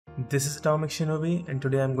This is Atomic Shinobi, and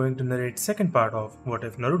today I'm going to narrate second part of What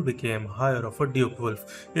If Naruto Became Heir of a Duke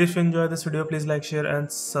Wolf. If you enjoy this video, please like, share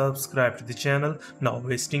and subscribe to the channel. Now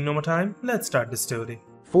wasting no more time, let's start the story.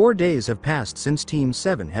 4 days have passed since Team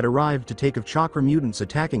 7 had arrived to take of chakra mutants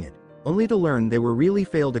attacking it, only to learn they were really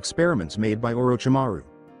failed experiments made by Orochimaru.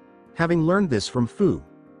 Having learned this from Fu,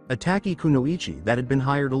 Ataki Kunoichi that had been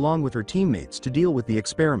hired along with her teammates to deal with the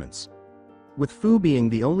experiments. With Fu being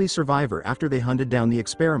the only survivor after they hunted down the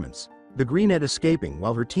experiments, the Greenette escaping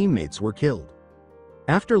while her teammates were killed.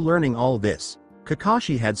 After learning all this,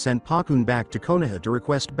 Kakashi had sent Pakun back to Konoha to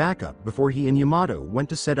request backup before he and Yamato went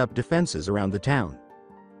to set up defenses around the town.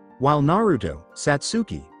 While Naruto,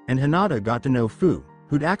 Satsuki, and Hinata got to know Fu,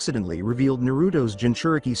 who'd accidentally revealed Naruto's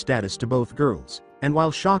Jinchuriki status to both girls, and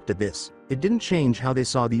while shocked at this, it didn't change how they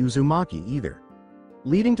saw the Uzumaki either,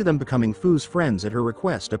 leading to them becoming Fu's friends at her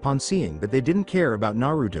request upon seeing that they didn't care about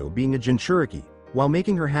Naruto being a Jinchuriki, while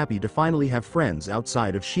making her happy to finally have friends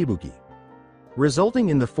outside of Shibuki. Resulting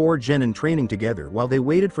in the four genin training together while they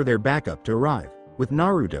waited for their backup to arrive, with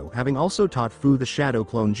Naruto having also taught Fu the Shadow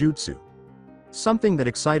Clone Jutsu. Something that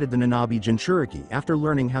excited the Nanabi Jinchuriki after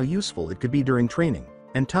learning how useful it could be during training,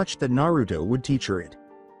 and touched that Naruto would teach her it.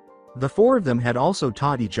 The four of them had also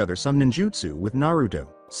taught each other some ninjutsu, with Naruto,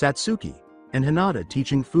 Satsuki, and Hinata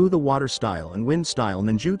teaching Fu the water style and wind style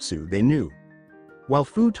ninjutsu they knew, while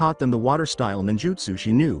Fu taught them the water style ninjutsu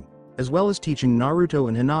she knew, as well as teaching Naruto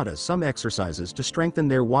and Hinata some exercises to strengthen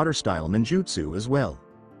their water style ninjutsu as well.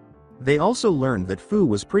 They also learned that Fu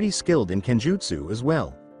was pretty skilled in kenjutsu as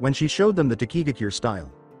well, when she showed them the Takigakure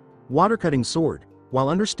style water cutting sword, while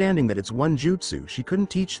understanding that it's one jutsu she couldn't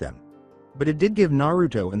teach them. But it did give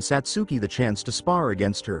Naruto and Satsuki the chance to spar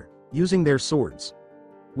against her, using their swords,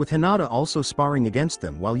 with Hinata also sparring against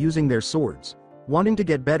them while using their swords, wanting to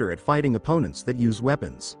get better at fighting opponents that use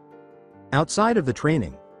weapons. Outside of the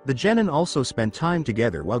training, the genin also spent time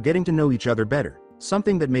together while getting to know each other better,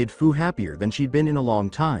 something that made Fu happier than she'd been in a long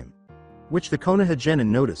time, which the Konoha genin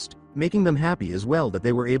noticed, making them happy as well that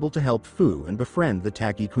they were able to help Fu and befriend the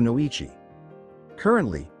Taki Kunoichi.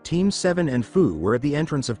 Currently, Team 7 and Fu were at the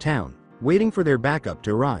entrance of town, waiting for their backup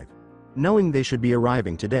to arrive, knowing they should be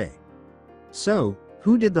arriving today. So,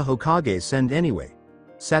 who did the Hokage send anyway?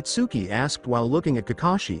 Satsuki asked while looking at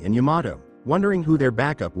Kakashi and Yamato, wondering who their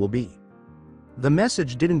backup will be. The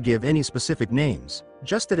message didn't give any specific names,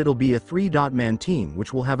 just that it'll be a 3-man team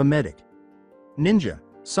which will have a medic, ninja,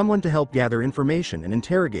 someone to help gather information and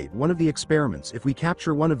interrogate one of the experiments if we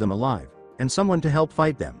capture one of them alive, and someone to help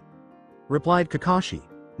fight them, replied Kakashi,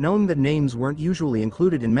 knowing that names weren't usually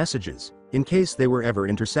included in messages, in case they were ever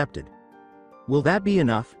intercepted. Will that be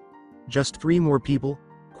enough? Just 3 more people?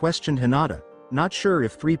 Questioned Hinata, not sure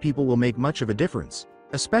if 3 people will make much of a difference,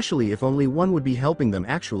 especially if only one would be helping them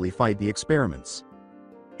actually fight the experiments.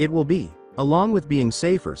 It will be, along with being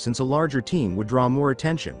safer since a larger team would draw more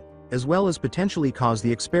attention, as well as potentially cause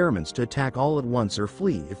the experiments to attack all at once or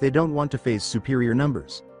flee if they don't want to face superior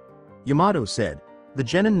numbers, Yamato said, the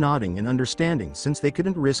genin nodding in understanding since they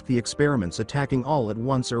couldn't risk the experiments attacking all at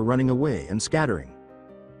once or running away and scattering.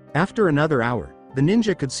 After another hour, the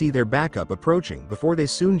ninja could see their backup approaching before they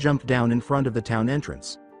soon jumped down in front of the town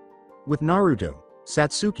entrance, with Naruto,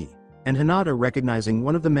 Satsuki, and Hinata recognizing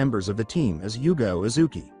one of the members of the team as Yugo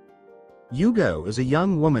Uzuki. Yugo is a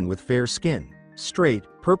young woman with fair skin, straight,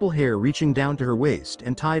 purple hair reaching down to her waist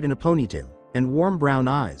and tied in a ponytail, and warm brown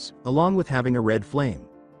eyes, along with having a red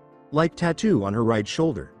flame-like tattoo on her right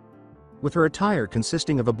shoulder. With her attire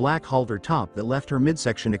consisting of a black halter top that left her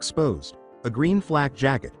midsection exposed, a green flak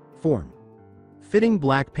jacket, fitting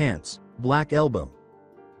black pants, black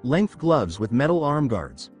elbow-length gloves with metal arm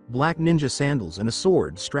guards, black ninja sandals and a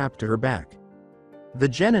sword strapped to her back. The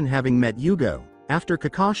genin having met Yugo, after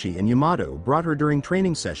Kakashi and Yamato brought her during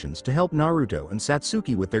training sessions to help Naruto and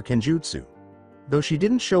Satsuki with their kenjutsu, though she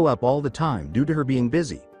didn't show up all the time due to her being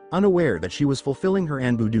busy, unaware that she was fulfilling her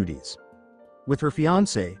Anbu duties, with her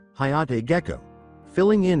fiancé, Hayate Gecko,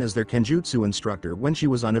 filling in as their kenjutsu instructor when she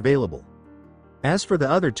was unavailable. As for the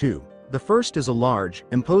other 2, the first is a large,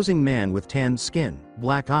 imposing man with tanned skin,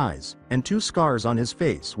 black eyes, and 2 scars on his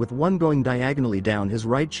face, with one going diagonally down his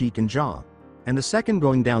right cheek and jaw, and the second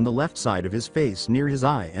going down the left side of his face near his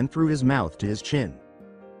eye and through his mouth to his chin.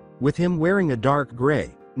 With him wearing a dark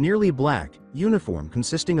gray, nearly black, uniform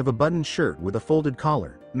consisting of a buttoned shirt with a folded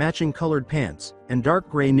collar, matching colored pants, and dark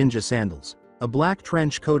gray ninja sandals, a black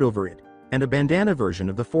trench coat over it, and a bandana version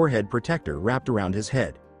of the forehead protector wrapped around his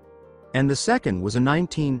head. And the second was a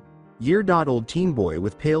 19-year-old teen boy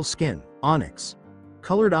with pale skin, onyx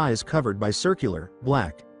colored eyes covered by circular,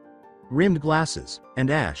 black rimmed glasses, and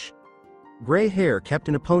ash gray hair kept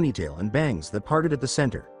in a ponytail and bangs that parted at the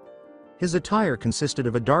center, His attire consisted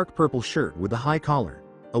of a dark purple shirt with a high collar,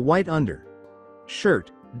 a white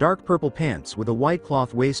shirt, dark purple pants with a white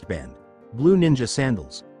cloth waistband, blue ninja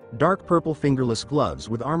sandals, dark purple fingerless gloves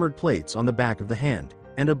with armored plates on the back of the hand,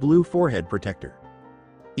 and a blue forehead protector.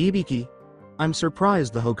 "Ibiki, I'm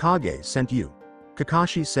surprised the Hokage sent you,"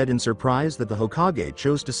 Kakashi said in surprise that the Hokage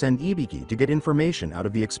chose to send Ibiki to get information out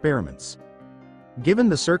of the experiments. "Given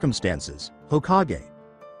the circumstances, Hokage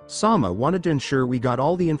Sama wanted to ensure we got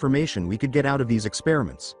all the information we could get out of these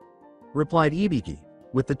experiments," replied Ibiki,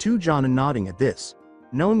 with the two Jonin nodding at this.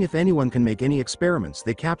 Knowing if anyone can make any experiments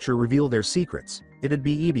they capture reveal their secrets, it'd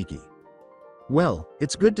be Ibiki. "Well,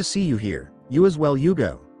 it's good to see you here, you as well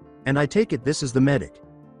Yugo. And I take it this is the medic."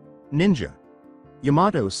 "Ninja,"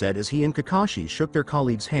 Yamato said as he and Kakashi shook their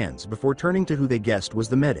colleagues' hands before turning to who they guessed was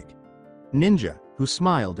the medic. Ninja, who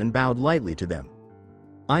smiled and bowed lightly to them.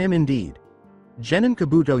 "I am indeed. Genin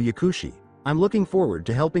Kabuto Yakushi, I'm looking forward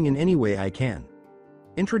to helping in any way I can,"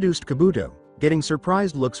 introduced Kabuto, getting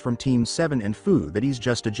surprised looks from Team 7 and Fu that he's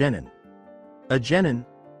just a genin. "A genin?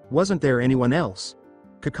 Wasn't there anyone else?"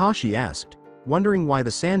 Kakashi asked, wondering why the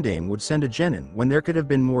Sandame would send a genin when there could have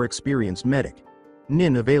been more experienced medic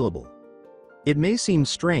nin available. It may seem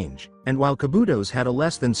strange, and while Kabuto's had a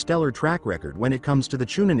less than stellar track record when it comes to the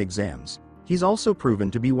Chunin exams, he's also proven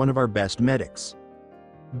to be one of our best medics.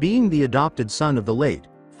 Being the adopted son of the late,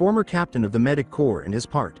 former captain of the medic corps and his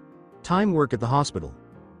part-time work at the hospital.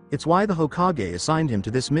 It's why the Hokage assigned him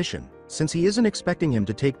to this mission, since he isn't expecting him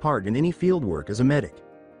to take part in any field work as a medic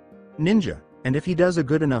ninja, and if he does a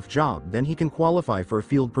good enough job then he can qualify for a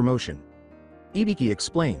field promotion. Ibiki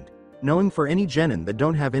explained, knowing for any genin that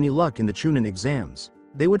don't have any luck in the Chunin exams,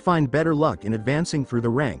 they would find better luck in advancing through the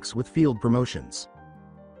ranks with field promotions.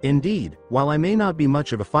 "Indeed, while I may not be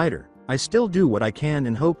much of a fighter, I still do what I can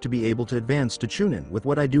and hope to be able to advance to Chunin with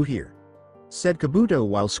what I do here," said Kabuto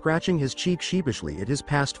while scratching his cheek sheepishly at his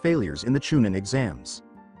past failures in the Chunin exams.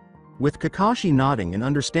 With Kakashi nodding and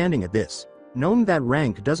understanding at this, knowing that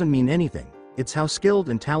rank doesn't mean anything, it's how skilled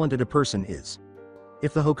and talented a person is.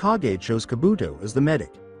 If the Hokage chose Kabuto as the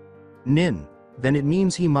medic nin, then it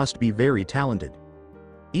means he must be very talented.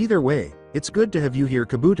 Either way, it's good to have you here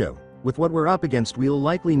Kabuto. With what we're up against we'll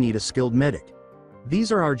likely need a skilled medic.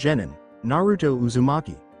 These are our genin, Naruto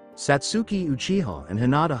Uzumaki, Satsuki Uchiha and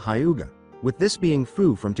Hinata Hyuga, with this being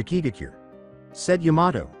Fu from Takigakure," said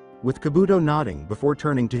Yamato, with Kabuto nodding before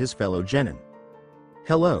turning to his fellow genin.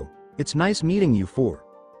 "Hello, it's nice meeting you four,"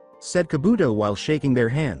 said Kabuto while shaking their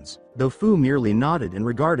hands, though Fu merely nodded and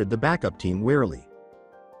regarded the backup team warily.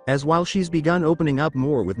 As while she's begun opening up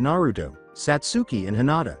more with Naruto, Satsuki and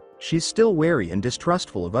Hinata, she's still wary and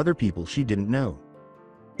distrustful of other people she didn't know.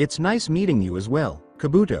 "It's nice meeting you as well,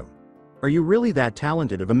 Kabuto. Are you really that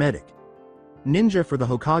talented of a medic ninja for the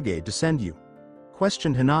Hokage to send you?"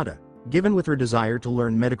 questioned Hinata. Given with her desire to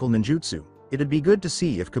learn medical ninjutsu, it'd be good to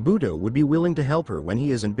see if Kabuto would be willing to help her when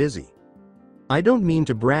he isn't busy. "I don't mean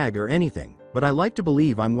to brag or anything, but I like to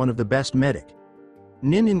believe I'm one of the best medic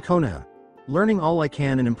nin in Konoha, learning all I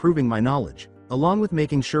can and improving my knowledge, along with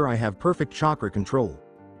making sure I have perfect chakra control.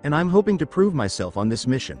 And I'm hoping to prove myself on this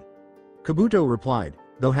mission," Kabuto replied,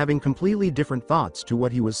 though having completely different thoughts to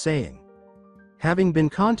what he was saying. Having been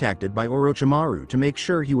contacted by Orochimaru to make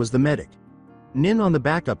sure he was the medic nin on the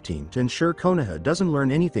backup team to ensure Konoha doesn't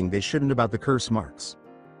learn anything they shouldn't about the curse marks.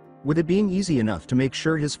 With it being easy enough to make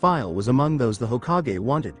sure his file was among those the Hokage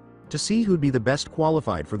wanted, to see who'd be the best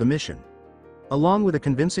qualified for the mission. Along with a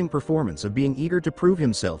convincing performance of being eager to prove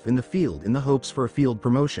himself in the field in the hopes for a field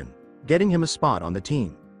promotion, getting him a spot on the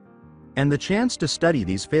team. And the chance to study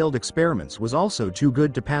these failed experiments was also too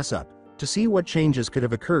good to pass up, to see what changes could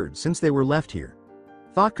have occurred since they were left here,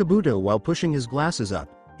 thought Kabuto while pushing his glasses up,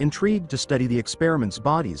 intrigued to study the experiments'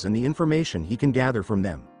 bodies and the information he can gather from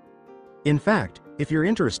them. "In fact, if you're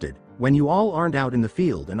interested, when you all aren't out in the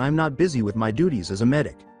field and I'm not busy with my duties as a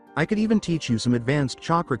medic, I could even teach you some advanced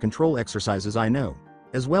chakra control exercises I know,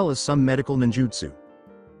 as well as some medical ninjutsu,"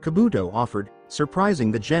 Kabuto offered,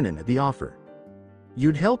 surprising the genin at the offer.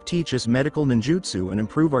 "You'd help teach us medical ninjutsu and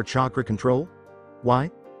improve our chakra control?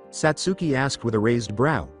 Why?" Satsuki asked with a raised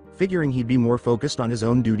brow, figuring he'd be more focused on his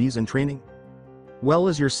own duties and training. "Well,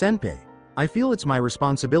 as your senpai, I feel it's my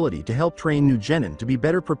responsibility to help train new genin to be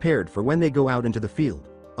better prepared for when they go out into the field,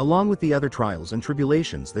 along with the other trials and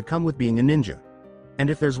tribulations that come with being a ninja. And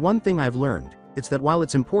if there's one thing I've learned, it's that while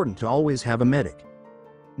it's important to always have a medic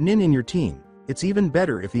nin in your team, it's even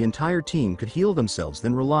better if the entire team could heal themselves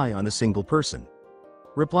than rely on a single person,"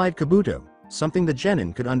 replied Kabuto, something the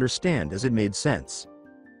genin could understand as it made sense.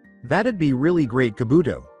 "That'd be really great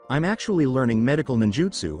Kabuto. I'm actually learning medical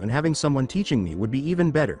ninjutsu and having someone teaching me would be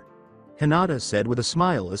even better. Hinata said with a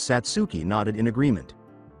smile as Satsuki nodded in agreement.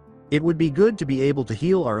 It would be good to be able to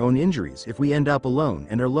heal our own injuries if we end up alone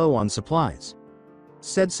and are low on supplies,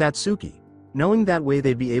 said Satsuki, knowing that way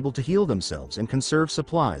they'd be able to heal themselves and conserve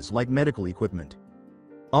supplies like medical equipment.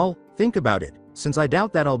 I'll think about it, since I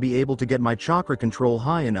doubt that I'll be able to get my chakra control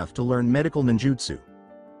high enough to learn medical ninjutsu,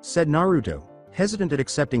 said Naruto, hesitant at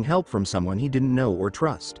accepting help from someone he didn't know or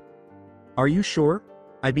trust. Are you sure?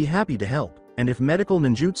 I'd be happy to help, and if medical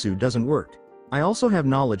ninjutsu doesn't work, I also have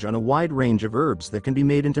knowledge on a wide range of herbs that can be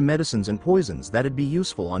made into medicines and poisons that'd be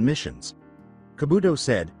useful on missions, Kabuto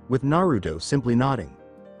said, with Naruto simply nodding.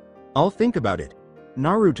 I'll think about it,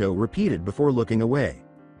 Naruto repeated before looking away.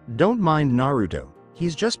 Don't mind Naruto,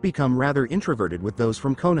 he's just become rather introverted with those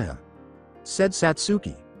from Konoha, said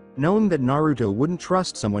Satsuki, knowing that Naruto wouldn't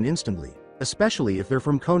trust someone instantly, especially if they're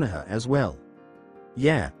from Konoha as well.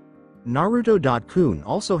 Yeah. Naruto.kun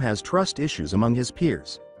also has trust issues among his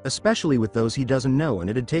peers, especially with those he doesn't know, and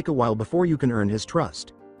it'd take a while before you can earn his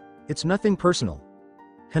trust. It's nothing personal,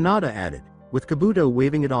 Hinata added, with Kabuto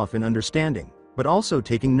waving it off in understanding, but also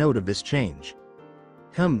taking note of this change.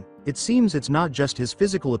 It seems it's not just his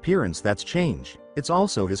physical appearance that's changed, it's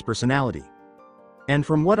also his personality. And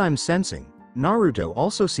from what I'm sensing, Naruto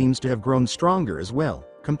also seems to have grown stronger as well,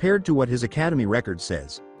 compared to what his academy record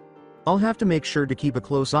says. I'll have to make sure to keep a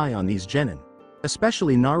close eye on these genin,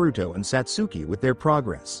 especially Naruto and Satsuki with their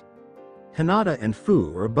progress. Hinata and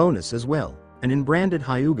Fu are a bonus as well, an in-branded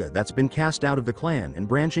Hyuga that's been cast out of the clan and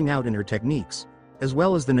branching out in her techniques, as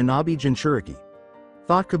well as the Nanabi Jinchuriki,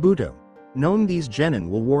 thought Kabuto, knowing these genin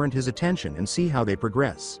will warrant his attention and see how they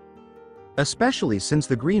progress. Especially since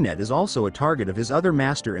the Greenette is also a target of his other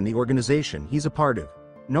master in the organization he's a part of,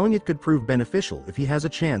 knowing it could prove beneficial if he has a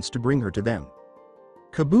chance to bring her to them.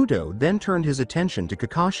 Kabuto then turned his attention to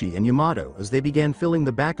Kakashi and Yamato as they began filling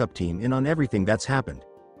the backup team in on everything that's happened,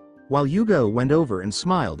 while Yugo went over and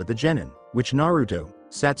smiled at the genin, which Naruto,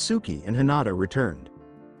 Satsuki and Hinata returned.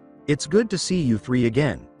 It's good to see you three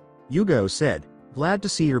again, Yugo said, glad to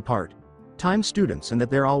see your part-time students and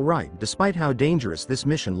that they're all right despite how dangerous this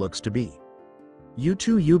mission looks to be. You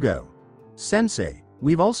too, Yugo. Sensei,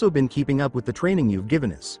 we've also been keeping up with the training you've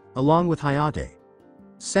given us, along with Hayate.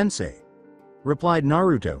 Sensei, replied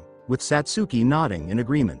Naruto, with Satsuki nodding in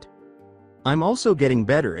agreement. I'm also getting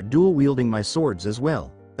better at dual-wielding my swords as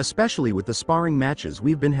well, especially with the sparring matches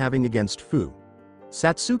we've been having against Fu,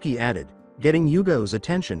 Satsuki added, getting Yugo's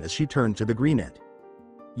attention as she turned to the Greenette.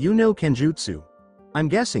 You know Kenjutsu. I'm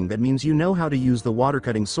guessing that means you know how to use the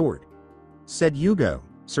water-cutting sword, said Yugo,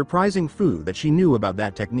 surprising Fu that she knew about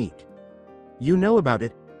that technique. You know about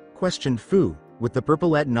it? Questioned Fu, with the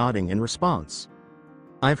purplet nodding in response.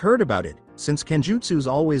 I've heard about it, since Kenjutsu's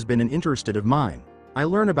always been an interest of mine. I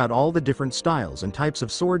learn about all the different styles and types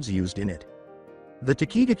of swords used in it. The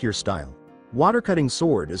Takigakure style, water-cutting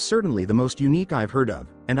sword, is certainly the most unique I've heard of,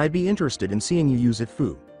 and I'd be interested in seeing you use it,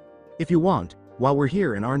 Fu. If you want, while we're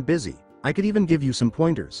here and aren't busy, I could even give you some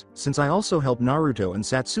pointers, since I also help Naruto and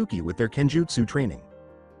Satsuki with their Kenjutsu training,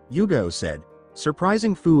 Yugo said,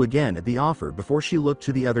 surprising Fu again at the offer before she looked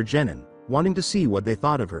to the other genin, wanting to see what they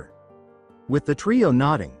thought of her. With the trio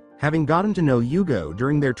nodding, having gotten to know Yugo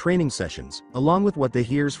during their training sessions, along with what they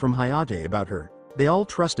hears from Hayate about her, they all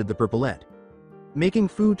trusted the purplet. Making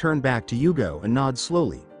Fu turn back to Yugo and nod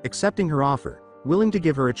slowly, accepting her offer, willing to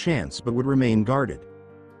give her a chance but would remain guarded.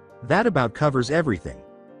 That about covers everything.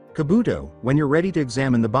 Kabuto, when you're ready to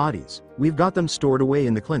examine the bodies, we've got them stored away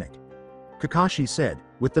in the clinic, Kakashi said,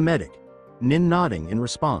 with the medic, Nin nodding in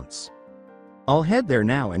response. I'll head there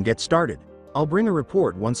now and get started. I'll bring a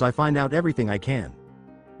report once I find out everything I can,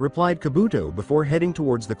 replied Kabuto before heading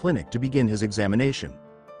towards the clinic to begin his examination.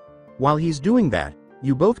 While he's doing that,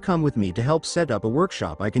 you both come with me to help set up a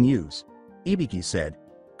workshop I can use, Ibiki said,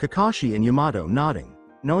 Kakashi and Yamato nodding,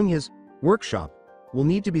 knowing his workshop will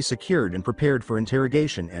need to be secured and prepared for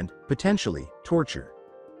interrogation and, potentially, torture.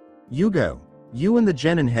 Yugo, you and the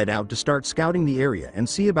genin head out to start scouting the area and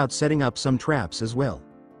see about setting up some traps as well.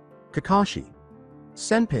 Kakashi,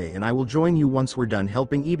 Senpei and I will join you once we're done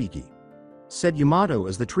helping Ibiki, said Yamato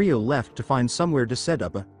as the trio left to find somewhere to set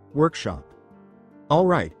up a workshop.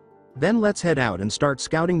 Alright, then let's head out and start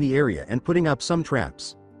scouting the area and putting up some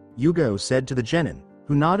traps, Yugo said to the genin,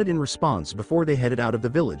 who nodded in response before they headed out of the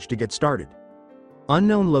village to get started.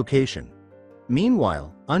 Unknown location.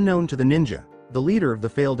 Meanwhile, unknown to the ninja, the leader of the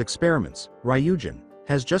failed experiments, Ryujin,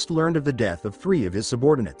 has just learned of the death of 3 of his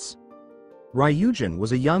subordinates. Ryujin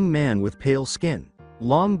was a young man with pale skin,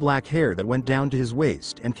 long black hair that went down to his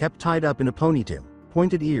waist and kept tied up in a ponytail,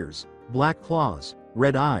 pointed ears, black claws,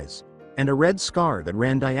 red eyes, and a red scar that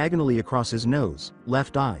ran diagonally across his nose,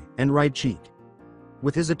 left eye, and right cheek.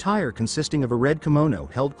 with his attire consisting of a red kimono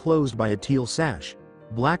held closed by a teal sash,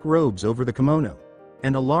 black robes over the kimono,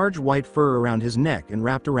 and a large white fur around his neck and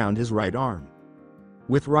wrapped around his right arm.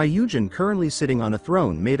 With Ryujin currently sitting on a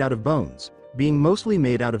throne made out of bones, being mostly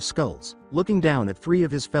made out of skulls, looking down at 3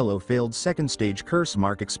 of his fellow failed second-stage curse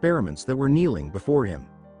mark experiments that were kneeling before him.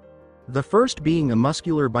 The first being a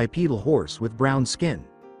muscular bipedal horse with brown skin,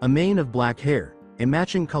 a mane of black hair, a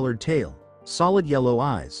matching colored tail, solid yellow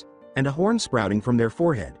eyes, and a horn sprouting from their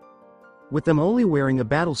forehead. With them only wearing a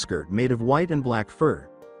battle skirt made of white and black fur,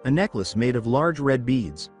 a necklace made of large red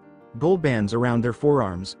beads, gold bands around their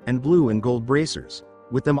forearms, and blue and gold bracers,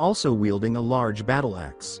 with them also wielding a large battle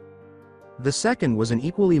axe. The second was an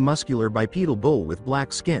equally muscular bipedal bull with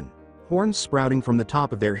black skin, horns sprouting from the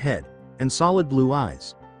top of their head, and solid blue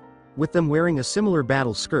eyes, with them wearing a similar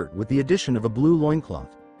battle skirt with the addition of a blue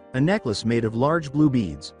loincloth, a necklace made of large blue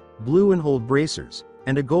beads, blue and gold bracers,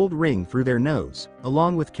 and a gold ring through their nose,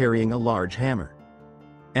 along with carrying a large hammer.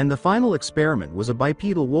 And the final experiment was a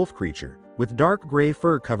bipedal wolf creature, with dark gray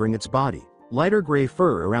fur covering its body, lighter gray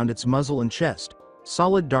fur around its muzzle and chest,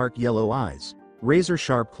 solid dark yellow eyes,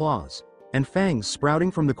 razor-sharp claws, and fangs sprouting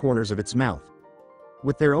from the corners of its mouth,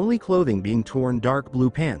 with their only clothing being torn dark blue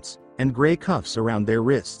pants, and gray cuffs around their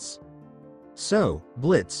wrists. So,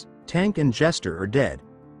 Blitz, Tank and Jester are dead,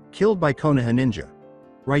 killed by Konoha ninja,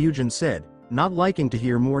 Ryujin said, not liking to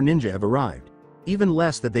hear more ninja have arrived, even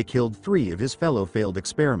less that they killed 3 of his fellow failed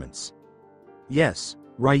experiments. Yes,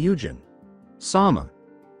 Ryujin. Sama.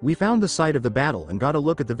 We found the site of the battle and got a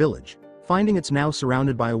look at the village, finding it's now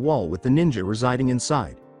surrounded by a wall with the ninja residing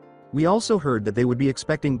inside. We also heard that they would be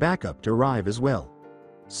expecting backup to arrive as well,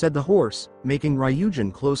 said the horse, making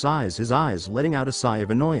Ryujin close eyes, his eyes letting out a sigh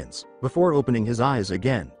of annoyance, before opening his eyes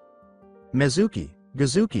again. Mizuki,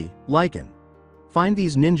 Gazuki, Lycan. Find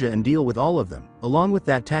these ninja and deal with all of them, along with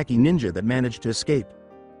that tacky ninja that managed to escape.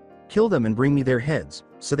 Kill them and bring me their heads,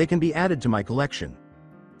 so they can be added to my collection,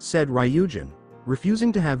 said Ryujin,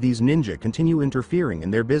 refusing to have these ninja continue interfering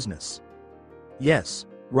in their business. Yes,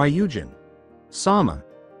 Ryujin. Sama,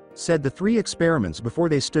 said the 3 experiments before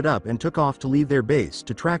they stood up and took off to leave their base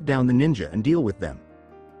to track down the ninja and deal with them.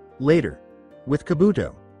 Later, with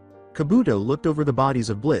Kabuto. Kabuto looked over the bodies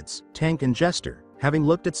of Blitz, Tank and Jester, having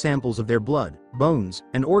looked at samples of their blood, bones,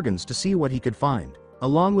 and organs to see what he could find,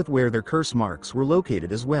 along with where their curse marks were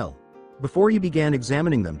located as well, before he began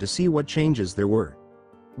examining them to see what changes there were.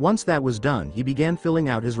 Once that was done, he began filling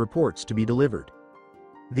out his reports to be delivered.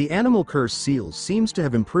 The animal curse seals seems to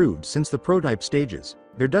have improved since the prototype stages.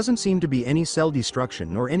 There doesn't seem to be any cell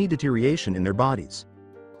destruction nor any deterioration in their bodies.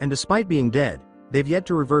 And despite being dead, they've yet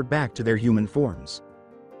to revert back to their human forms,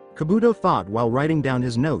 Kabuto thought while writing down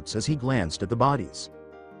his notes as he glanced at the bodies.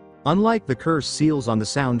 Unlike the curse seals on the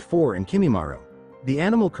Sound 4 and Kimimaro, the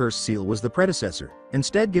animal curse seal was the predecessor,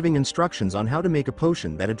 instead giving instructions on how to make a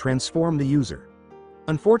potion that had transformed the user.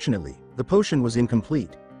 Unfortunately, the potion was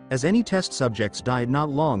incomplete, as any test subjects died not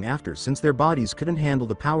long after since their bodies couldn't handle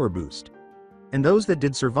the power boost. And those that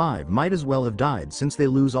did survive might as well have died since they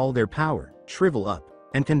lose all their power, shrivel up,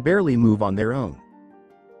 and can barely move on their own.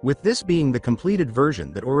 With this being the completed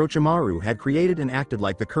version that Orochimaru had created and acted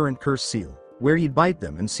like the current curse seal, where he'd bite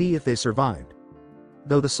them and see if they survived.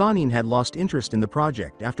 Though the Sannin had lost interest in the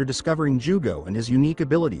project after discovering Jugo and his unique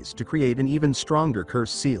abilities to create an even stronger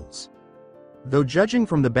curse seals. Though judging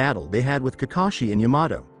from the battle they had with Kakashi and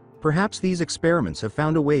Yamato, perhaps these experiments have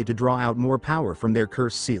found a way to draw out more power from their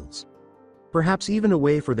curse seals. Perhaps even a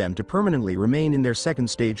way for them to permanently remain in their second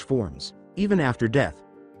stage forms, even after death.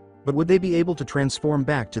 But would they be able to transform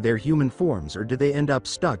back to their human forms, or did they end up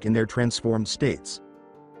stuck in their transformed states?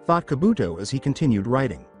 Thought Kabuto as he continued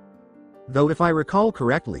writing. Though if I recall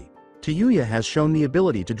correctly, Tayuya has shown the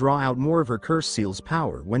ability to draw out more of her curse seal's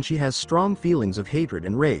power when she has strong feelings of hatred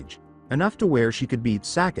and rage, enough to where she could beat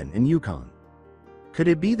Saken and Yukon. Could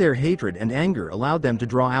it be their hatred and anger allowed them to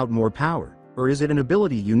draw out more power, or is it an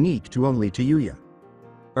ability unique to only Tayuya?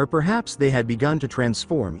 Or perhaps they had begun to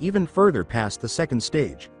transform even further past the second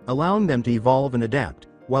stage, allowing them to evolve and adapt,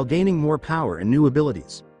 while gaining more power and new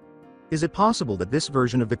abilities. Is it possible that this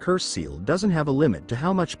version of the curse seal doesn't have a limit to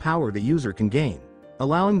how much power the user can gain,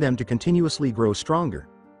 allowing them to continuously grow stronger?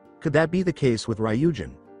 Could that be the case with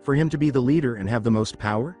Ryujin, for him to be the leader and have the most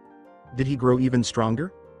power? Did he grow even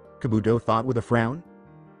stronger? Kabuto thought with a frown.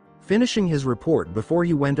 Finishing his report before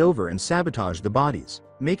he went over and sabotaged the bodies,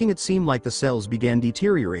 making it seem like the cells began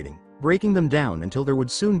deteriorating, breaking them down until there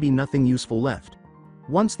would soon be nothing useful left.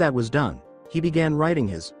 Once that was done, he began writing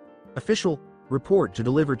his official report to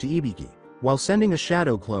deliver to Ibiki, while sending a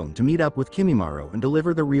shadow clone to meet up with Kimimaro and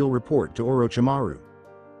deliver the real report to Orochimaru.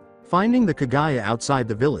 Finding the Kagaya outside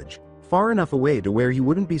the village, far enough away to where he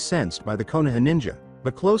wouldn't be sensed by the Konoha ninja,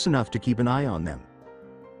 but close enough to keep an eye on them.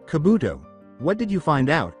 Kabuto, what did you find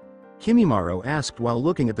out? Kimimaro asked while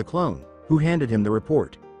looking at the clone, who handed him the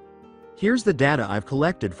report. Here's the data I've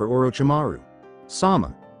collected for Orochimaru.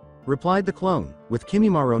 Sama, replied the clone, with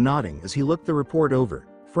Kimimaro nodding as he looked the report over,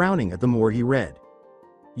 frowning at the more he read.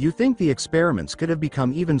 You think the experiments could have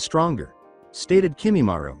become even stronger, stated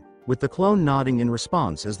Kimimaro, with the clone nodding in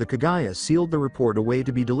response as the Kagaya sealed the report away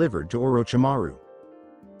to be delivered to Orochimaru.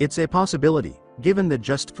 It's a possibility, given that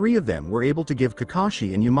just 3 of them were able to give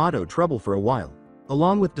Kakashi and Yamato trouble for a while,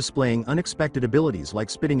 along with displaying unexpected abilities like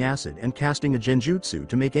spitting acid and casting a genjutsu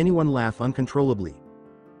to make anyone laugh uncontrollably.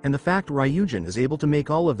 And the fact Ryujin is able to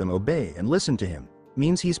make all of them obey and listen to him,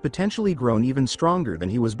 means he's potentially grown even stronger than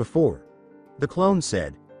he was before, the clone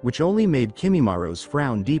said, which only made Kimimaro's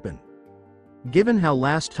frown deepen. Given how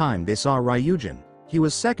last time they saw Ryujin, he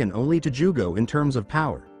was second only to Jugo in terms of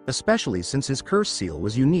power, especially since his curse seal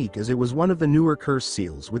was unique as it was one of the newer curse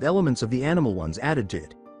seals with elements of the animal ones added to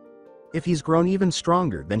it. If he's grown even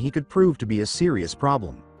stronger, then he could prove to be a serious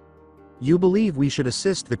problem. You believe we should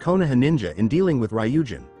assist the Konoha ninja in dealing with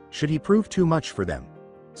Ryujin, should he prove too much for them?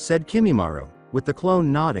 Said Kimimaro, with the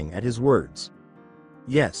clone nodding at his words.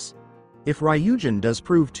 Yes. If Ryujin does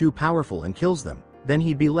prove too powerful and kills them, then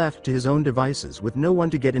he'd be left to his own devices with no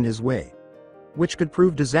one to get in his way, which could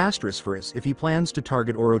prove disastrous for us if he plans to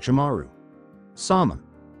target Orochimaru. Sama,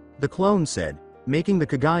 the clone said, making the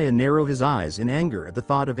Kagaya narrow his eyes in anger at the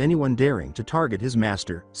thought of anyone daring to target his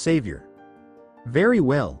master, savior. Very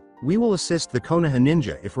well, we will assist the Konoha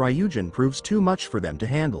ninja if Ryujin proves too much for them to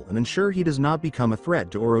handle and ensure he does not become a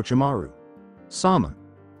threat to Orochimaru. Sama,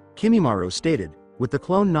 Kimimaro stated, with the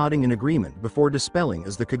clone nodding in agreement before dispelling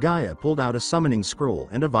as the Kagaya pulled out a summoning scroll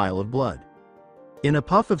and a vial of blood. In a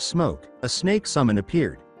puff of smoke, a snake summon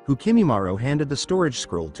appeared, who Kimimaro handed the storage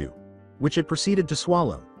scroll to, which it proceeded to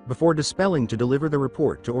swallow, before dispelling to deliver the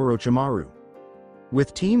report to Orochimaru.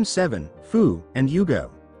 With Team 7, Fu, and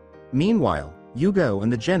Yugo. Meanwhile, Yugo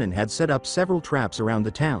and the Genin had set up several traps around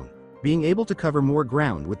the town, being able to cover more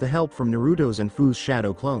ground with the help from Naruto's and Fu's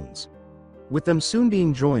shadow clones. With them soon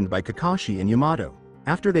being joined by Kakashi and Yamato,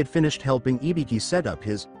 after they'd finished helping Ibiki set up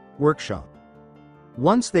his workshop.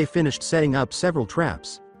 Once they finished setting up several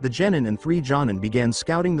traps, the Genin and 3 Jonin began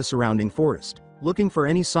scouting the surrounding forest, looking for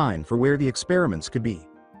any sign for where the experiments could be.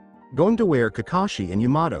 Going to where Kakashi and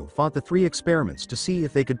Yamato fought the 3 experiments to see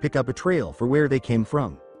if they could pick up a trail for where they came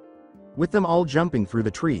from. With them all jumping through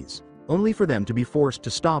the trees, only for them to be forced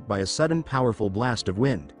to stop by a sudden powerful blast of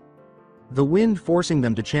wind. The wind forcing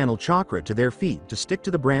them to channel chakra to their feet to stick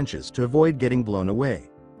to the branches to avoid getting blown away.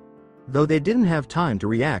 Though they didn't have time to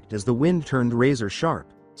react as the wind turned razor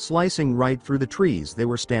sharp, slicing right through the trees they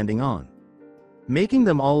were standing on, making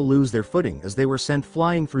them all lose their footing as they were sent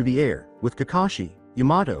flying through the air, with Kakashi,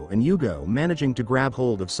 Yamato and Yugo managing to grab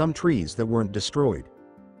hold of some trees that weren't destroyed.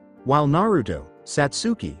 While Naruto,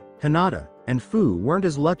 Satsuki, Hinata, and Fu weren't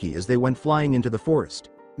as lucky as they went flying into the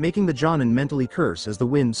forest, making the Jonin mentally curse as the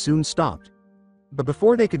wind soon stopped. But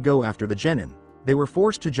before they could go after the Genin, they were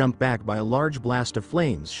forced to jump back by a large blast of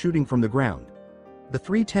flames shooting from the ground. The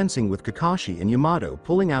 3 tensing with Kakashi and Yamato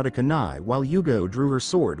pulling out a kunai while Yugo drew her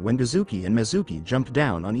sword when Gazuki and Mizuki jumped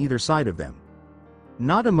down on either side of them.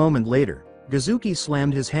 Not a moment later, Gazuki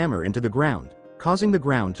slammed his hammer into the ground, causing the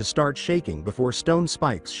ground to start shaking before stone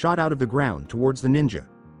spikes shot out of the ground towards the ninja,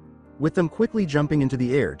 with them quickly jumping into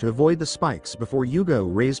the air to avoid the spikes before Yugo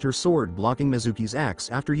raised her sword blocking Mizuki's axe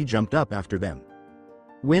after he jumped up after them.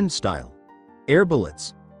 Wind style. Air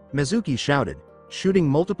bullets. Mizuki shouted, shooting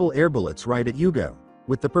multiple air bullets right at Yugo,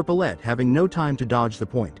 with the purplet having no time to dodge the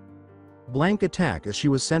point blank attack as she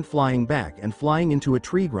was sent flying back and flying into a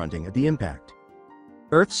tree grunting at the impact.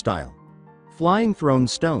 Earth style. Flying thrown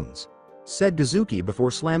stones, said Gazuki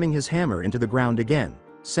before slamming his hammer into the ground again,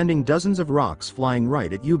 sending dozens of rocks flying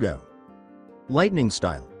right at Yugo. Lightning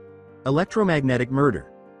style. Electromagnetic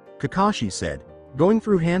murder, Kakashi said, going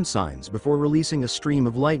through hand signs before releasing a stream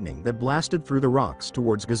of lightning that blasted through the rocks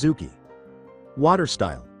towards Gazuki. Water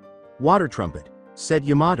style. Water trumpet, said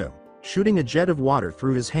Yamato, shooting a jet of water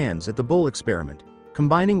through his hands at the bull experiment,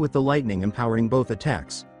 combining with the lightning empowering both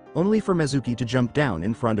attacks, only for Mizuki to jump down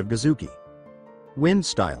in front of Gazuki. Wind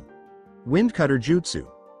style. Wind cutter jutsu,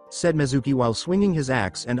 said Mizuki while swinging his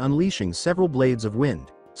axe and unleashing several blades of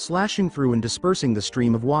wind, slashing through and dispersing the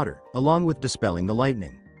stream of water, along with dispelling the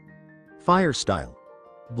lightning. Fire style.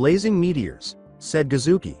 Blazing meteors, said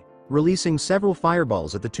Gazuki, releasing several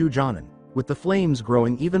fireballs at the 2 Jonin, with the flames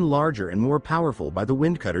growing even larger and more powerful by the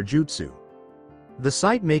wind cutter jutsu. The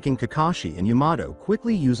sight making Kakashi and Yamato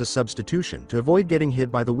quickly use a substitution to avoid getting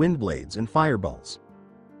hit by the wind blades and fireballs.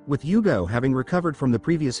 with Yugo having recovered from the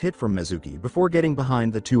previous hit from Mizuki before getting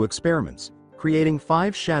behind the two experiments, creating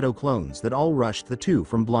 5 shadow clones that all rushed the two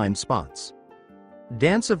from blind spots.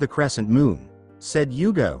 "Dance of the Crescent Moon," said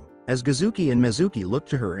Yugo, as Gazuki and Mizuki looked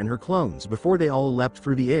to her and her clones before they all leapt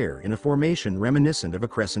through the air in a formation reminiscent of a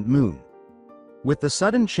crescent moon. With the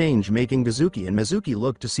sudden change making Gazuki and Mizuki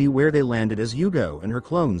look to see where they landed as Yugo and her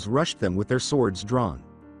clones rushed them with their swords drawn.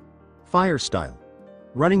 "Fire style.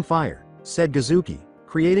 Running fire," said Gazuki,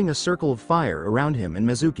 creating a circle of fire around him and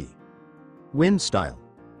Mizuki. "Wind style.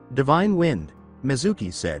 Divine wind,"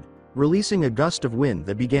 Mizuki said, releasing a gust of wind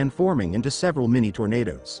that began forming into several mini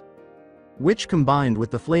tornadoes, which combined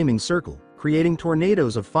with the flaming circle, creating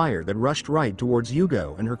tornadoes of fire that rushed right towards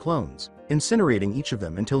Yugo and her clones, incinerating each of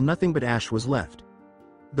them until nothing but ash was left.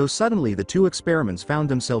 Though suddenly the two experiments found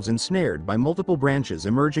themselves ensnared by multiple branches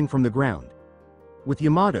emerging from the ground, with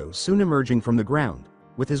Yamato soon emerging from the ground,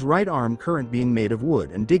 with his right arm current being made of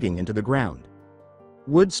wood and digging into the ground.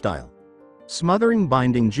 "Wood style. Smothering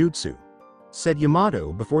binding jutsu," said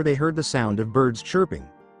Yamato before they heard the sound of birds chirping,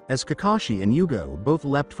 as Kakashi and Yugo both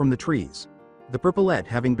leapt from the trees, the purplet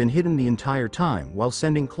having been hidden the entire time while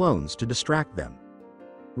sending clones to distract them.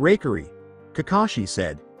 "Rakery," Kakashi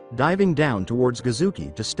said, diving down towards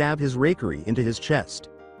Gazuki to stab his rakery into his chest.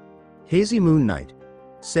 "Hazy Moon Knight,"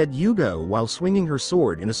 said Yugo while swinging her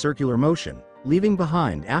sword in a circular motion, leaving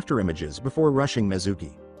behind afterimages before rushing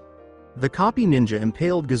Mizuki. The copy ninja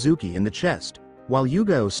impaled Gazuki in the chest, while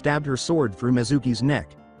Yugo stabbed her sword through Mizuki's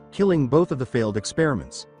neck, killing both of the failed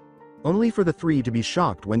experiments, only for the three to be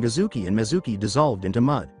shocked when Gazuki and Mizuki dissolved into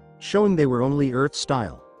mud, showing they were only Earth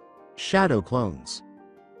style. Shadow clones.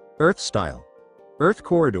 "Earth style. Earth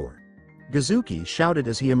corridor," Gazuki shouted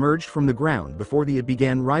as he emerged from the ground before they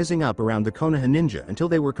began rising up around the Konoha ninja until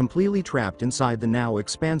they were completely trapped inside the now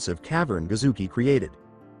expansive cavern Gazuki created.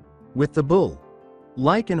 With the bull,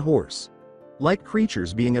 like and horse-like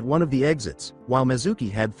creatures being at one of the exits, while Mizuki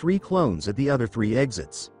had 3 clones at the other 3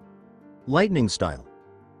 exits. "Lightning style.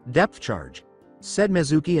 Depth charge," said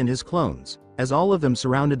Mizuki and his clones, as all of them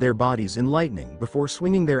surrounded their bodies in lightning before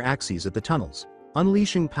swinging their axes at the tunnels,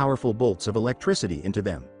 unleashing powerful bolts of electricity into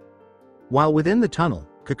them. While within the tunnel,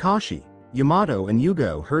 Kakashi, Yamato and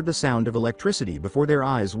Yugo heard the sound of electricity before their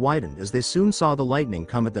eyes widened as they soon saw the lightning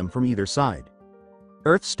come at them from either side.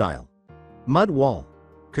 "Earth style. Mud wall,"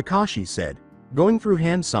 Kakashi said, going through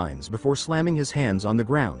hand signs before slamming his hands on the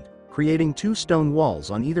ground, creating 2 stone walls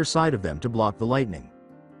on either side of them to block the lightning.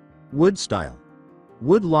 "Wood style.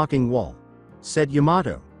 Wood locking wall," said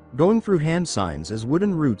Yamato, going through hand signs as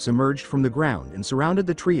wooden roots emerged from the ground and surrounded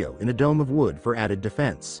the trio in a dome of wood for added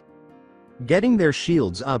defense, getting their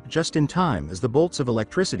shields up just in time as the bolts of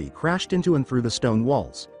electricity crashed into and through the stone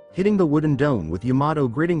walls, hitting the wooden dome with Yamato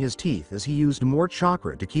gritting his teeth as he used more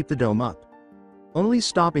chakra to keep the dome up, only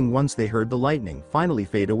stopping once they heard the lightning finally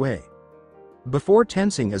fade away, before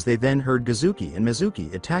tensing as they then heard Gazuki and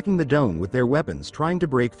Mizuki attacking the dome with their weapons trying to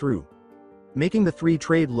break through, making the 3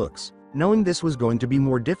 trade looks, knowing this was going to be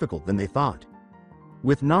more difficult than they thought.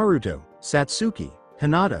 With Naruto, Satsuki,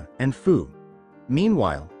 Hinata, and Fu.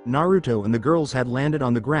 Meanwhile, Naruto and the girls had landed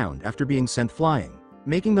on the ground after being sent flying,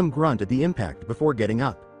 making them grunt at the impact before getting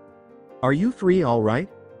up. "Are you 3 all right?"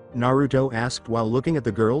 Naruto asked while looking at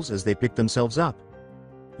the girls as they picked themselves up.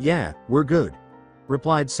 "Yeah, we're good,"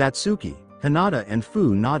 replied Satsuki, Hinata and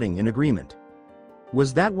Fu nodding in agreement.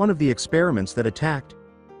 "Was that one of the experiments that attacked?"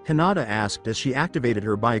 Hinata asked as she activated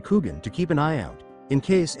her Byakugan to keep an eye out, in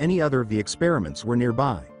case any other of the experiments were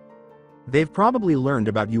nearby. "They've probably learned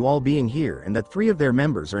about you all being here and that 3 of their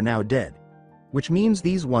members are now dead, which means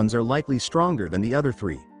these ones are likely stronger than the other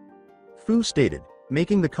 3. Fu stated,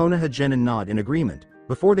 making the Konoha genin nod in agreement,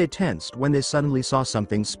 before they tensed when they suddenly saw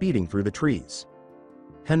something speeding through the trees.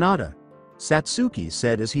 "Hinata," Satsuki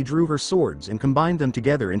said as he drew her swords and combined them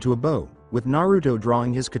together into a bow, with Naruto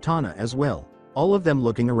drawing his katana as well, all of them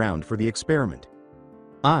looking around for the experiment.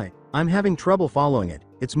 I'm having trouble following it,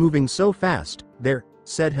 it's moving so fast, there,"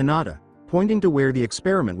 said Hinata, pointing to where the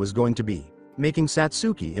experiment was going to be, making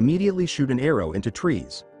Satsuki immediately shoot an arrow into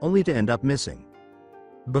trees, only to end up missing,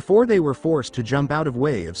 before they were forced to jump out of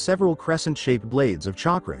way of several crescent-shaped blades of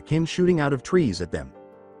chakra came shooting out of trees at them,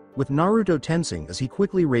 with Naruto tensing as he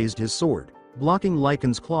quickly raised his sword, blocking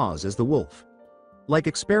Lycan's claws as the wolf-like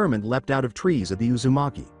experiment leapt out of trees at the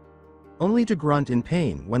Uzumaki, only to grunt in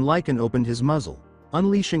pain when Lycan opened his muzzle,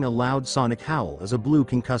 unleashing a loud sonic howl as a blue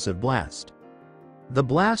concussive blast. The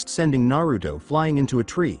blast sending Naruto flying into a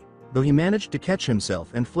tree, though he managed to catch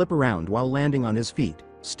himself and flip around while landing on his feet,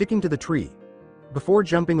 sticking to the tree, before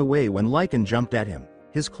jumping away when Lycan jumped at him,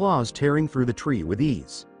 his claws tearing through the tree with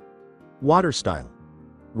ease. "Water style.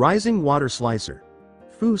 Rising water slicer,"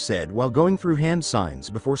 Fu said while going through hand signs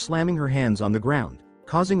before slamming her hands on the ground,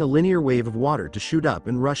 causing a linear wave of water to shoot up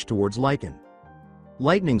and rush towards Lycan.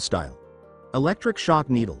 Lightning style. Electric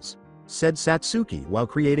shock needles, said Satsuki while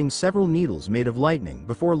creating several needles made of lightning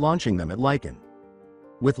before launching them at Lycan.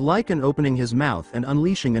 With Lycan opening his mouth and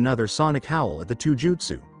unleashing another sonic howl at the two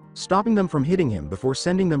jutsu, stopping them from hitting him before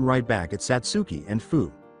sending them right back at Satsuki and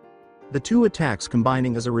Fu. The two attacks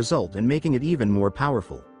combining as a result and making it even more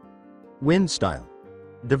powerful. Wind style.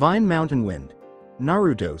 Divine Mountain Wind.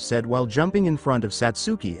 Naruto said while jumping in front of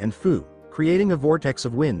Satsuki and Fu, creating a vortex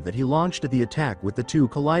of wind that he launched at the attack with the two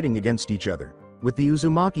colliding against each other, with the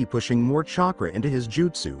Uzumaki pushing more chakra into his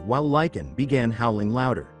jutsu while Lycan began howling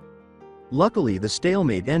louder. Luckily the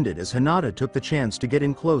stalemate ended as Hinata took the chance to get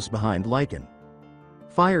in close behind Lycan.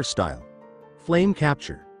 Fire style. Flame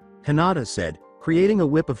capture. Hinata said, creating a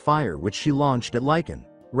whip of fire which she launched at Lycan,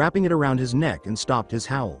 wrapping it around his neck and stopped his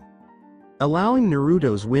howl. Allowing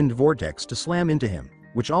Naruto's wind vortex to slam into him,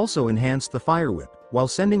 which also enhanced the fire whip, while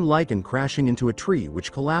sending Lycan crashing into a tree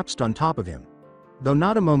which collapsed on top of him. Though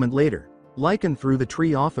not a moment later, Lycan threw the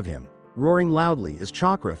tree off of him, roaring loudly as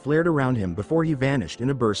chakra flared around him before he vanished in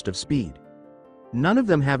a burst of speed. None of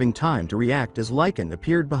them having time to react as Lycan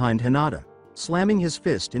appeared behind Hinata, slamming his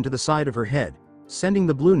fist into the side of her head, sending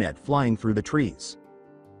the blue net flying through the trees.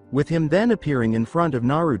 With him then appearing in front of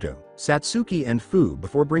Naruto, Satsuki and Fu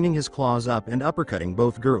before bringing his claws up and uppercutting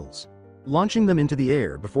both girls, launching them into the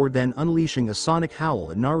air before then unleashing a sonic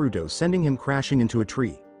howl at Naruto sending him crashing into a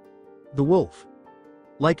tree. The wolf.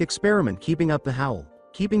 Like experiment keeping up the howl,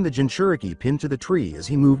 keeping the Jinchuriki pinned to the tree as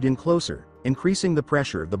he moved in closer, increasing the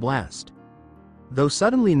pressure of the blast. Though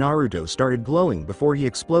suddenly Naruto started glowing before he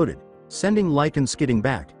exploded, sending Lycan skidding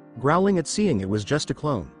back, growling at seeing it was just a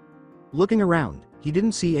clone. Looking around, he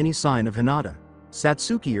didn't see any sign of Hinata,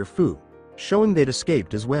 Satsuki or Fu, showing they'd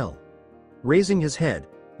escaped as well. Raising his head,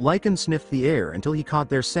 Lycan sniffed the air until he caught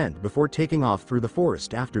their scent before taking off through the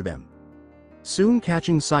forest after them. Soon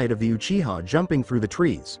catching sight of the Uchiha jumping through the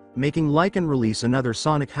trees, making Lycan release another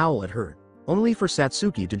sonic howl at her, only for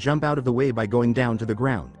Satsuki to jump out of the way by going down to the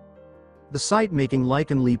ground. The sight making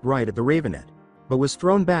Lycan leap right at the Ravenet, but was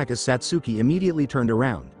thrown back as Satsuki immediately turned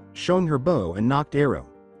around, showing her bow and nocked arrow.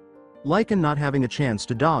 Lycan not having a chance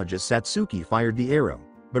to dodge as Satsuki fired the arrow,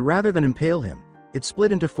 but rather than impale him, it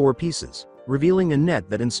split into 4 pieces, revealing a net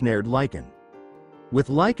that ensnared Lycan. With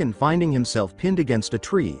Lycan finding himself pinned against a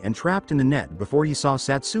tree and trapped in the net before he saw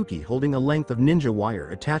Satsuki holding a length of ninja wire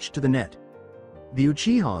attached to the net. The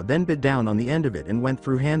Uchiha then bit down on the end of it and went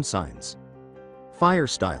through hand signs. Fire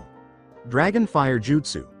style. Dragon Fire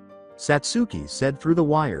Jutsu. Satsuki said through the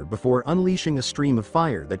wire before unleashing a stream of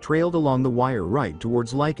fire that trailed along the wire right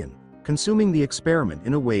towards Lycan, consuming the experiment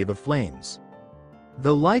in a wave of flames.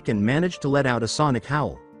 Though Lycan managed to let out a sonic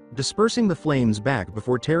howl, dispersing the flames back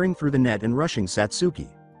before tearing through the net and rushing Satsuki,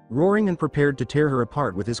 roaring and prepared to tear her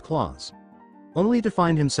apart with his claws. Only to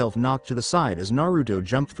find himself knocked to the side as Naruto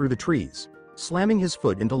jumped through the trees, slamming his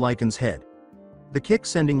foot into Lycan's head. The kick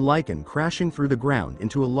sending Lycan crashing through the ground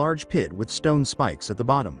into a large pit with stone spikes at the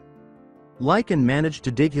bottom. Lycan managed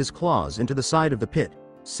to dig his claws into the side of the pit,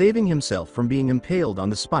 saving himself from being impaled on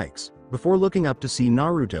the spikes, before looking up to see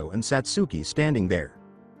Naruto and Satsuki standing there.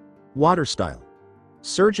 Water style.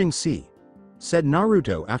 Surging Sea, said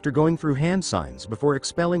Naruto after going through hand signs before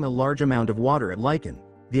expelling a large amount of water at Lycan,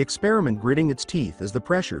 the experiment gritting its teeth as the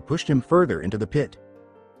pressure pushed him further into the pit.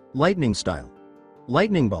 Lightning style.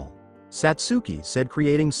 Lightning Ball. Satsuki said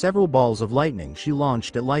creating several balls of lightning she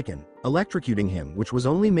launched at Lycan, electrocuting him which was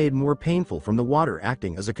only made more painful from the water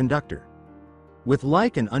acting as a conductor. With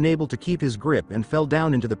Lycan unable to keep his grip and fell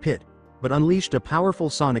down into the pit, but unleashed a powerful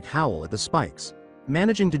sonic howl at the spikes,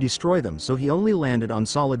 managing to destroy them so he only landed on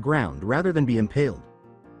solid ground rather than be impaled.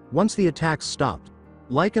 Once the attacks stopped,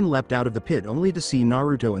 Lycan leapt out of the pit only to see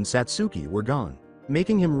Naruto and Satsuki were gone,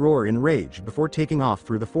 making him roar in rage before taking off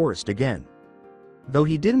through the forest again. Though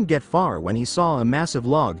he didn't get far when he saw a massive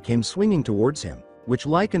log came swinging towards him, which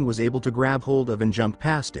Lycan was able to grab hold of and jump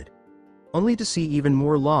past it, only to see even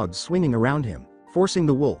more logs swinging around him, forcing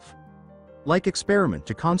the wolf. Like experiment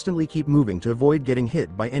to constantly keep moving to avoid getting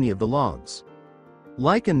hit by any of the logs.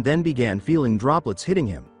 Lycan then began feeling droplets hitting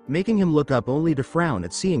him, making him look up only to frown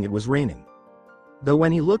at seeing it was raining. Though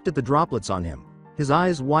when he looked at the droplets on him, his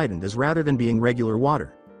eyes widened as rather than being regular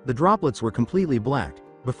water, the droplets were completely black,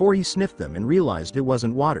 before he sniffed them and realized it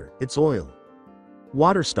wasn't water, it's oil.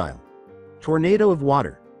 Water style. Tornado of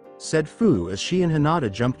water, said Fu as she and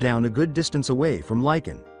Hinata jumped down a good distance away from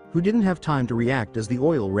Lycan, who didn't have time to react as the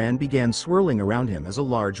oil began swirling around him as a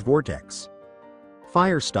large vortex.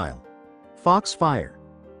 Fire style. Fox Fire.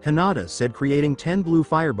 Hinata said creating 10 blue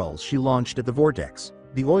fireballs she launched at the vortex,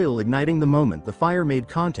 the oil igniting the moment the fire made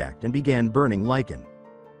contact and began burning Lycan.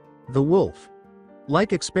 The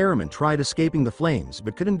wolf-like experiment tried escaping the flames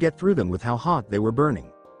but couldn't get through them with how hot they were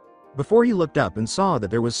burning. Before he looked up and saw that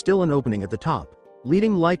there was still an opening at the top,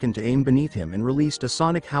 leading Lycan to aim beneath him and released a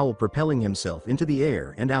sonic howl, propelling himself into the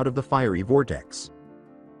air and out of the fiery vortex.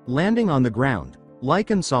 Landing on the ground,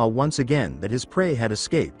 Lycan saw once again that his prey had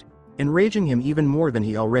escaped, enraging him even more than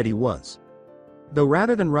he already was. Though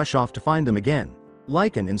rather than rush off to find them again,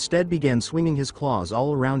 Lycan instead began swinging his claws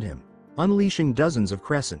all around him, unleashing dozens of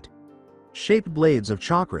crescent-shaped blades of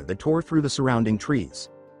chakra that tore through the surrounding trees.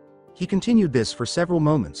 He continued this for several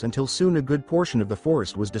moments until soon a good portion of the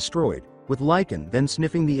forest was destroyed, with Lycan then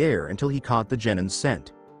sniffing the air until he caught the Genin's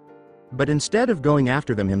scent. But instead of going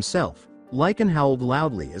after them himself, Lycan howled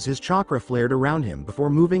loudly as his chakra flared around him before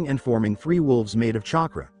moving and forming 3 wolves made of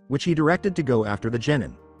chakra, which he directed to go after the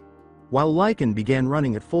Genin. While Lycan began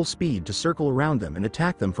running at full speed to circle around them and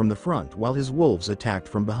attack them from the front while his wolves attacked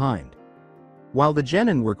from behind. While the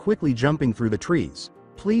Genin were quickly jumping through the trees,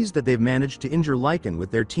 pleased that they've managed to injure Lycan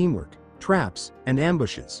with their teamwork, traps, and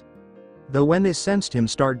ambushes. Though when they sensed him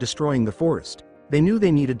start destroying the forest, they knew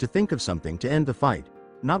they needed to think of something to end the fight,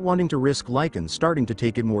 not wanting to risk Lycan starting to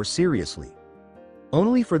take it more seriously.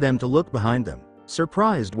 Only for them to look behind them,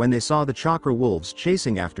 surprised when they saw the chakra wolves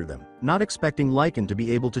chasing after them, not expecting Lycan to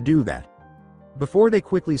be able to do that. Before they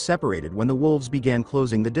quickly separated when the wolves began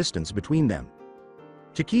closing the distance between them.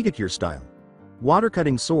 Takigakure style.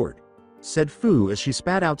 Water-cutting sword, said Fu as she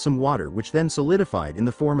spat out some water which then solidified in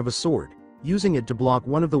the form of a sword, using it to block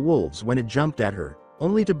one of the wolves when it jumped at her,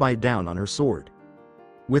 only to bite down on her sword.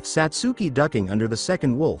 With Satsuki ducking under the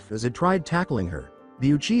second wolf as it tried tackling her,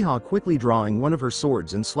 the Uchiha quickly drawing one of her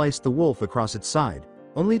swords and sliced the wolf across its side,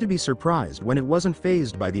 only to be surprised when it wasn't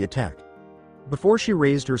fazed by the attack. Before she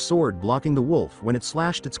raised her sword blocking the wolf when it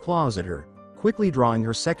slashed its claws at her, quickly drawing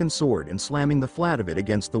her second sword and slamming the flat of it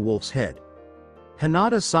against the wolf's head.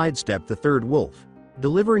 Hinata sidestepped the third wolf,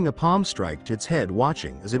 delivering a palm strike to its head,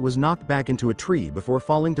 watching as it was knocked back into a tree before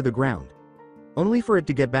falling to the ground. Only for it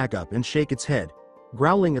to get back up and shake its head,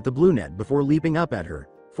 growling at the blue net before leaping up at her,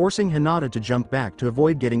 forcing Hinata to jump back to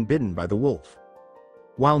avoid getting bitten by the wolf.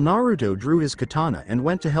 While Naruto drew his katana and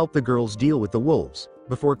went to help the girls deal with the wolves,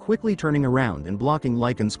 before quickly turning around and blocking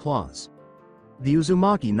Lycan's claws. The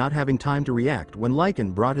Uzumaki not having time to react when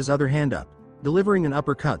Lycan brought his other hand up, delivering an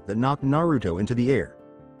uppercut that knocked Naruto into the air.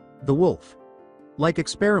 The wolf-like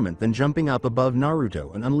experiment then jumping up above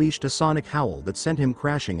Naruto and unleashed a sonic howl that sent him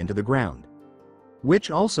crashing into the ground.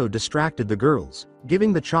 Which also distracted the girls,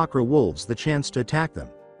 giving the chakra wolves the chance to attack them,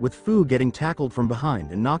 with Fu getting tackled from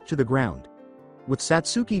behind and knocked to the ground. With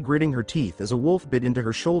Satsuki gritting her teeth as a wolf bit into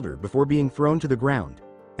her shoulder before being thrown to the ground,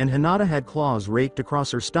 and Hinata had claws raked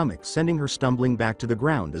across her stomach, sending her stumbling back to the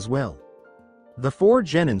ground as well. The 4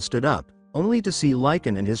 genin stood up, only to see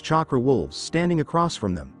Lycan and his chakra wolves standing across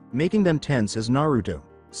from them, making them tense as Naruto,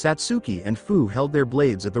 Satsuki and Fu held their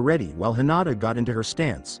blades at the ready while Hinata got into her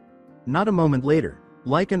stance. Not a moment later,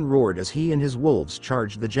 Lycan roared as he and his wolves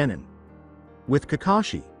charged the genin. With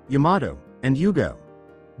Kakashi, Yamato, and Yugo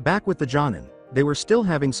back with the Jonin, they were still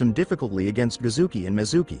having some difficulty against Gazuki and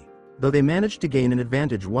Mizuki, though they managed to gain an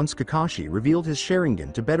advantage once Kakashi revealed his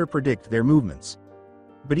Sharingan to better predict their movements.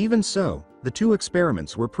 But even so, the 2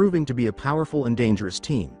 experiments were proving to be a powerful and dangerous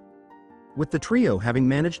team. With the trio having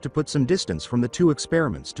managed to put some distance from the 2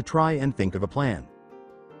 experiments to try and think of a plan.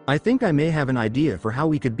 I think I may have an idea for how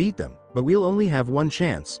we could beat them, but we'll only have one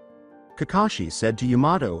chance, Kakashi said to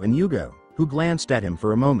Yamato and Yugo, who glanced at him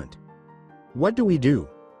for a moment. What do we do?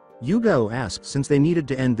 Yugo asked, since they needed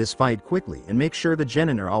to end this fight quickly and make sure the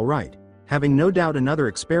genin are alright, having no doubt another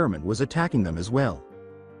experiment was attacking them as well.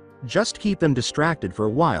 Just keep them distracted for a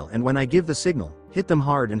while, and when I give the signal, hit them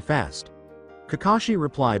hard and fast. Kakashi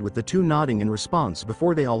replied, with the 2 nodding in response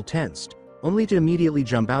before they all tensed, only to immediately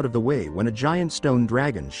jump out of the way when a giant stone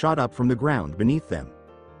dragon shot up from the ground beneath them.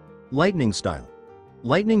 Lightning style.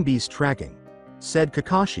 Lightning beast tracking, said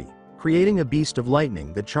Kakashi, creating a beast of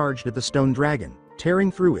lightning that charged at the stone dragon,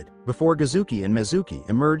 tearing through it, before Gazuki and Mizuki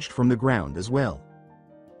emerged from the ground as well.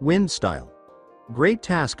 Wind style. Great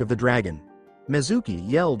task of the dragon, Mizuki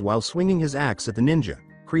yelled while swinging his axe at the ninja,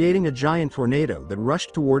 creating a giant tornado that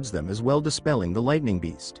rushed towards them as well, dispelling the lightning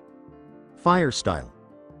beast. Fire style.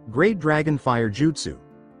 Great dragon fire jutsu,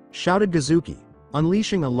 shouted Gazuki,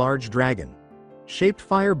 unleashing a large dragon-shaped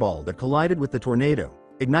fireball that collided with the tornado,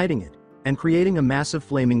 igniting it, and creating a massive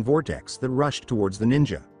flaming vortex that rushed towards the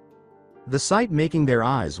ninja. The sight making their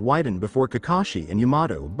eyes widen before Kakashi and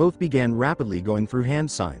Yamato both began rapidly going through hand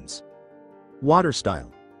signs. Water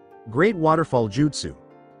style. Great waterfall jutsu,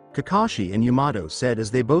 Kakashi and Yamato said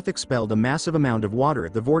as they both expelled a massive amount of water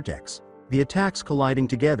at the vortex, the attacks colliding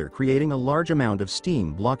together creating a large amount of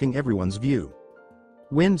steam blocking everyone's view.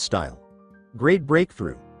 Wind style. Great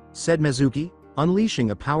breakthrough, said Mizuki,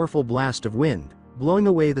 unleashing a powerful blast of wind, blowing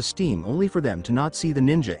away the steam only for them to not see the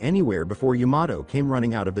ninja anywhere before Yamato came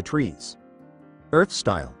running out of the trees. Earth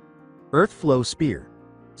style. Earth flow spear,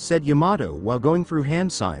 said Yamato while going through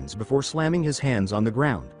hand signs before slamming his hands on the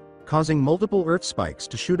ground, causing multiple earth spikes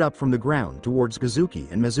to shoot up from the ground towards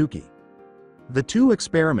Kazuki and Mizuki. The two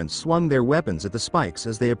experiments swung their weapons at the spikes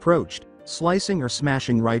as they approached, slicing or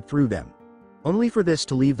smashing right through them, only for this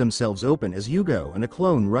to leave themselves open as Yugo and a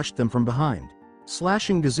clone rushed them from behind,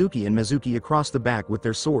 slashing Kazuki and Mizuki across the back with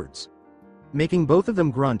their swords, making both of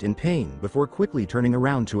them grunt in pain before quickly turning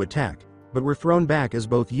around to attack, but were thrown back as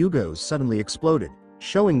both Yugos suddenly exploded,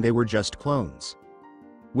 showing they were just clones.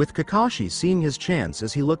 With Kakashi seeing his chance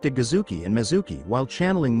as he looked at Kazuki and Mizuki while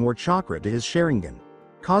channeling more chakra to his Sharingan,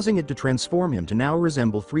 causing it to transform him to now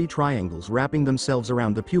resemble three triangles wrapping themselves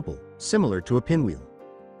around the pupil, similar to a pinwheel.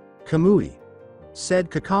 Kamui, said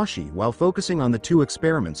Kakashi while focusing on the two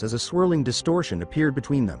experiments as a swirling distortion appeared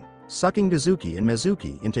between them, sucking Kazuki and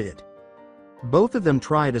Mizuki into it. Both of them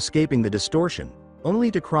tried escaping the distortion,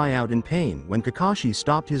 only to cry out in pain when Kakashi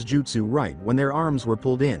stopped his jutsu right when their arms were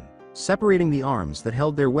pulled in, separating the arms that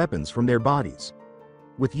held their weapons from their bodies.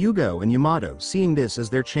 With Yugo and Yamato seeing this as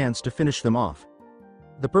their chance to finish them off.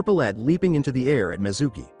 The purpleette leaping into the air at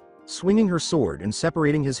Mizuki, swinging her sword and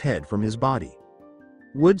separating his head from his body.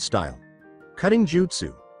 Wood style. Cutting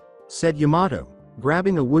jutsu, said Yamato,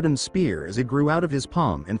 grabbing a wooden spear as it grew out of his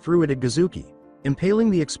palm and threw it at Kazuki,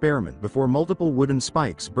 impaling the experiment before multiple wooden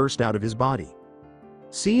spikes burst out of his body.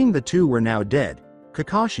 Seeing the two were now dead,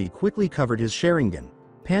 Kakashi quickly covered his Sharingan,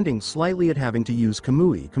 panting slightly at having to use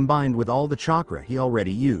Kamui combined with all the chakra he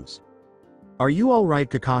already used. "Are you alright,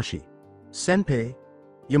 Kakashi? Senpai?"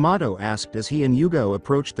 Yamato asked as he and Yugo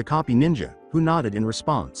approached the copy ninja, who nodded in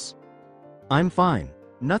response. "I'm fine,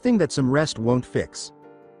 nothing that some rest won't fix.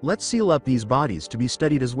 Let's seal up these bodies to be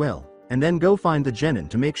studied as well, and then go find the genin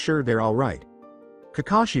to make sure they're alright,"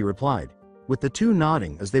 Kakashi replied, with the two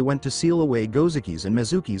nodding as they went to seal away Gozuki's and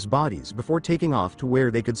Mizuki's bodies before taking off to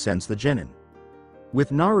where they could sense the genin.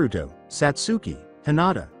 With Naruto, Satsuki,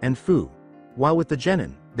 Hinata, and Fu. While with the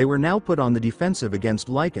genin, they were now put on the defensive against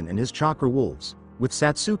Lycan and his chakra wolves, with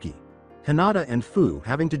Satsuki, Hinata and Fu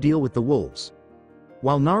having to deal with the wolves,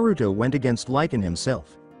 while Naruto went against Lycan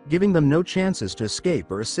himself, giving them no chances to escape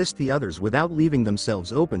or assist the others without leaving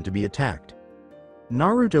themselves open to be attacked.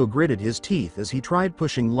 Naruto gritted his teeth as he tried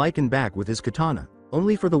pushing Lycan back with his katana,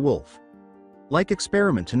 only for the wolf-like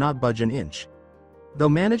experiment to not budge an inch, though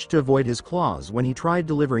managed to avoid his claws when he tried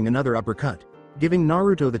delivering another uppercut, giving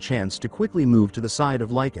Naruto the chance to quickly move to the side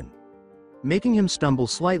of Lycan, making him stumble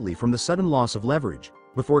slightly from the sudden loss of leverage,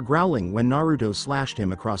 before growling when Naruto slashed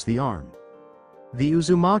him across the arm. The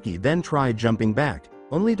Uzumaki then tried jumping back,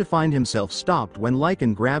 only to find himself stopped when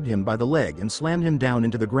Lycan grabbed him by the leg and slammed him down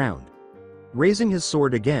into the ground. Raising his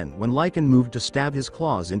sword again when Lycan moved to stab his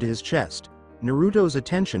claws into his chest, Naruto's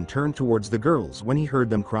attention turned towards the girls when he heard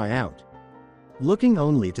them cry out, looking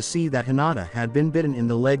only to see that Hinata had been bitten in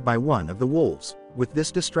the leg by one of the wolves, with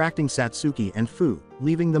this distracting Satsuki and Fu,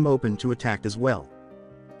 leaving them open to attack as well,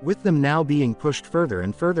 with them now being pushed further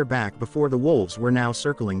and further back before the wolves were now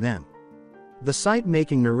circling them. The sight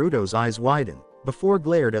making Naruto's eyes widen, before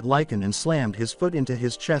glared at Lycan and slammed his foot into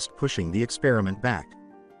his chest, pushing the experiment back.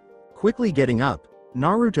 Quickly getting up,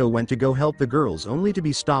 Naruto went to go help the girls only to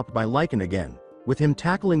be stopped by Lycan again, with him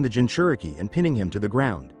tackling the Jinchuriki and pinning him to the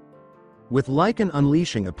ground, with Lycan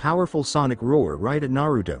unleashing a powerful sonic roar right at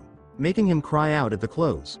Naruto, making him cry out at the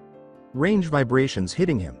close range vibrations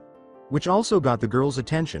hitting him, which also got the girls'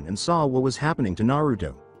 attention and saw what was happening to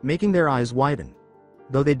Naruto, making their eyes widen,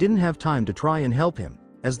 though they didn't have time to try and help him,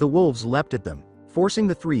 as the wolves leapt at them, forcing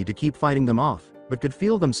the three to keep fighting them off, but could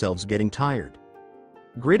feel themselves getting tired.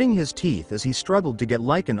 Gritting his teeth as he struggled to get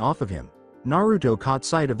Lycan off of him, Naruto caught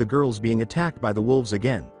sight of the girls being attacked by the wolves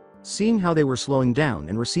again, seeing how they were slowing down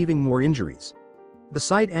and receiving more injuries, the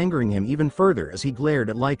sight angering him even further as he glared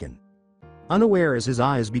at Lycan, unaware as his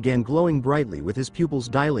eyes began glowing brightly with his pupils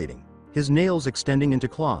dilating, his nails extending into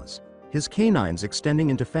claws, his canines extending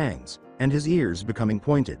into fangs, and his ears becoming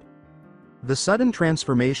pointed. The sudden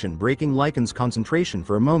transformation breaking Lycan's concentration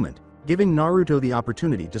for a moment, giving Naruto the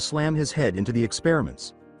opportunity to slam his head into the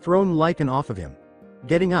experiments, throwing Lycan off of him.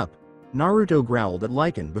 Getting up, Naruto growled at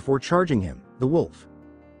Lycan before charging him, the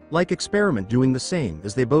wolf-like experiment doing the same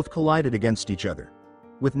as they both collided against each other,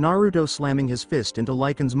 with Naruto slamming his fist into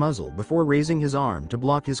Lycan's muzzle before raising his arm to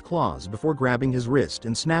block his claws before grabbing his wrist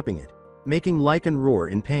and snapping it, making Lycan roar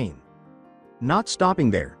in pain. Not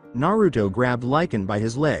stopping there, Naruto grabbed Lycan by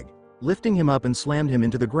his leg, lifting him up and slammed him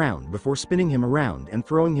into the ground before spinning him around and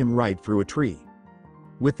throwing him right through a tree.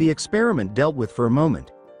 With the experiment dealt with for a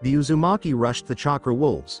moment, the Uzumaki rushed the chakra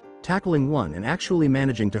wolves, tackling one and actually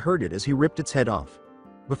managing to hurt it as he ripped its head off,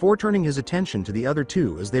 before turning his attention to the other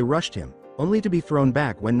two as they rushed him, only to be thrown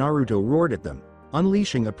back when Naruto roared at them,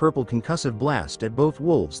 unleashing a purple concussive blast at both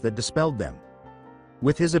wolves that dispelled them.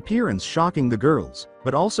 With his appearance shocking the girls,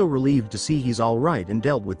 but also relieved to see he's alright and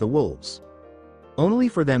dealt with the wolves. Only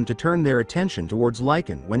for them to turn their attention towards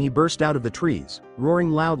Lycan when he burst out of the trees,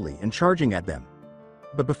 roaring loudly and charging at them.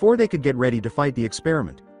 But before they could get ready to fight the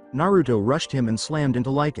experiment, Naruto rushed him and slammed into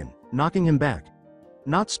Lycan, knocking him back.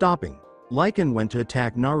 Not stopping, Lycan went to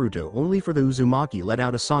attack Naruto only for the Uzumaki let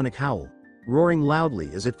out a sonic howl, roaring loudly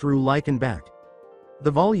as it threw Lycan back.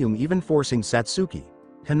 The volume even forcing Satsuki,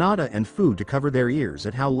 Hinata and Fu to cover their ears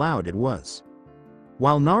at how loud it was.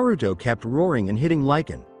 While Naruto kept roaring and hitting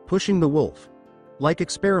Lycan, pushing the wolf-like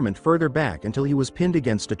experiment further back until he was pinned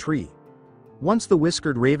against a tree. Once the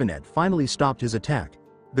whiskered Ravenet finally stopped his attack,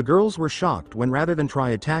 the girls were shocked when rather than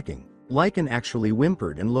try attacking, Lycan actually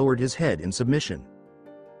whimpered and lowered his head in submission.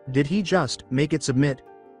 Did he just make it submit?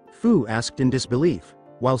 Fu asked in disbelief,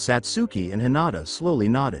 while Satsuki and Hinata slowly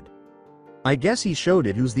nodded. I guess he showed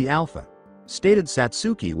it who's the alpha, stated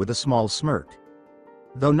Satsuki with a small smirk.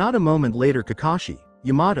 Though not a moment later Kakashi,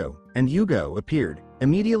 Yamato, and Yugo appeared,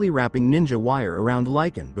 immediately wrapping ninja wire around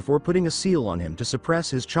Lycan before putting a seal on him to suppress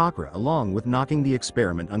his chakra along with knocking the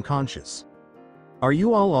experiment unconscious. Are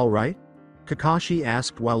you all alright? Kakashi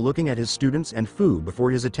asked while looking at his students and Fu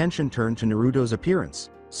before his attention turned to Naruto's appearance,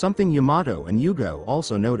 something Yamato and Yugo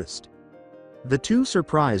also noticed. The two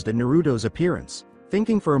surprised at Naruto's appearance,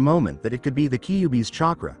 thinking for a moment that it could be the Kyuubi's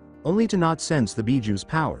chakra, only to not sense the Bijuu's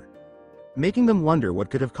power, making them wonder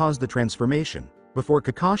what could have caused the transformation, before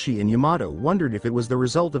Kakashi and Yamato wondered if it was the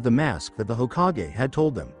result of the mask that the Hokage had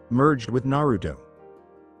told them, merged with Naruto.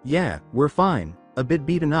 Yeah, we're fine, a bit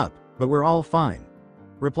beaten up, but we're all fine,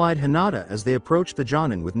 replied Hinata as they approached the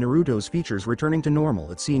Jonin with Naruto's features returning to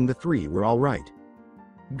normal at seeing the three were alright.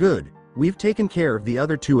 Good, we've taken care of the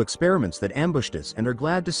other two experiments that ambushed us and are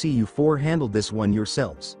glad to see you four handled this one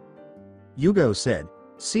yourselves, Yugo said,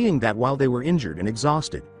 seeing that while they were injured and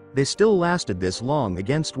exhausted, they still lasted this long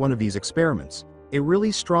against one of these experiments, a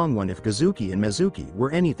really strong one if Kazuki and Mizuki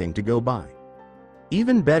were anything to go by.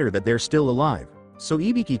 Even better that they're still alive, so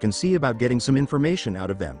Ibiki can see about getting some information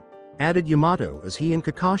out of them, added Yamato as he and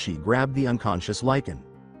Kakashi grabbed the unconscious Lycan.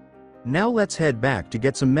 Now let's head back to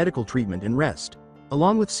get some medical treatment and rest,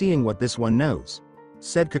 along with seeing what this one knows,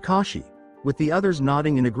 said Kakashi, with the others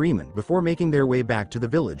nodding in agreement before making their way back to the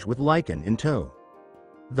village with Lycan in tow.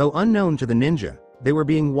 Though unknown to the ninja, they were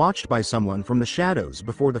being watched by someone from the shadows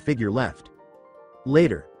before the figure left.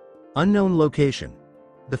 Later. Unknown location.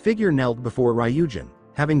 The figure knelt before Ryujin,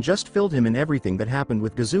 having just filled him in everything that happened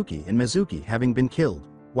with Kazuki and Mizuki having been killed,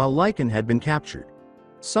 while Lycan had been captured.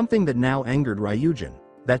 Something that now angered Ryujin,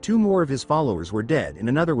 that two more of his followers were dead and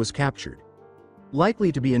another was captured.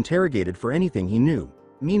 Likely to be interrogated for anything he knew,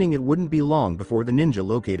 meaning it wouldn't be long before the ninja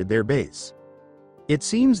located their base. It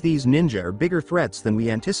seems these ninja are bigger threats than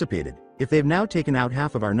we anticipated, if they've now taken out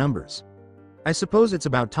half of our numbers. I suppose it's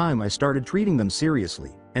about time I started treating them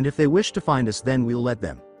seriously, and if they wish to find us then we'll let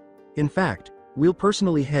them. In fact, we'll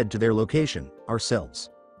personally head to their location,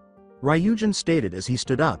 ourselves. Ryujin stated as he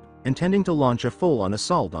stood up, intending to launch a full-on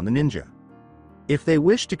assault on the ninja. If they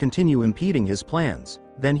wish to continue impeding his plans,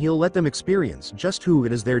 then he'll let them experience just who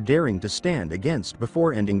it is they're daring to stand against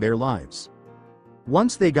before ending their lives.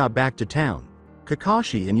 Once they got back to town,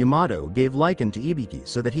 Kakashi and Yamato gave Lycan to Ibiki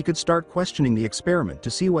so that he could start questioning the experiment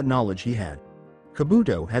to see what knowledge he had.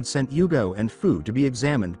 Kabuto had sent Yugo and Fu to be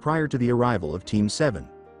examined prior to the arrival of Team 7.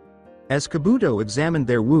 As Kabuto examined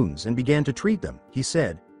their wounds and began to treat them, he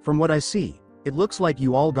said, "From what I see, it looks like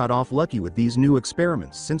you all got off lucky with these new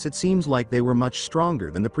experiments since it seems like they were much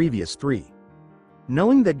stronger than the previous three."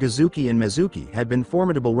 Knowing that Kazuki and Mizuki had been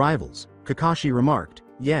formidable rivals, Kakashi remarked,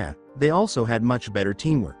 "Yeah, they also had much better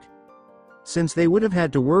teamwork." Since they would have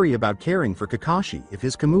had to worry about caring for Kakashi if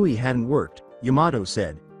his Kamui hadn't worked, Yamato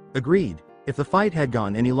said, "Agreed, if the fight had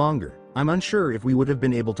gone any longer, I'm unsure if we would have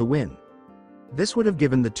been able to win. This would have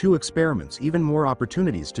given the two experiments even more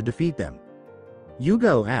opportunities to defeat them."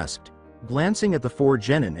 Yugo asked, glancing at the four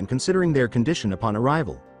genin and considering their condition upon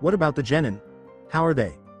arrival, "What about the genin? How are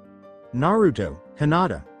they?" Naruto,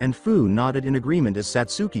 Hinata, and Fu nodded in agreement as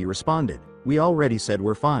Satsuki responded, "We already said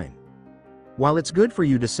we're fine. While it's good for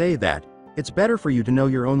you to say that, it's better for you to know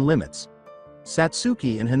your own limits."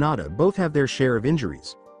 Satsuki and Hinata both have their share of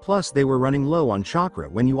injuries, Plus they were running low on chakra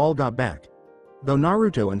when you all got back. Though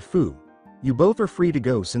Naruto and Fu, you both are free to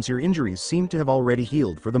go since your injuries seem to have already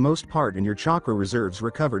healed for the most part and your chakra reserves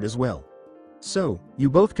recovered as well. So, you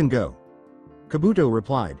both can go. Kabuto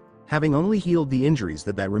replied, having only healed the injuries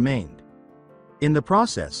that remained. In the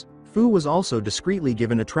process, Fu was also discreetly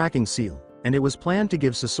given a tracking seal, and it was planned to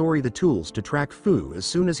give Sasori the tools to track Fu as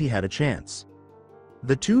soon as he had a chance.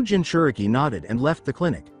 The two Jinchuriki nodded and left the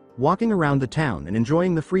clinic, walking around the town and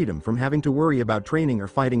enjoying the freedom from having to worry about training or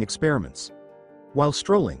fighting experiments. While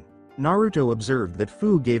strolling, Naruto observed that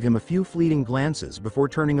Fu gave him a few fleeting glances before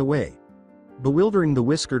turning away, bewildering the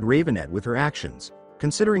whiskered ravenet with her actions,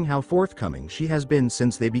 considering how forthcoming she has been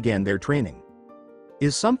since they began their training.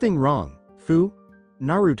 "Is something wrong, Fu?"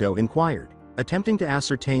 Naruto inquired, attempting to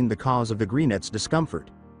ascertain the cause of the greenette's discomfort.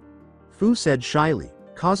 Fu said shyly,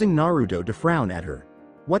 causing Naruto to frown at her.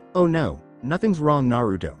 "What? Oh no, nothing's wrong,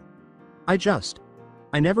 Naruto.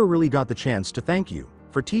 I never really got the chance to thank you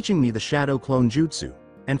for teaching me the shadow clone jutsu,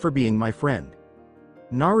 and for being my friend."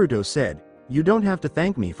 Naruto said, "You don't have to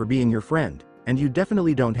thank me for being your friend, and you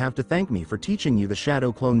definitely don't have to thank me for teaching you the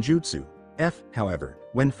shadow clone jutsu." However,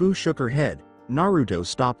 when Fu shook her head, Naruto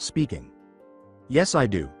stopped speaking. "Yes I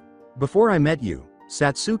do. Before I met you,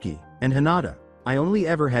 Satsuki, and Hinata, I only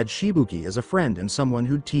ever had Shibuki as a friend and someone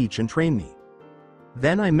who'd teach and train me.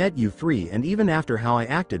 Then I met you three, and even after how I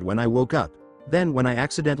acted when I woke up, then when I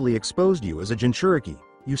accidentally exposed you as a Jinchuriki,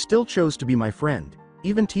 you still chose to be my friend,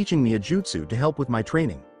 even teaching me a jutsu to help with my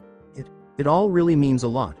training. It all really means a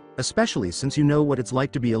lot, especially since you know what it's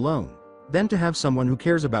like to be alone, then to have someone who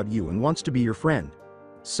cares about you and wants to be your friend.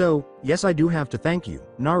 So, yes I do have to thank you,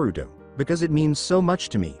 Naruto, because it means so much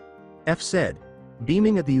to me," said.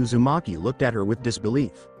 Beaming at the Uzumaki looked at her with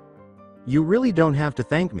disbelief. "You really don't have to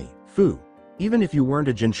thank me, Fu. Even if you weren't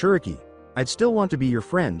a Jinchuriki, I'd still want to be your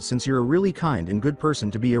friend since you're a really kind and good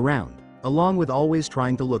person to be around, along with always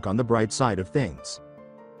trying to look on the bright side of things.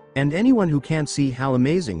 And anyone who can't see how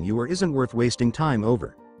amazing you are isn't worth wasting time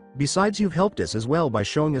over. Besides, you've helped us as well by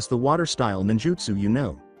showing us the water-style ninjutsu you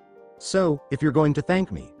know. So, if you're going to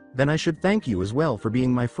thank me, then I should thank you as well for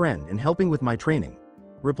being my friend and helping with my training,"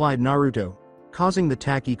 replied Naruto, causing the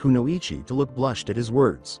Taki Kunoichi to look blushed at his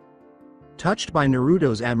words. Touched by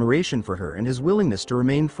Naruto's admiration for her and his willingness to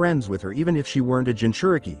remain friends with her even if she weren't a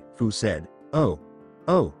Jinchuriki, Fu said, Oh,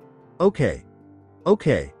 okay,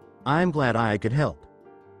 I'm glad I could help."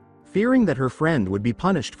 Fearing that her friend would be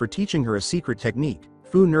punished for teaching her a secret technique,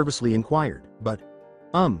 Fu nervously inquired, "But,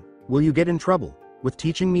 will you get in trouble with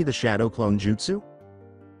teaching me the shadow clone jutsu?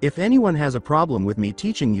 If anyone has a problem with me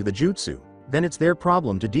teaching you the jutsu, then it's their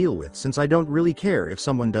problem to deal with since I don't really care if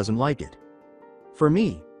someone doesn't like it. For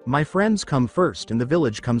me, my friends come first and the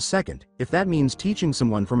village comes second. If that means teaching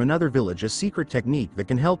someone from another village a secret technique that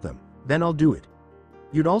can help them, then I'll do it.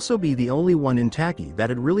 You'd also be the only one in Taki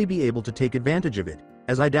that'd really be able to take advantage of it,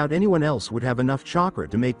 as I doubt anyone else would have enough chakra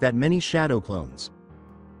to make that many shadow clones,"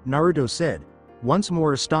 Naruto said, once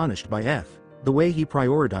more astonished by the way he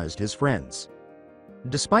prioritized his friends.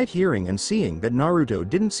 Despite hearing and seeing that Naruto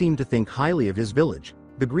didn't seem to think highly of his village,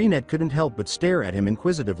 the greenette couldn't help but stare at him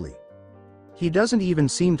inquisitively. He doesn't even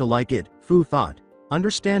seem to like it, Fu thought,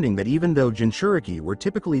 understanding that even though Jinchuriki were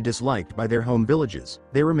typically disliked by their home villages,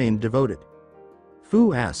 they remained devoted.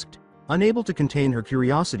 Fu asked, unable to contain her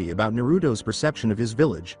curiosity about Naruto's perception of his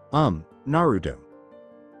village, Naruto.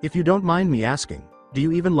 "If you don't mind me asking, do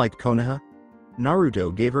you even like Konoha?"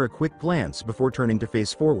 Naruto gave her a quick glance before turning to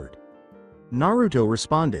face forward. Naruto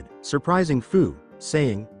responded, surprising Fu,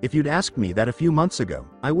 saying, "If you'd asked me that a few months ago,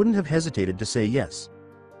 I wouldn't have hesitated to say yes.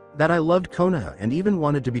 That I loved Konoha and even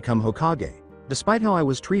wanted to become Hokage, despite how I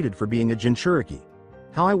was treated for being a Jinchuriki.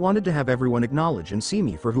 How I wanted to have everyone acknowledge and see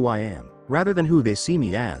me for who I am, rather than who they see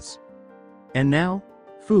me as." "And now?"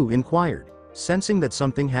 Fu inquired, sensing that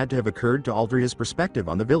something had to have occurred to alter his perspective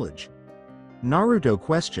on the village. Naruto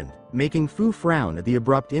questioned, making Fu frown at the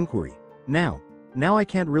abrupt inquiry. Now I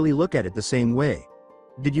can't really look at it the same way.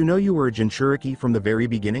 Did you know you were a Jinchuriki from the very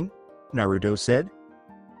beginning?" Naruto said.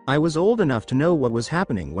 "I was old enough to know what was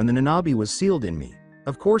happening when the Nanabi was sealed in me.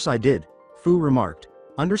 Of course I did," Fu remarked,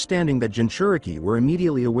 understanding that Jinchuriki were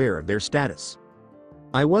immediately aware of their status.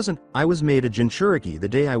 I was made a Jinchuriki the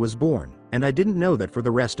day I was born, and I didn't know that for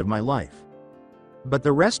the rest of my life. But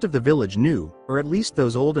the rest of the village knew, or at least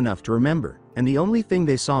those old enough to remember, and the only thing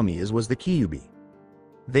they saw me as was the Kyuubi.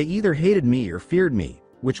 They either hated me or feared me,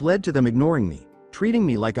 which led to them ignoring me, treating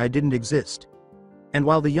me like I didn't exist. And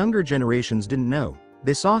while the younger generations didn't know,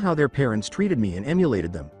 they saw how their parents treated me and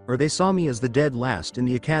emulated them, or they saw me as the dead last in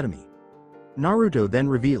the academy." Naruto then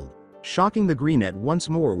revealed, shocking the greenette once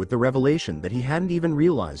more with the revelation that he hadn't even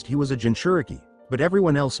realized he was a Jinchuriki, but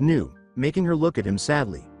everyone else knew, making her look at him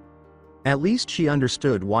sadly. At least she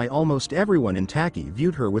understood why almost everyone in Taki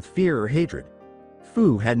viewed her with fear or hatred.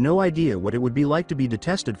 Fu had no idea what it would be like to be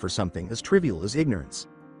detested for something as trivial as ignorance.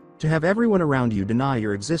 To have everyone around you deny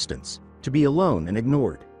your existence, to be alone and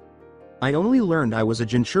ignored. I only learned I was a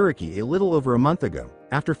Jinchuriki a little over a month ago,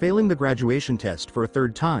 after failing the graduation test for a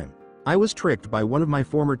third time. I was tricked by one of my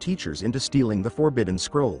former teachers into stealing the Forbidden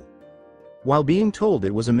Scroll. While being told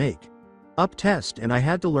it was a make-up test and I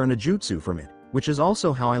had to learn a jutsu from it, which is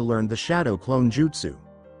also how I learned the Shadow Clone Jutsu.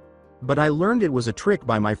 But I learned it was a trick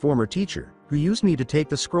by my former teacher, who used me to take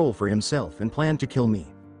the scroll for himself and planned to kill me,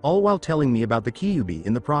 all while telling me about the Kyuubi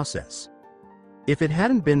in the process. If it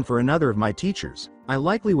hadn't been for another of my teachers, I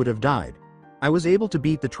likely would have died. I was able to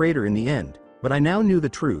beat the traitor in the end, but I now knew the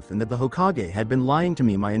truth and that the Hokage had been lying to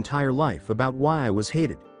me my entire life about why I was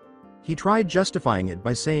hated. He tried justifying it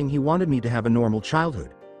by saying he wanted me to have a normal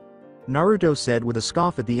childhood. Naruto said with a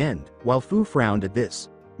scoff at the end, while Fu frowned at this,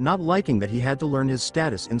 not liking that he had to learn his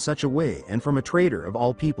status in such a way and from a traitor of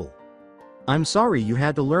all people. I'm sorry you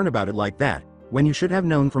had to learn about it like that, when you should have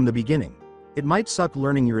known from the beginning. It might suck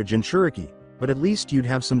learning you're a Jinchuriki, but at least you'd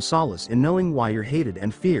have some solace in knowing why you're hated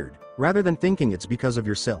and feared, rather than thinking it's because of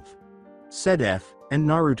yourself. Said F, and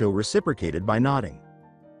Naruto reciprocated by nodding.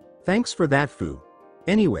 Thanks for that, Fu.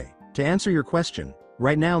 Anyway, to answer your question,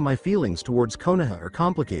 right now my feelings towards Konoha are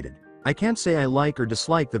complicated. I can't say I like or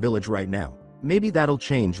dislike the village right now, maybe that'll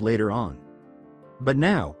change later on. But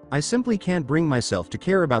now, I simply can't bring myself to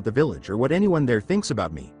care about the village or what anyone there thinks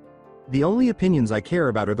about me. The only opinions I care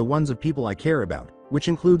about are the ones of people I care about, which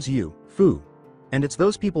includes you, Fu. And it's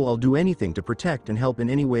those people I'll do anything to protect and help in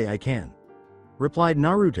any way I can. Replied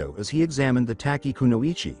Naruto as he examined the Taki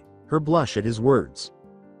Kunoichi, her blush at his words.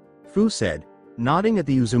 Fu said, nodding at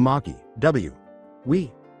the Uzumaki,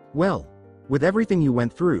 well, with everything you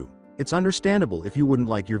went through, it's understandable if you wouldn't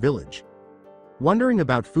like your village. Wondering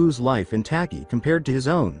about Fu's life in Taki compared to his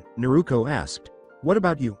own, Naruto asked, what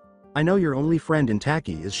about you? I know your only friend in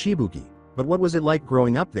Taki is Shibuki, but what was it like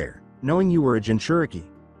growing up there, knowing you were a Jinchuriki?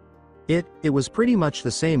 It was pretty much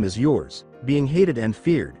the same as yours, being hated and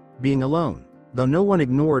feared, being alone, though no one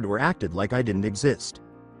ignored or acted like I didn't exist.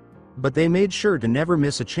 But they made sure to never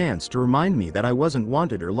miss a chance to remind me that I wasn't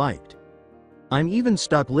wanted or liked. I'm even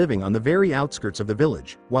stuck living on the very outskirts of the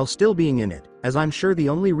village, while still being in it, as I'm sure the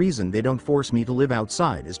only reason they don't force me to live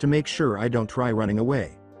outside is to make sure I don't try running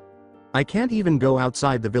away. I can't even go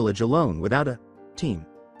outside the village alone without a team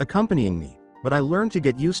accompanying me, but I learned to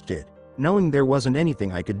get used to it, knowing there wasn't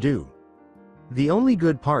anything I could do. The only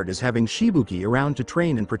good part is having Shibuki around to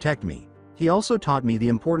train and protect me. He also taught me the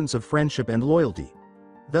importance of friendship and loyalty.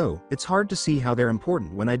 Though, it's hard to see how they're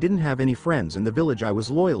important when I didn't have any friends and the village I was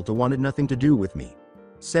loyal to wanted nothing to do with me.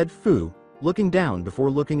 Said Fu, looking down before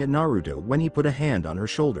looking at Naruto when he put a hand on her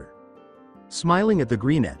shoulder. Smiling at the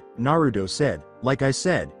greenette, Naruto said, like I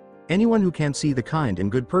said, anyone who can't see the kind and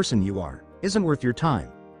good person you are, isn't worth your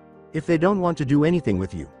time. If they don't want to do anything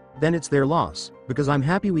with you, then it's their loss, because I'm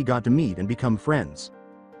happy we got to meet and become friends.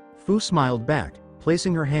 Fu smiled back,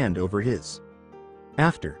 placing her hand over his.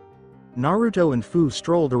 After, Naruto and Fu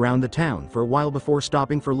strolled around the town for a while before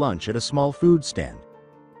stopping for lunch at a small food stand.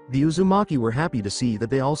 The Uzumaki were happy to see that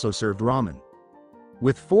they also served ramen.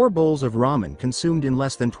 With 4 bowls of ramen consumed in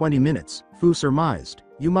less than 20 minutes, Fu surmised,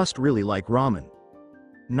 you must really like ramen.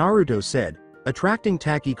 Naruto said, attracting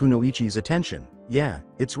Taki Kunoichi's attention, yeah,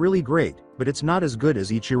 it's really great, but it's not as good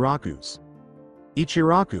as Ichiraku's.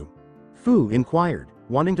 Ichiraku? Fu inquired,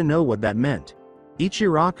 wanting to know what that meant.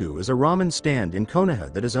 Ichiraku is a ramen stand in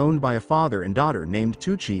Konoha that is owned by a father and daughter named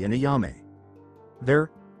Tuchi and Ayame.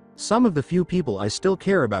 They're some of the few people I still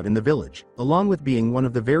care about in the village, along with being one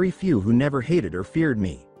of the very few who never hated or feared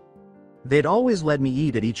me. They'd always let me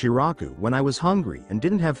eat at Ichiraku when I was hungry and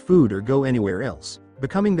didn't have food or go anywhere else,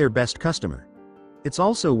 becoming their best customer. It's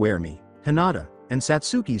also where me, Hinata, and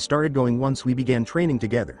Satsuki started going once we began training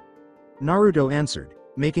together. Naruto answered,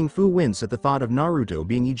 making Fu wince at the thought of Naruto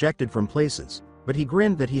being ejected from places, but he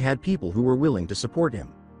grinned that he had people who were willing to support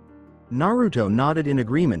him. Naruto nodded in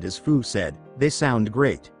agreement as Fu said, they sound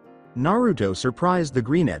great. Naruto surprised the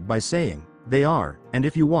greenette by saying, they are, and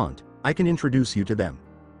if you want, I can introduce you to them.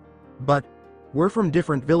 But, we're from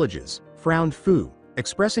different villages, frowned Fu,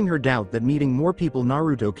 expressing her doubt that meeting more people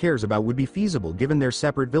Naruto cares about would be feasible given their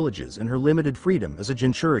separate villages and her limited freedom as a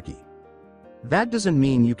Jinchuriki. That doesn't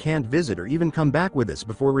mean you can't visit or even come back with us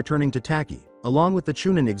before returning to Taki, along with the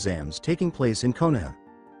Chunin exams taking place in Konoha.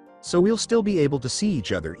 So we'll still be able to see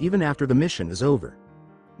each other even after the mission is over.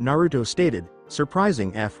 Naruto stated,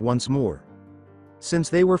 surprising F once more. Since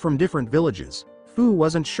they were from different villages, Fu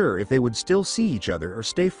wasn't sure if they would still see each other or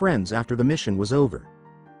stay friends after the mission was over.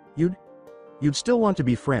 You'd still want to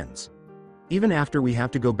be friends? Even after we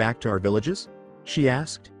have to go back to our villages? She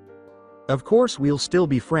asked. Of course we'll still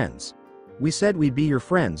be friends. We said we'd be your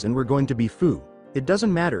friends and we're going to be Fu. It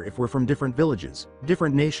doesn't matter if we're from different villages,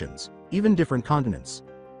 different nations, even different continents.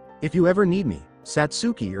 If you ever need me,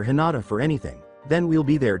 Satsuki or Hinata for anything, then we'll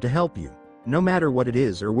be there to help you, no matter what it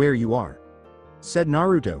is or where you are," said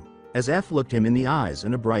Naruto, as F looked him in the eyes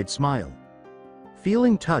and a bright smile.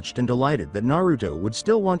 Feeling touched and delighted that Naruto would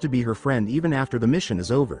still want to be her friend even after the mission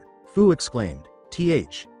is over, Fu exclaimed,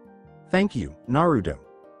 Thank you, Naruto.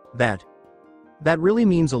 That really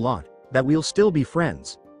means a lot, that we'll still be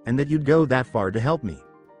friends, and that you'd go that far to help me."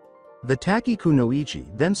 The Taki Kunoichi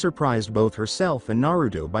then surprised both herself and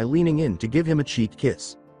Naruto by leaning in to give him a cheek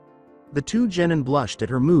kiss. The two genin blushed at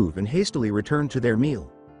her move and hastily returned to their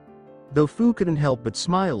meal. Though Fu couldn't help but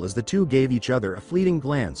smile as the two gave each other a fleeting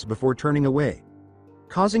glance before turning away,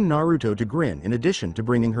 causing Naruto to grin in addition to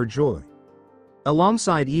bringing her joy.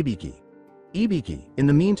 Alongside Ibiki, in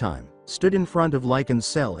the meantime, stood in front of Lycan's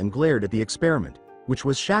cell and glared at the experiment, which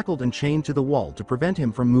was shackled and chained to the wall to prevent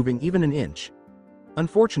him from moving even an inch.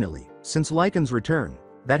 Unfortunately, since Lycan's return,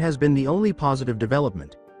 that has been the only positive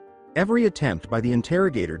development. Every attempt by the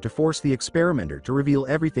interrogator to force the experimenter to reveal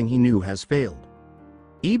everything he knew has failed.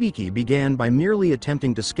 Ibiki began by merely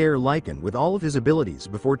attempting to scare Lycan with all of his abilities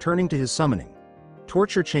before turning to his summoning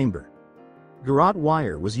torture chamber. Garrote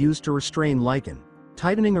wire was used to restrain Lycan,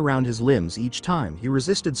 tightening around his limbs each time he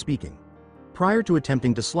resisted speaking. Prior to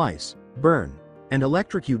attempting to slice, burn, and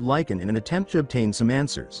electrocute Lycan in an attempt to obtain some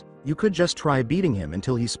answers, you could just try beating him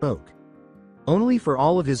until he spoke. Only for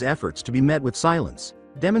all of his efforts to be met with silence,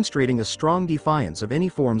 demonstrating a strong defiance of any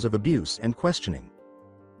forms of abuse and questioning.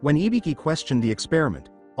 When Ibiki questioned the experiment,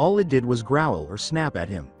 all it did was growl or snap at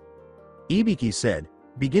him. Ibiki said,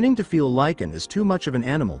 beginning to feel Lycan is too much of an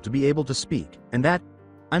animal to be able to speak, and that,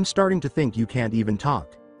 "I'm starting to think you can't even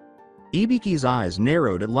talk." Ibiki's eyes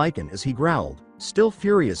narrowed at Lycan as he growled, still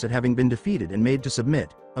furious at having been defeated and made to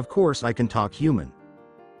submit, "Of course I can talk human."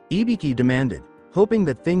 Ibiki demanded, hoping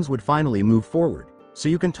that things would finally move forward, "So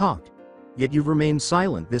you can talk? Yet you've remained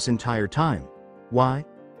silent this entire time. Why?"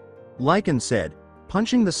 Lycan said,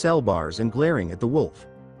 punching the cell bars and glaring at the wolf.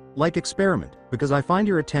 "Like experiment, because I find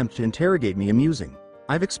your attempt to interrogate me amusing.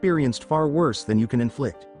 I've experienced far worse than you can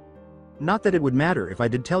inflict. Not that it would matter if I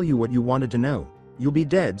did tell you what you wanted to know. You'll be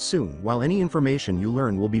dead soon while any information you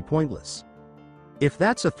learn will be pointless. If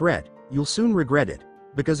that's a threat, you'll soon regret it,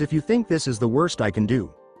 because if you think this is the worst I can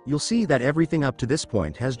do, you'll see that everything up to this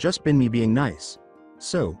point has just been me being nice.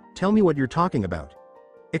 So, tell me what you're talking about,"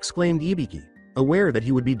 exclaimed Ibiki, aware that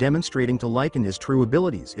he would be demonstrating to Lycan his true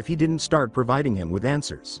abilities if he didn't start providing him with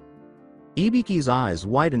answers. Ibiki's eyes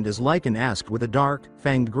widened as Lycan asked with a dark,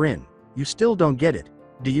 fanged grin, "You still don't get it,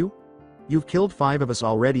 do you? You've killed 5 of us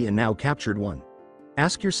already and now captured 1.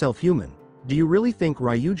 Ask yourself, human, do you really think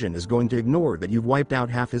Ryujin is going to ignore that you've wiped out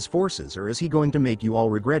half his forces, or is he going to make you all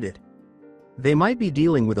regret it? They might be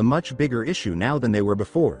dealing with a much bigger issue now than they were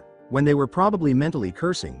before, when they were probably mentally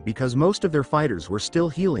cursing because most of their fighters were still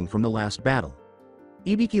healing from the last battle."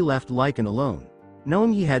 Ibiki left Lycan alone,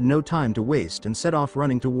 knowing he had no time to waste, and set off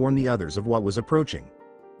running to warn the others of what was approaching.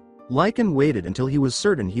 Lycan waited until he was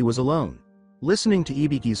certain he was alone, listening to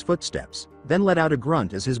Ibiki's footsteps, then let out a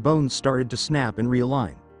grunt as his bones started to snap and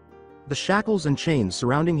realign. The shackles and chains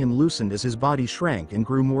surrounding him loosened as his body shrank and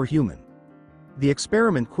grew more human. The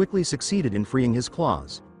experiment quickly succeeded in freeing his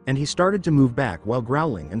claws, and he started to move back while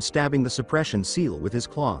growling and stabbing the suppression seal with his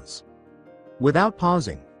claws. Without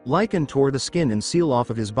pausing, Lycan tore the skin and seal off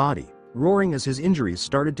of his body, roaring as his injuries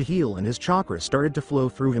started to heal and his chakra started to flow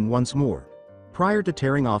through him once more, prior to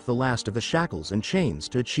tearing off the last of the shackles and chains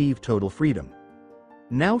to achieve total freedom.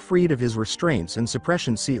 Now freed of his restraints and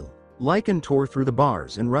suppression seal, Lycan tore through the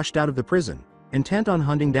bars and rushed out of the prison, intent on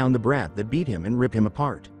hunting down the brat that beat him and rip him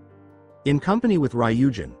apart. In company with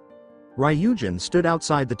Ryujin stood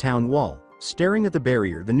outside the town wall, staring at the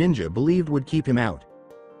barrier the ninja believed would keep him out,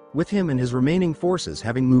 with him and his remaining forces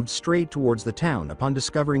having moved straight towards the town upon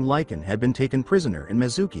discovering Lycan had been taken prisoner and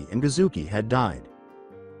Mizuki and Gazuki had died.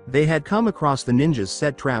 They had come across the ninjas'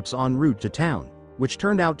 set traps en route to town, which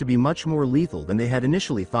turned out to be much more lethal than they had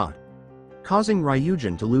initially thought, causing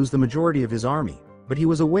Ryujin to lose the majority of his army, but he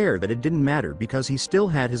was aware that it didn't matter because he still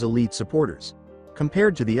had his elite supporters.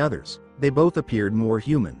 Compared to the others, they both appeared more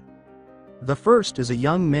human. The first is a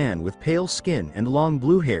young man with pale skin and long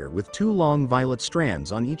blue hair with 2 long violet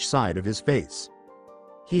strands on each side of his face.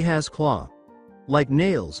 He has claw-like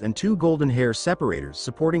nails and 2 golden hair separators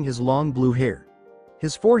supporting his long blue hair.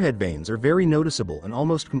 His forehead veins are very noticeable and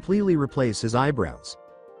almost completely replace his eyebrows.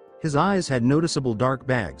 His eyes had noticeable dark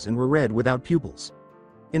bags and were red without pupils.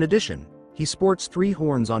 In addition, he sports 3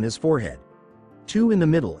 horns on his forehead, 2 in the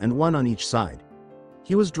middle and 1 on each side.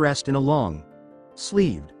 He was dressed in a long,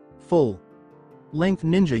 sleeved, full-length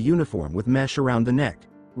ninja uniform with mesh around the neck,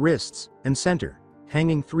 wrists, and center,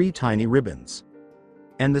 hanging 3 tiny ribbons.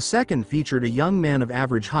 And the second featured a young man of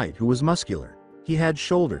average height who was muscular. He had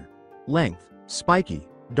shoulder length, spiky,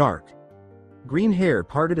 dark green hair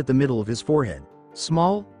parted at the middle of his forehead,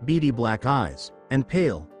 small, beady black eyes, and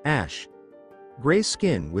pale, ash gray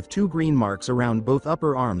skin with 2 green marks around both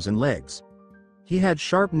upper arms and legs. He had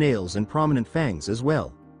sharp nails and prominent fangs as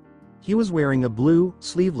well. He was wearing a blue,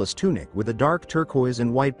 sleeveless tunic with a dark turquoise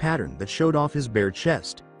and white pattern that showed off his bare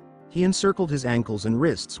chest. He encircled his ankles and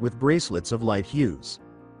wrists with bracelets of light hues.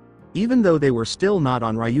 Even though they were still not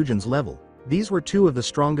on Ryujin's level, these were 2 of the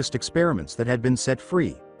strongest experiments that had been set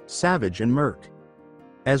free, Savage and Merc.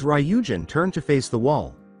 As Ryujin turned to face the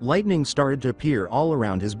wall, lightning started to appear all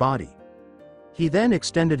around his body. He then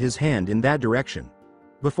extended his hand in that direction.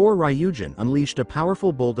 Before Ryujin unleashed a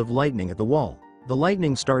powerful bolt of lightning at the wall, the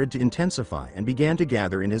lightning started to intensify and began to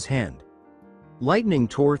gather in his hand. Lightning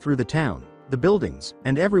tore through the town, the buildings,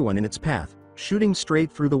 and everyone in its path, shooting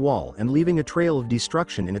straight through the wall and leaving a trail of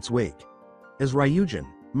destruction in its wake. As Ryujin,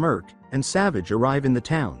 Merc, and Savage arrive in the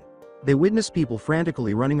town, they witness people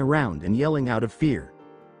frantically running around and yelling out of fear.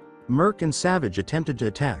 Merc and Savage attempted to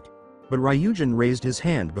attack, but Ryujin raised his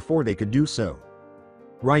hand before they could do so.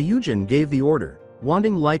 Ryujin gave the order,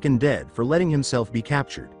 wanting Lycan dead for letting himself be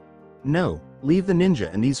captured. "No, leave the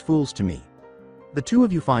ninja and these fools to me. The 2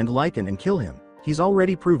 of you find Lycan and kill him, he's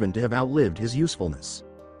already proven to have outlived his usefulness."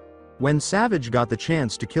 When Savage got the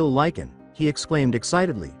chance to kill Lycan, he exclaimed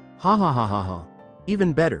excitedly, "Ha ha ha ha ha.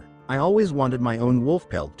 Even better, I always wanted my own wolf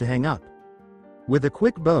pelt to hang up." With a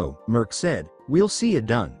quick bow, Merc said, "We'll see it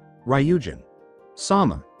done, Ryujin."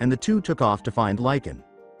 Sama, and the 2 took off to find Lycan.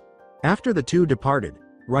 After the 2 departed,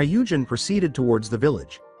 Ryujin proceeded towards the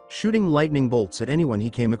village, shooting lightning bolts at anyone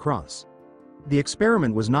he came across. The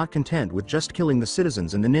experiment was not content with just killing the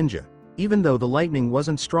citizens and the ninja. Even though the lightning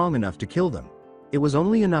wasn't strong enough to kill them, it was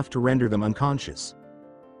only enough to render them unconscious.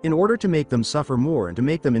 In order to make them suffer more and to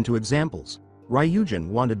make them into examples, Ryujin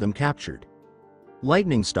wanted them captured.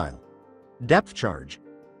 "Lightning style. Depth charge,"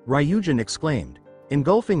 Ryujin exclaimed,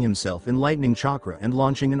 engulfing himself in lightning chakra and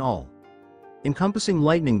launching an all-encompassing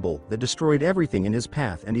lightning bolt that destroyed everything in his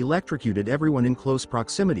path and electrocuted everyone in close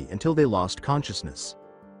proximity until they lost consciousness.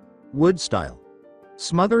 Wood style.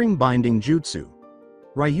 Smothering binding jutsu.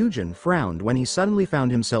 Ryujin frowned when he suddenly found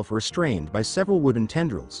himself restrained by several wooden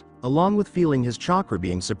tendrils, along with feeling his chakra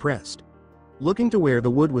being suppressed. Looking to where the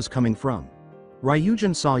wood was coming from,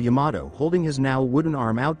 Ryujin saw Yamato holding his now wooden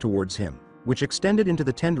arm out towards him, which extended into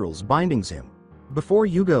the tendrils binding him. Before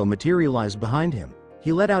Yugo materialized behind him,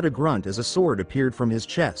 he let out a grunt as a sword appeared from his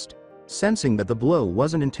chest, sensing that the blow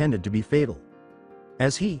wasn't intended to be fatal.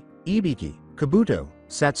 As he, Ibiki, Kabuto,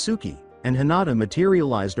 Satsuki, and Hinata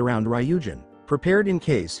materialized around Ryujin, prepared in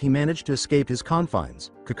case he managed to escape his confines,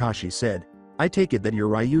 Kakashi said, "I take it that you're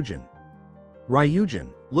Ryujin." Ryujin,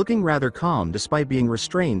 looking rather calm despite being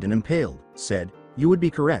restrained and impaled, said, "You would be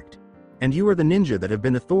correct. And you are the ninja that have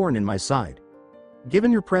been a thorn in my side.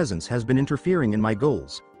 Given your presence has been interfering in my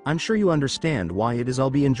goals, I'm sure you understand why it is I'll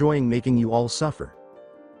be enjoying making you all suffer."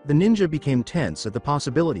 The ninja became tense at the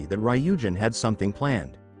possibility that Ryujin had something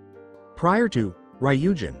planned. Prior to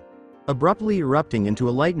Ryujin abruptly erupting into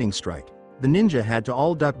a lightning strike, the ninja had to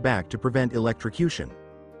all duck back to prevent electrocution.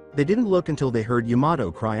 They didn't look until they heard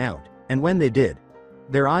Yamato cry out, and when they did,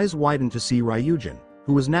 their eyes widened to see Ryujin,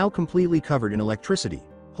 who was now completely covered in electricity,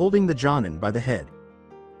 holding the Jonin by the head.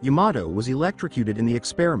 Yamato was electrocuted in the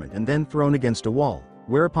experiment and then thrown against a wall,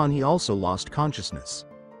 whereupon he also lost consciousness.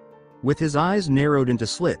 With his eyes narrowed into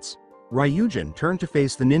slits, Ryujin turned to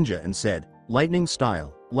face the ninja and said, "Lightning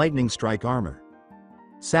style, lightning strike armor."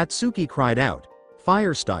 Satsuki cried out,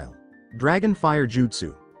 "Fire style, dragon fire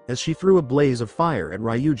jutsu," as she threw a blaze of fire at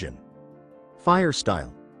Ryujin. "Fire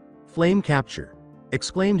style, flame capture,"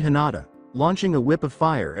 exclaimed Hinata, launching a whip of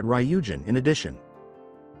fire at Ryujin in addition.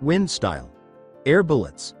 "Wind style, air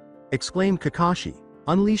bullets," exclaimed Kakashi,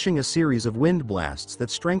 unleashing a series of wind blasts that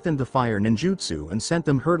strengthened the fire ninjutsu and sent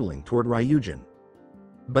them hurtling toward Ryujin.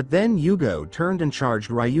 But then Yugo turned and charged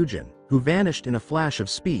Ryujin, who vanished in a flash of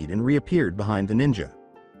speed and reappeared behind the ninja.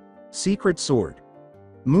 "Secret sword.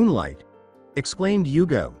 Moonlight," exclaimed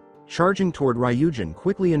Yugo, charging toward Ryujin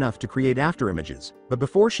quickly enough to create afterimages, but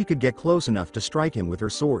before she could get close enough to strike him with her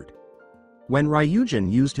sword. When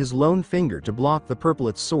Ryujin used his lone finger to block the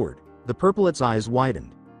purplet's sword, the purplet's eyes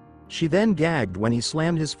widened. She then gagged when he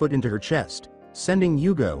slammed his foot into her chest, sending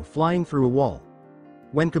Yugo flying through a wall.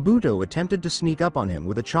 When Kabuto attempted to sneak up on him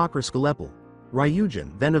with a chakra scalepal,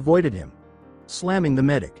 Ryujin then avoided him, slamming the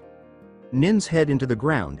medic Nin's head into the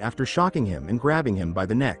ground after shocking him and grabbing him by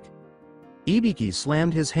the neck. Ibiki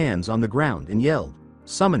slammed his hands on the ground and yelled,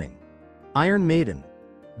 summoning Iron Maiden.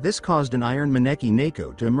 This caused an Iron Maneki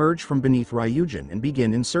Neko to emerge from beneath Ryujin and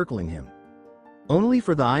begin encircling him. Only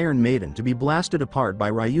for the Iron Maiden to be blasted apart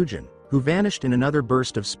by Ryujin, who vanished in another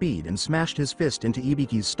burst of speed and smashed his fist into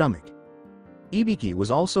Ibiki's stomach. Ibiki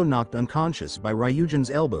was also knocked unconscious by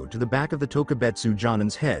Ryujin's elbow to the back of the Tokubetsu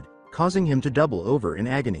Jonin's head, causing him to double over in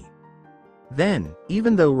agony. Then,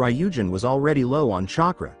 even though Ryujin was already low on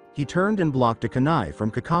chakra, he turned and blocked a kunai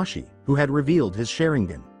from Kakashi, who had revealed his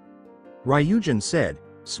Sharingan. Ryujin said,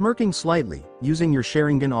 smirking slightly, using your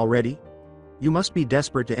Sharingan already? You must be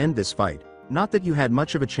desperate to end this fight, not that you had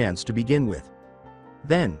much of a chance to begin with.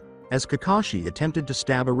 Then, as Kakashi attempted to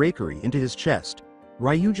stab a Reikiri into his chest,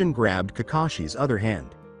 Ryujin grabbed Kakashi's other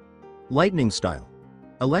hand. Lightning style.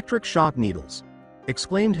 Electric shock needles,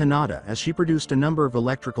 exclaimed Hinata as she produced a number of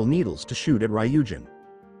electrical needles to shoot at Ryujin.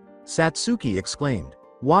 Satsuki exclaimed,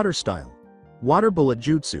 water style. Water bullet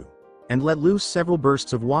jutsu, and let loose several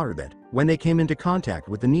bursts of water that, when they came into contact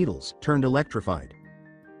with the needles, turned electrified.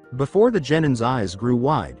 Before the genin's eyes grew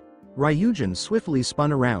wide, Ryujin swiftly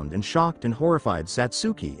spun around and shocked and horrified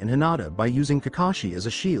Satsuki and Hinata by using Kakashi as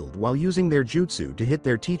a shield while using their jutsu to hit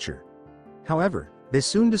their teacher. However, they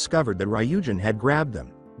soon discovered that Ryujin had grabbed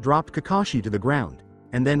them, dropped Kakashi to the ground,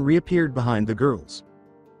 and then reappeared behind the girls.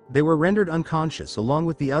 They were rendered unconscious along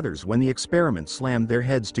with the others when the experiment slammed their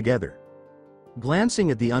heads together.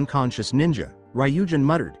 Glancing at the unconscious ninja, Ryujin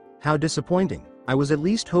muttered, how disappointing, I was at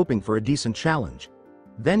least hoping for a decent challenge.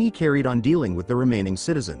 Then he carried on dealing with the remaining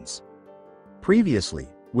citizens. Previously,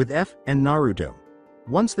 with F and Naruto.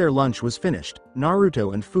 Once their lunch was finished,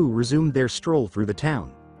 Naruto and Fu resumed their stroll through the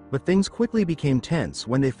town. But things quickly became tense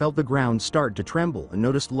when they felt the ground start to tremble and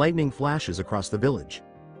noticed lightning flashes across the village.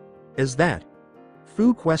 Is that?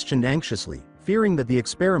 Fu questioned anxiously, fearing that the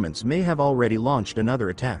experiments may have already launched another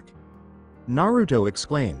attack. Naruto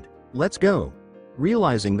exclaimed, let's go,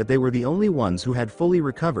 realizing that they were the only ones who had fully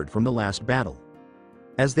recovered from the last battle.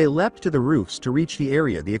 As they leapt to the roofs to reach the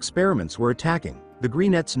area the experiments were attacking, the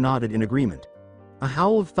Greenettes nodded in agreement. A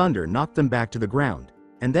howl of thunder knocked them back to the ground,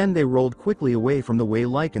 and then they rolled quickly away from the way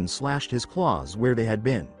Lycan slashed his claws where they had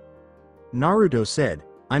been. Naruto said,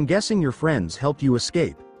 I'm guessing your friends helped you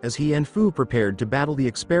escape, as he and Fu prepared to battle the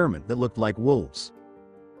experiment that looked like wolves.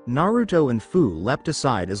 Naruto and Fu leapt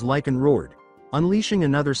aside as Lycan roared, unleashing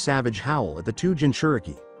another savage howl at the two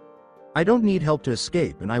Jinchuriki. I don't need help to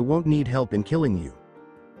escape and I won't need help in killing you.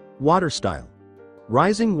 Water style.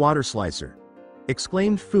 Rising water slicer,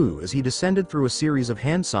 exclaimed Fu as he descended through a series of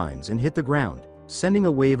hand signs and hit the ground, sending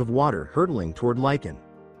a wave of water hurtling toward Lycan.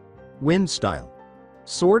 Wind style.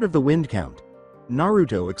 Sword of the Wind Count,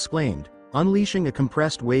 Naruto exclaimed, unleashing a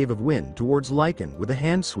compressed wave of wind towards Lycan with a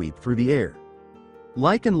hand sweep through the air.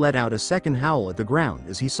 Lycan let out a second howl at the ground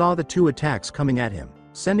as he saw the two attacks coming at him,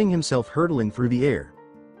 sending himself hurtling through the air.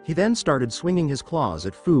 He then started swinging his claws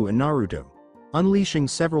at Fu and Naruto, unleashing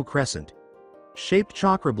several crescent-shaped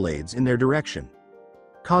chakra blades in their direction,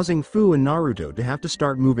 causing Fu and Naruto to have to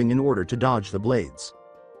start moving in order to dodge the blades.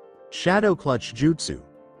 Shadow Clutch Jutsu.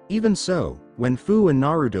 Even so, when Fu and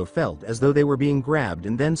Naruto felt as though they were being grabbed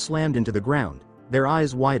and then slammed into the ground, their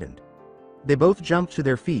eyes widened. They both jumped to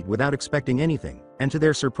their feet without expecting anything, and to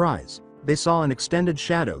their surprise, they saw an extended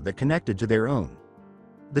shadow that connected to their own.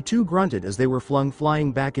 The two grunted as they were flung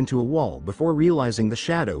flying back into a wall before realizing the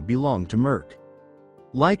shadow belonged to Merc.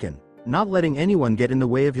 Lycan, not letting anyone get in the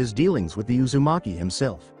way of his dealings with the Uzumaki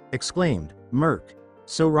himself, exclaimed, Merc,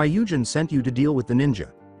 so Ryujin sent you to deal with the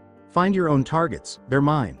ninja. Find your own targets, they're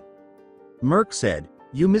mine. Merc said,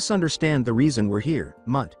 you misunderstand the reason we're here,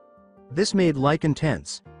 Mutt. This made Lycan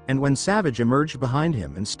tense, and when Savage emerged behind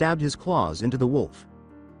him and stabbed his claws into the wolf.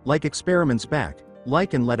 Like experiments back,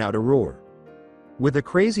 Lycan let out a roar. With a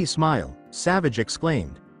crazy smile, Savage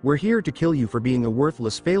exclaimed, we're here to kill you for being a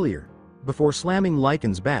worthless failure, before slamming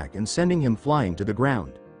Lycan's back and sending him flying to the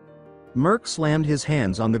ground. Merc slammed his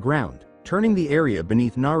hands on the ground, turning the area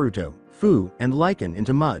beneath Naruto, Fu, and Lycan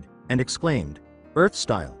into mud, and exclaimed, Earth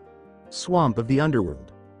style. Swamp of the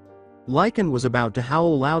Underworld. Lycan was about to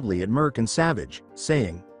howl loudly at Merc and Savage,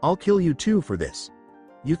 saying, I'll kill you too for this.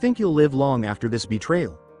 You think you'll live long after this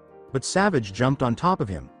betrayal? But Savage jumped on top of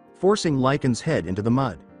him, forcing Lycan's head into the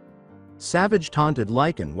mud. Savage taunted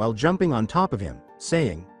Lycan while jumping on top of him,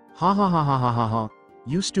 saying, Ha ha ha ha ha ha ha,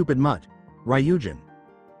 you stupid mutt, Ryujin.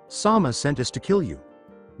 Sama sent us to kill you.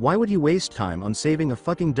 Why would he waste time on saving a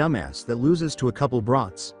fucking dumbass that loses to a couple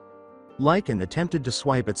brats? Lycan attempted to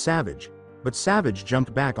swipe at Savage, but Savage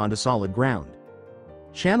jumped back onto solid ground.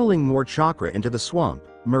 Channeling more chakra into the swamp,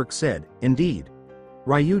 Merc said, "Indeed.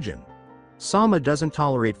 Ryujin. Sama doesn't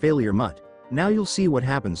tolerate failure mutt. Now you'll see what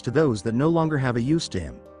happens to those that no longer have a use to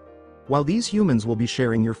him. While these humans will be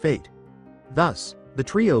sharing your fate." Thus, the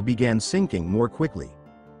trio began sinking more quickly.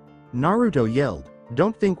 Naruto yelled,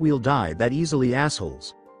 "Don't think we'll die that easily,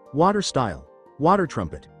 assholes. Water style. Water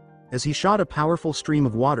trumpet," as he shot a powerful stream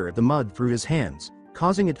of water at the mud through his hands,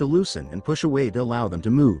 causing it to loosen and push away to allow them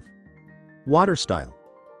to move. "Water style.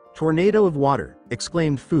 Tornado of water,"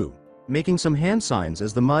 exclaimed Fu, making some hand signs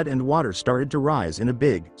as the mud and water started to rise in a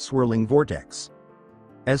big, swirling vortex.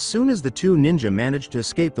 As soon as the two ninja managed to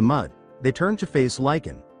escape the mud, they turned to face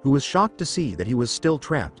Lycan, who was shocked to see that he was still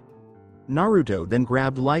trapped. Naruto then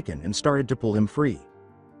grabbed Lycan and started to pull him free.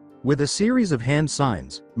 With a series of hand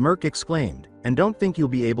signs, Merc exclaimed, "And don't think you'll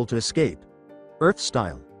be able to escape. Earth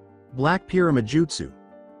style. Black pyramid jutsu,"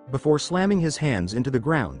 before slamming his hands into the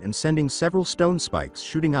ground and sending several stone spikes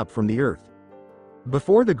shooting up from the earth.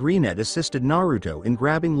 Before the Greenette assisted Naruto in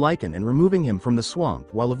grabbing Lycan and removing him from the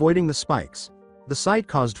swamp while avoiding the spikes, the sight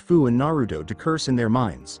caused Fu and Naruto to curse in their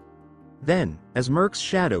minds. Then, as Merc's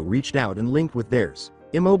shadow reached out and linked with theirs,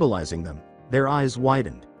 immobilizing them, their eyes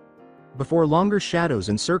widened. Before longer shadows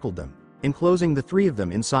encircled them, enclosing the three of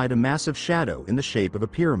them inside a massive shadow in the shape of a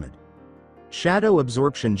pyramid. "Shadow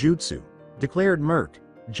absorption jutsu," declared Merc,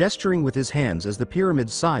 gesturing with his hands as the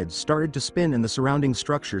pyramid's sides started to spin and the surrounding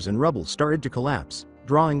structures and rubble started to collapse,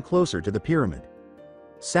 drawing closer to the pyramid.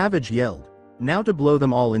 Savage yelled, "Now to blow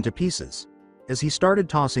them all into pieces," as he started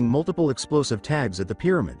tossing multiple explosive tags at the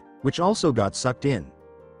pyramid, which also got sucked in.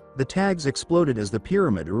 The tags exploded as the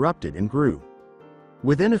pyramid erupted and grew.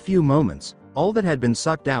 Within a few moments, all that had been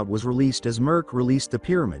sucked out was released as Merc released the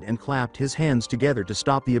pyramid and clapped his hands together to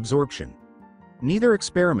stop the absorption. Neither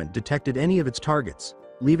experiment detected any of its targets,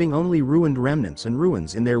 leaving only ruined remnants and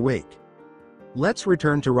ruins in their wake. "Let's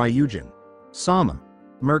return to Ryujin. Sama,"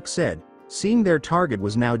 Merc said, seeing their target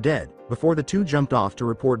was now dead, before the two jumped off to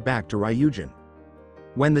report back to Ryujin.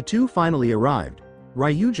 When the two finally arrived,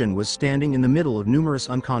 Ryujin was standing in the middle of numerous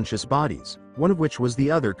unconscious bodies, one of which was the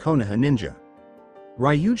other Konoha ninja.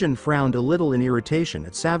 Ryujin frowned a little in irritation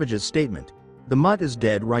at Savage's statement, "The mutt is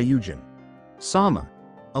dead, Ryujin. Sama,"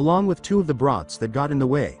 along with two of the brats that got in the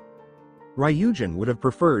way. Ryujin would have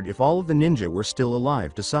preferred if all of the ninja were still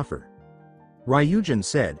alive to suffer. Ryujin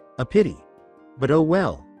said, "A pity. But oh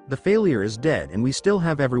well, the failure is dead and we still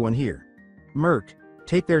have everyone here. Merc,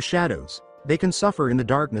 take their shadows, they can suffer in the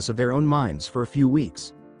darkness of their own minds for a few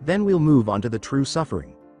weeks, then we'll move on to the true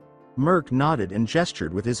suffering." Merc nodded and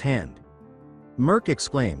gestured with his hand. Merc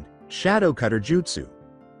exclaimed, "Shadow cutter jutsu,"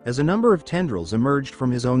 as a number of tendrils emerged from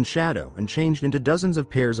his own shadow and changed into dozens of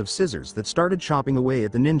pairs of scissors that started chopping away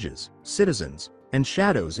at the ninjas, citizens, and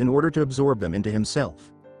shadows in order to absorb them into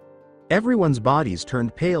himself. Everyone's bodies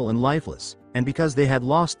turned pale and lifeless, and because they had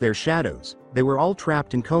lost their shadows, they were all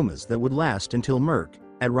trapped in comas that would last until Merc,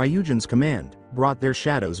 at Ryujin's command, brought their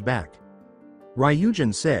shadows back.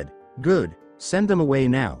 Ryujin said, "Good, send them away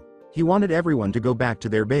now." He wanted everyone to go back to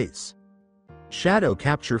their base. "Shadow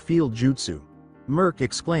capture field jutsu," Merc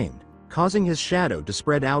exclaimed, causing his shadow to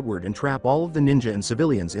spread outward and trap all of the ninja and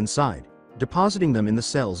civilians inside, depositing them in the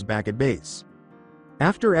cells back at base.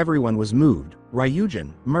 After everyone was moved,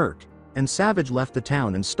 Ryujin, Merc, and Savage left the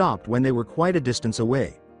town and stopped when they were quite a distance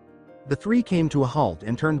away. The three came to a halt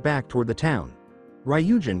and turned back toward the town,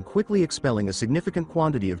 Ryujin quickly expelling a significant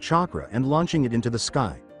quantity of chakra and launching it into the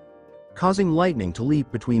sky, causing lightning to leap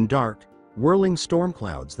between dark, whirling storm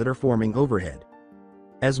clouds that are forming overhead.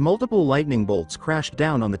 As multiple lightning bolts crashed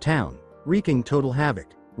down on the town, wreaking total havoc,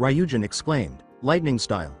 Ryujin exclaimed, "Lightning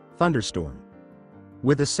style, thunderstorm."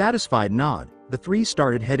 With a satisfied nod, the three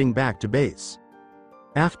started heading back to base.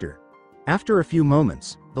 After a few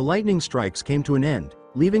moments, the lightning strikes came to an end,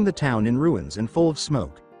 leaving the town in ruins and full of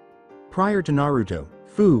smoke. Prior to Naruto,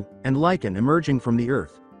 Fu, and Lycan emerging from the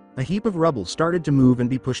earth, a heap of rubble started to move and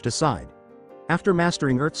be pushed aside. After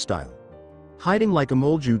mastering Earth style, hiding like a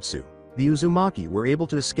mole jutsu, the Uzumaki were able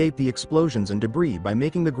to escape the explosions and debris by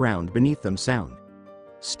making the ground beneath them sound,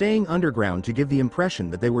 staying underground to give the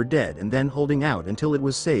impression that they were dead and then holding out until it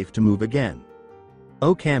was safe to move again.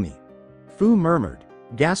 "Oh Kami," Fu murmured,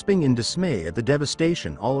 gasping in dismay at the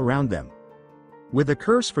devastation all around them. With a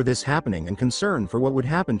curse for this happening and concern for what would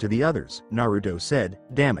happen to the others, Naruto said,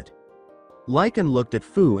 "Damn it." Lycan looked at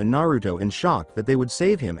Fu and Naruto in shock that they would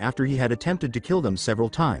save him after he had attempted to kill them several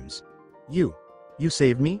times. You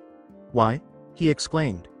saved me? Why?" he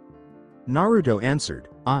exclaimed. Naruto answered,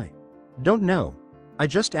 "I don't know. I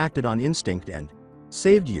just acted on instinct and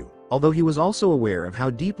saved you, although he was also aware of how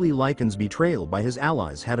deeply Lycan's betrayal by his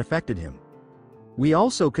allies had affected him. We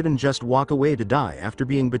also couldn't just walk away to die after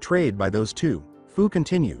being betrayed by those two, Fu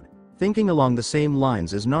continued, thinking along the same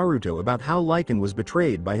lines as Naruto about how Lycan was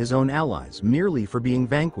betrayed by his own allies merely for being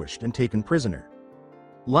vanquished and taken prisoner.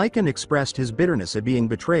 Lycan expressed his bitterness at being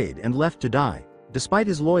betrayed and left to die, despite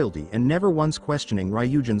his loyalty and never once questioning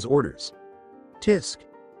Ryujin's orders. Tisk.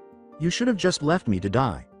 You should have just left me to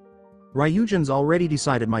die. Ryujin's already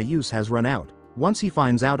decided my use has run out. Once he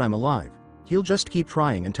finds out I'm alive, he'll just keep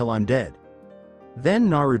trying until I'm dead. Then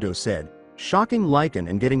Naruto said, shocking Lycan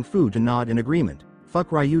and getting Fu to nod in agreement. Fuck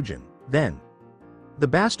Ryujin, then. The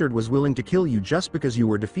bastard was willing to kill you just because you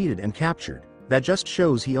were defeated and captured. That just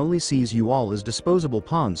shows he only sees you all as disposable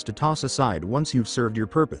pawns to toss aside once you've served your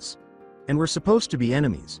purpose. And we're supposed to be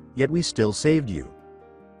enemies, yet we still saved you.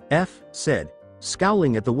 F said,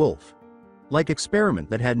 scowling at the wolf. Like experiment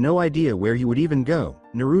that had no idea where he would even go,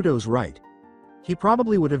 Naruto's right. He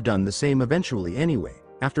probably would have done the same eventually anyway,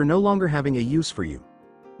 after no longer having a use for you.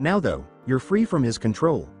 Now though, you're free from his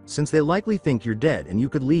control, since they likely think you're dead and you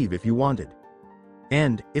could leave if you wanted.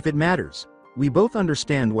 And, if it matters, we both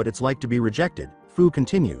understand what it's like to be rejected, Fu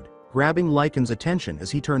continued, grabbing Lycan's attention as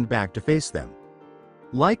he turned back to face them.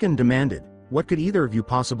 Lycan demanded, what could either of you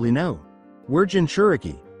possibly know? We're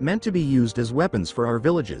Jinchuriki, meant to be used as weapons for our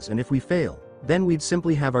villages, and if we fail, then we'd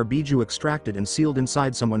simply have our Biju extracted and sealed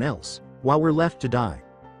inside someone else, while we're left to die.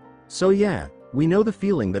 So yeah, we know the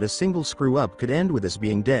feeling that a single screw-up could end with us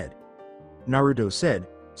being dead. Naruto said,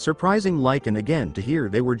 surprising Lycan again to hear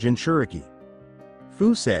they were Jinchuriki.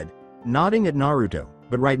 Fu said, nodding at Naruto,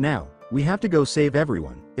 but right now, we have to go save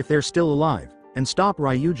everyone, if they're still alive, and stop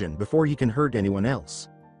Ryujin before he can hurt anyone else.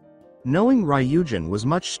 Knowing Ryujin was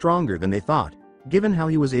much stronger than they thought, given how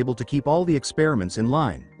he was able to keep all the experiments in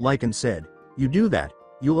line, Lycan said, you do that,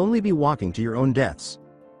 you'll only be walking to your own deaths.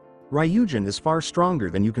 Ryujin is far stronger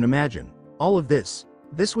than you can imagine. All of this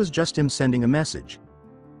was just him sending a message.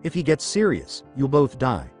 If he gets serious, you'll both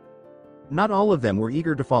die. Not all of them were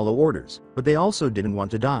eager to follow orders, but they also didn't want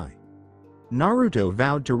to die. Naruto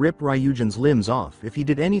vowed to rip Ryujin's limbs off if he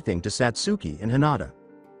did anything to Satsuki and Hinata.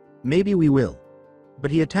 Maybe we will. But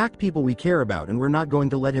he attacked people we care about and we're not going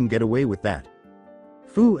to let him get away with that.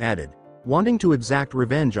 Fu added, wanting to exact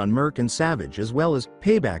revenge on Merc and Savage as well as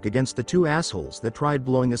payback against the two assholes that tried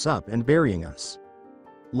blowing us up and burying us.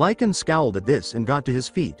 Lycan scowled at this and got to his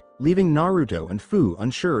feet, leaving Naruto and Fu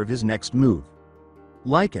unsure of his next move.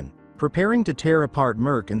 Lycan, preparing to tear apart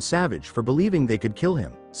Merc and Savage for believing they could kill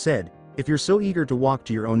him, said, if you're so eager to walk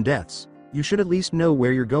to your own deaths, you should at least know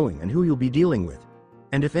where you're going and who you'll be dealing with.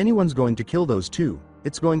 And if anyone's going to kill those two,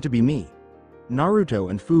 it's going to be me. Naruto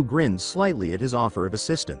and Fu grinned slightly at his offer of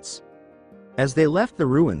assistance. As they left the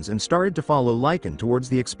ruins and started to follow Lycan towards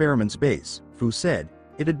the experiment's base, Fu said,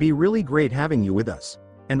 it'd be really great having you with us.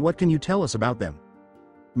 And what can you tell us about them?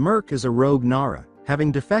 Merc is a rogue Nara,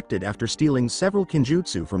 having defected after stealing several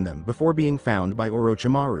kinjutsu from them before being found by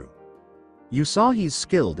Orochimaru. You saw he's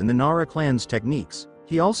skilled in the Nara clan's techniques.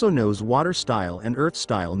 He also knows water style and earth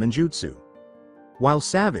style ninjutsu. While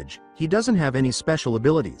Savage, he doesn't have any special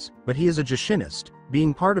abilities, but he is a Jushinist,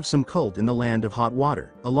 being part of some cult in the land of hot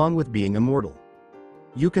water, along with being immortal.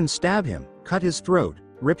 You can stab him, cut his throat,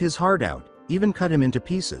 rip his heart out, even cut him into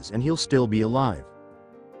pieces and he'll still be alive.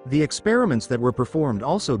 The experiments that were performed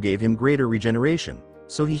also gave him greater regeneration,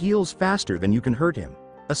 so he heals faster than you can hurt him.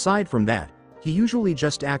 Aside from that, he usually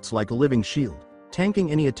just acts like a living shield,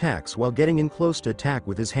 tanking any attacks while getting in close to attack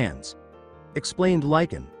with his hands. Explained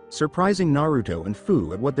Lycan, surprising Naruto and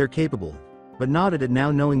Fu at what they're capable of, but nodded at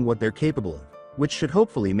now knowing what they're capable of, which should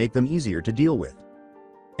hopefully make them easier to deal with.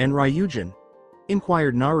 And Ryujin?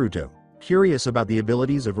 Inquired Naruto, curious about the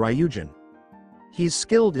abilities of Ryujin. He's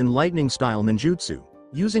skilled in lightning-style ninjutsu,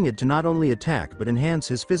 using it to not only attack but enhance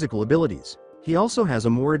his physical abilities. He also has a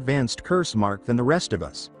more advanced curse mark than the rest of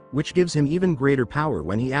us, which gives him even greater power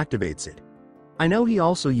when he activates it. I know he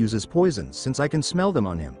also uses poisons since I can smell them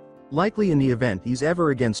on him, likely in the event he's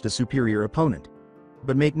ever against a superior opponent.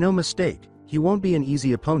 But make no mistake, he won't be an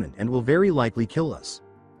easy opponent and will very likely kill us.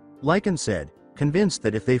 Lycan said, convinced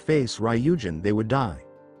that if they face Ryujin they would die.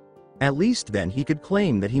 At least then he could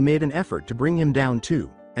claim that he made an effort to bring him down too,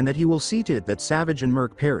 and that he will see to it that Savage and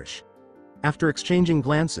Merc perish. After exchanging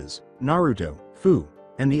glances, Naruto, Fu,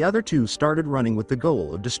 and the other two started running with the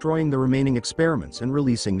goal of destroying the remaining experiments and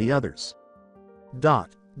releasing the others.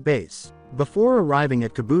 Base. Before arriving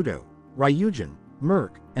at Kabuto, Ryujin,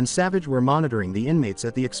 Merc, and Savage were monitoring the inmates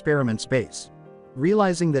at the experiment's base.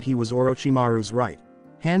 Realizing that he was Orochimaru's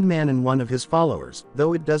right-hand man and one of his followers,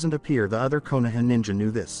 though it doesn't appear the other Konoha ninja knew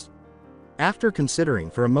this. After considering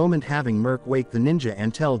for a moment having Merc wake the ninja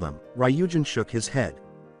and tell them, Ryujin shook his head.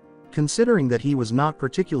 Considering that he was not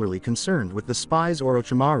particularly concerned with the spies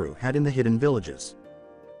Orochimaru had in the hidden villages.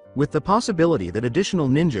 With the possibility that additional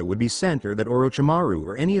ninja would be sent or that Orochimaru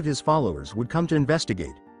or any of his followers would come to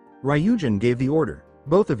investigate, Ryujin gave the order,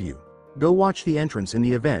 both of you, go watch the entrance in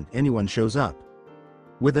the event anyone shows up.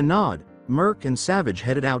 With a nod, Merc and Savage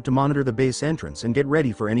headed out to monitor the base entrance and get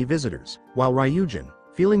ready for any visitors, while Ryujin,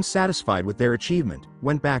 feeling satisfied with their achievement,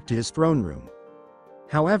 went back to his throne room.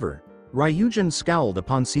 However, Ryujin scowled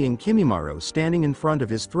upon seeing Kimimaro standing in front of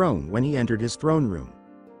his throne when he entered his throne room.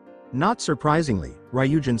 Not surprisingly,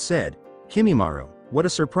 Ryujin said, Kimimaro, what a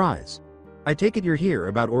surprise. I take it you're here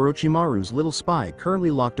about Orochimaru's little spy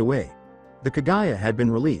currently locked away. The Kagaya had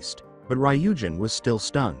been released, but Ryujin was still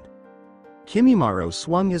stunned. Kimimaro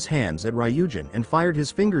swung his hands at Ryujin and fired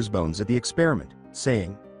his fingers bones at the experiment,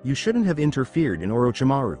 saying, you shouldn't have interfered in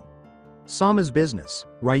Orochimaru Sama's business,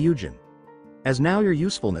 Ryujin. As now your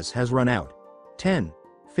usefulness has run out. 10.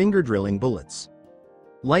 Finger drilling bullets.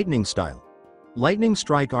 Lightning style. Lightning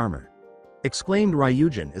strike armor. Exclaimed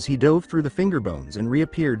Ryujin as he dove through the finger bones and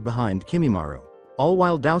reappeared behind Kimimaro, all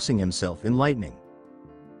while dousing himself in lightning.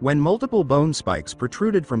 When multiple bone spikes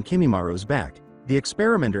protruded from Kimimaro's back, the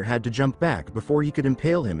experimenter had to jump back before he could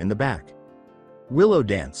impale him in the back. Willow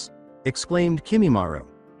dance. Exclaimed Kimimaro,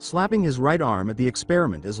 slapping his right arm at the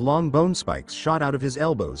experiment as long bone spikes shot out of his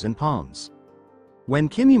elbows and palms. When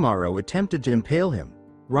Kimimaro attempted to impale him,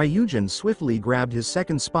 Ryujin swiftly grabbed his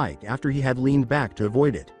second spike after he had leaned back to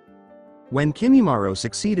avoid it. When Kimimaro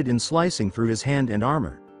succeeded in slicing through his hand and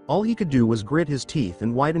armor, all he could do was grit his teeth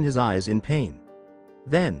and widen his eyes in pain.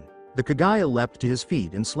 Then, the Kagaya leapt to his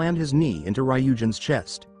feet and slammed his knee into Ryujin's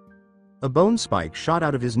chest. A bone spike shot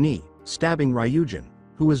out of his knee, stabbing Ryujin,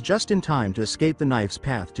 who was just in time to escape the knife's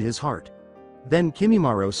path to his heart. Then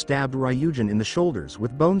Kimimaro stabbed Ryujin in the shoulders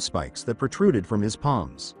with bone spikes that protruded from his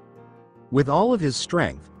palms. With all of his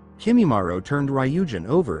strength, Kimimaro turned Ryujin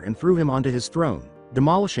over and threw him onto his throne,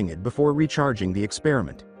 demolishing it before recharging the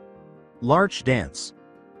experiment. Larch dance.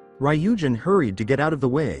 Ryujin hurried to get out of the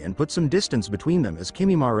way and put some distance between them as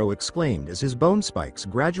Kimimaro exclaimed as his bone spikes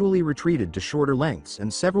gradually retreated to shorter lengths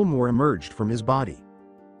and several more emerged from his body.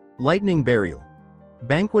 Lightning burial.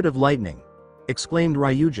 Banquet of lightning. Exclaimed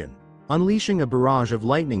Ryujin, unleashing a barrage of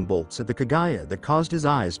lightning bolts at the Kagaya that caused his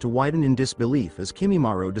eyes to widen in disbelief as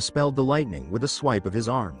Kimimaro dispelled the lightning with a swipe of his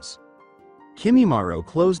arms. Kimimaro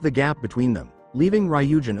closed the gap between them, leaving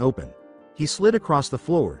Ryujin open. He slid across the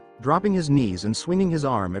floor, dropping his knees and swinging his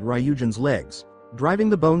arm at Ryujin's legs, driving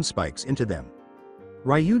the bone spikes into them.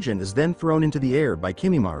 Ryujin is then thrown into the air by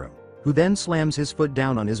Kimimaro, who then slams his foot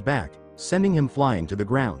down on his back, sending him flying to the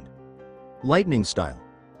ground. Lightning style.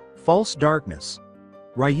 False darkness.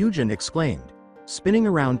 Ryujin exclaimed, spinning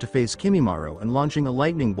around to face Kimimaro and launching a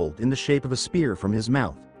lightning bolt in the shape of a spear from his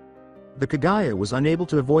mouth. The Kagaya was unable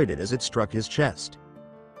to avoid it as it struck his chest.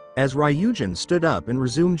 As Ryujin stood up and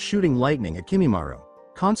resumed shooting lightning at Kimimaro,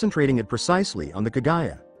 concentrating it precisely on the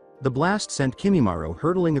Kagaya, the blast sent Kimimaro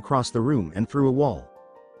hurtling across the room and through a wall.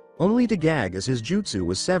 Only to gag as his jutsu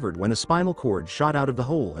was severed when a spinal cord shot out of the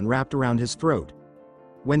hole and wrapped around his throat.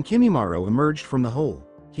 When Kimimaro emerged from the hole,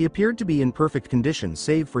 he appeared to be in perfect condition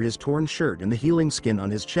save for his torn shirt and the healing skin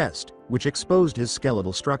on his chest, which exposed his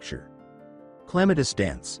skeletal structure. Clematis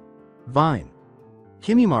dance. Vine.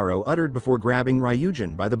 Kimimaro uttered before grabbing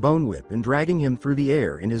Ryujin by the bone whip and dragging him through the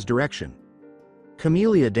air in his direction.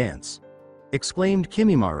 Camellia dance. Exclaimed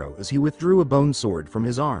Kimimaro as he withdrew a bone sword from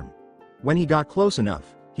his arm. When he got close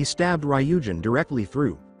enough, he stabbed Ryujin directly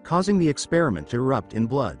through, causing the experiment to erupt in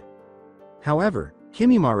blood. However,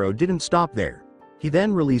 Kimimaro didn't stop there. He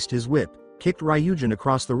then released his whip, kicked Ryujin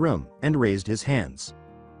across the room, and raised his hands.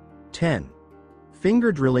 10.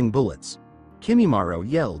 Finger drilling bullets. Kimimaro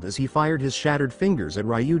yelled as he fired his shattered fingers at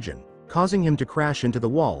Ryujin, causing him to crash into the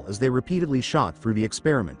wall as they repeatedly shot through the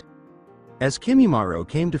experiment. As Kimimaro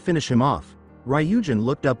came to finish him off, Ryujin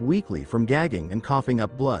looked up weakly from gagging and coughing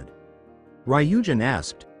up blood. Ryujin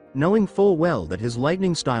asked, knowing full well that his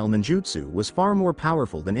lightning-style ninjutsu was far more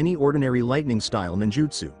powerful than any ordinary lightning-style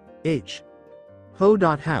ninjutsu.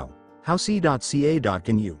 How c.ca.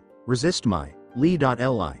 Can you resist my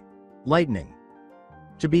li.li? Lightning.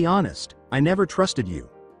 To be honest, I never trusted you.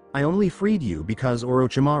 I only freed you because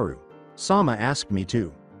Orochimaru Sama asked me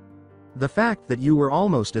to. The fact that you were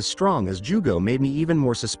almost as strong as Jugo made me even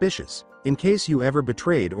more suspicious, in case you ever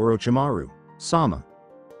betrayed Orochimaru Sama.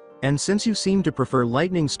 And since you seem to prefer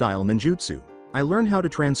lightning-style ninjutsu, I learned how to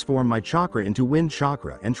transform my chakra into wind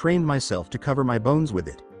chakra and trained myself to cover my bones with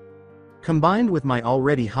it. Combined with my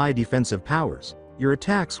already high defensive powers, your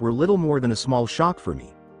attacks were little more than a small shock for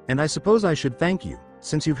me, And I suppose I should thank you,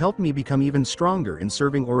 since you've helped me become even stronger in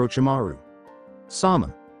serving Orochimaru.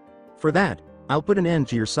 Sama. For that, I'll put an end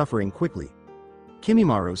to your suffering quickly.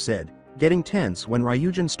 Kimimaro said, getting tense when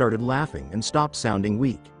Ryujin started laughing and stopped sounding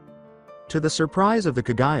weak. To the surprise of the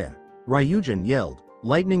Kagaya, Ryujin yelled,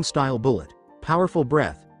 lightning-style bullet, powerful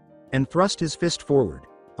breath, and thrust his fist forward,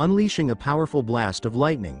 unleashing a powerful blast of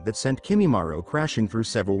lightning that sent Kimimaro crashing through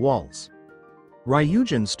several walls.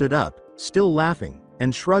 Ryujin stood up, still laughing,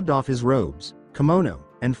 and shrugged off his robes, kimono,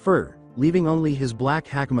 and fur, leaving only his black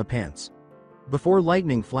hakama pants. Before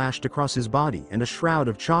lightning flashed across his body and a shroud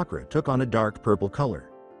of chakra took on a dark purple color.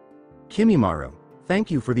 Kimimaro, thank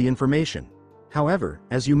you for the information. However,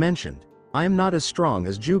 as you mentioned, I am not as strong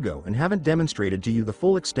as Jugo and haven't demonstrated to you the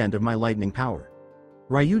full extent of my lightning power.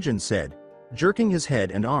 Ryujin said, jerking his head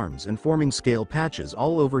and arms and forming scale patches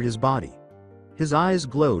all over his body. His eyes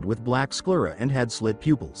glowed with black sclera and had slit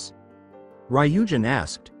pupils. Ryujin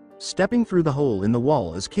asked, stepping through the hole in the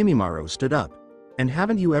wall as Kimimaro stood up, and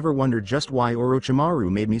haven't you ever wondered just why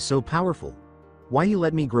Orochimaru made me so powerful? Why he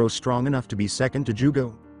let me grow strong enough to be second to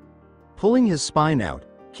Jugo? Pulling his spine out,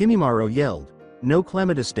 Kimimaro yelled, no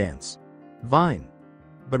clematis dance. Vine.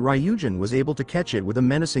 But Ryujin was able to catch it with a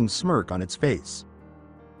menacing smirk on its face.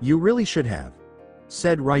 You really should have,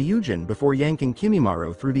 said Ryujin before yanking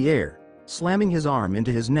Kimimaro through the air, slamming his arm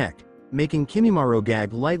into his neck, making Kimimaro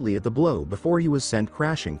gag lightly at the blow before he was sent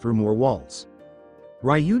crashing through more walls.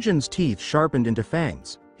 Ryujin's teeth sharpened into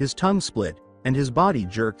fangs, his tongue split, and his body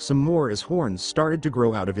jerked some more as horns started to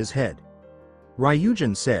grow out of his head.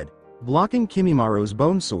 Ryujin said, blocking Kimimaro's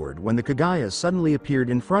bone sword when the Kagaya suddenly appeared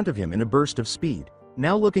in front of him in a burst of speed,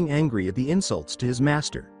 now looking angry at the insults to his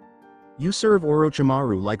master. You serve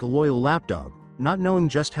Orochimaru like a loyal lapdog, not knowing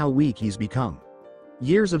just how weak he's become.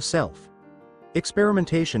 Years of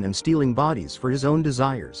experimentation and stealing bodies for his own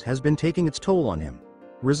desires has been taking its toll on him,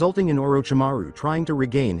 resulting in Orochimaru trying to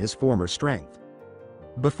regain his former strength.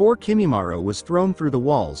 Before Kimimaro was thrown through the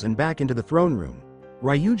walls and back into the throne room,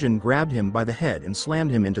 Ryujin grabbed him by the head and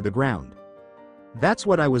slammed him into the ground. That's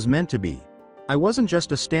what I was meant to be. I wasn't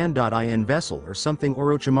just a stand-in vessel or something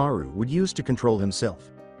Orochimaru would use to control himself.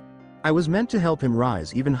 I was meant to help him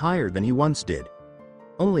rise even higher than he once did.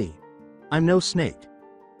 Only, I'm no snake.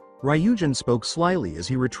 Ryujin spoke slyly as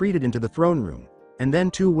he retreated into the throne room, and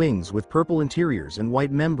then two wings with purple interiors and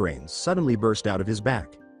white membranes suddenly burst out of his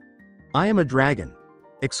back. I am a dragon,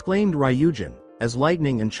 exclaimed Ryujin, as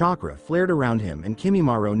lightning and chakra flared around him and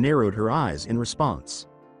Kimimaro narrowed her eyes in response.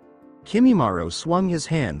 Kimimaro swung his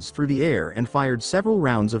hands through the air and fired several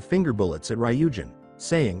rounds of finger bullets at Ryujin,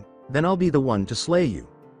 saying, then I'll be the one to slay you.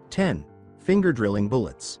 10. Finger drilling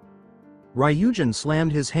bullets. Ryujin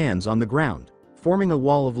slammed his hands on the ground, forming a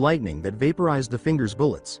wall of lightning that vaporized the finger's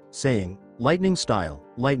bullets, saying, lightning style,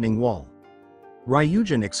 lightning wall.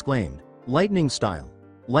 Ryujin exclaimed, lightning style,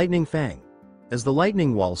 lightning fang, as the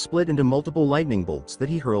lightning wall split into multiple lightning bolts that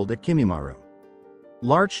he hurled at Kimimaro.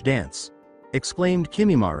 Larch dance, exclaimed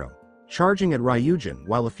Kimimaro, charging at Ryujin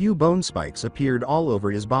while a few bone spikes appeared all over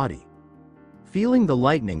his body. Feeling the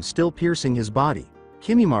lightning still piercing his body,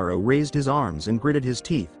 Kimimaro raised his arms and gritted his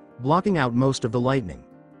teeth, blocking out most of the lightning.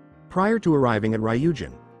 Prior to arriving at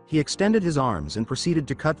Ryujin, he extended his arms and proceeded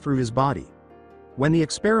to cut through his body. When the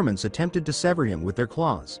experiments attempted to sever him with their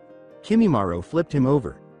claws, Kimimaro flipped him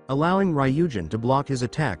over, allowing Ryujin to block his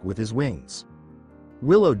attack with his wings.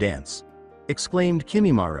 Willow dance, exclaimed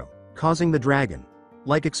Kimimaro, causing the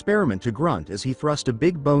dragon-like experiment to grunt as he thrust a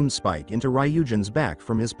big bone spike into Ryujin's back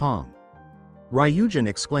from his palm. Ryujin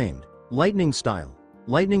exclaimed, lightning style,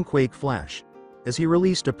 lightning quake flash, as he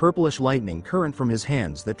released a purplish lightning current from his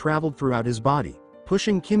hands that traveled throughout his body,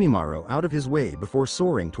 pushing Kimimaro out of his way before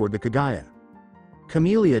soaring toward the Kagaya.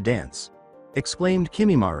 Camellia dance, exclaimed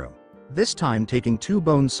Kimimaro, this time taking two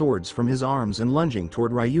bone swords from his arms and lunging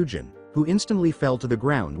toward Ryujin, who instantly fell to the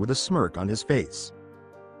ground with a smirk on his face.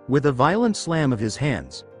 With a violent slam of his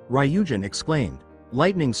hands, Ryujin exclaimed,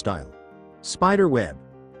 lightning style, spider web.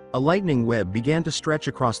 A lightning web began to stretch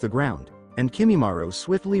across the ground, and Kimimaro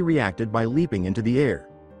swiftly reacted by leaping into the air.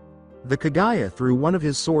 The Kagaya threw one of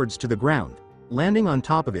his swords to the ground, landing on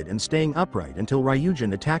top of it and staying upright until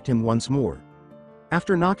Ryujin attacked him once more.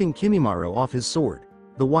 After knocking Kimimaro off his sword,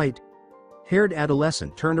 the white-haired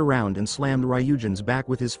adolescent turned around and slammed Ryujin's back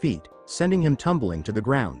with his feet, sending him tumbling to the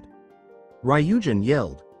ground. Ryujin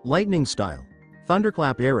yelled, lightning style,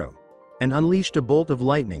 thunderclap arrow, and unleashed a bolt of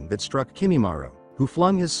lightning that struck Kimimaro, who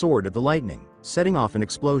flung his sword at the lightning, setting off an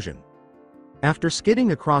explosion. After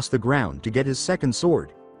skidding across the ground to get his second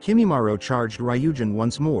sword, Kimimaro charged Ryujin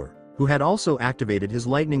once more, who had also activated his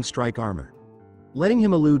lightning strike armor. Letting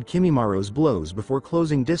him elude Kimimaro's blows before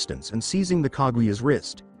closing distance and seizing the Kaguya's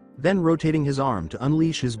wrist, then rotating his arm to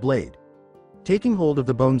unleash his blade. Taking hold of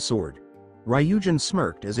the bone sword, Ryujin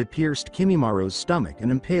smirked as it pierced Kimimaro's stomach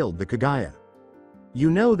and impaled the Kagaya. You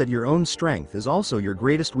know that your own strength is also your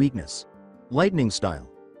greatest weakness. Lightning style.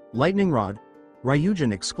 Lightning rod?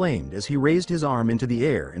 Ryujin exclaimed as he raised his arm into the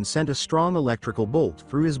air and sent a strong electrical bolt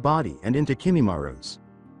through his body and into Kimimaro's.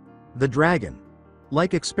 The dragon.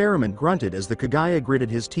 Like experiment grunted as the Kagaya gritted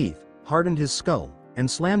his teeth, hardened his skull, and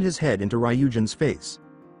slammed his head into Ryujin's face.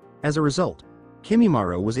 As a result,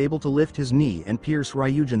 Kimimaro was able to lift his knee and pierce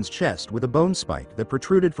Ryujin's chest with a bone spike that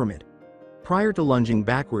protruded from it. Prior to lunging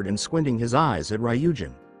backward and squinting his eyes at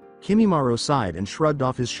Ryujin, Kimimaro sighed and shrugged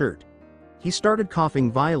off his shirt. He started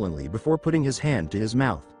coughing violently before putting his hand to his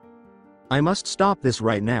mouth. I must stop this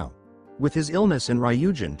right now. With his illness and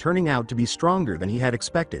Ryujin turning out to be stronger than he had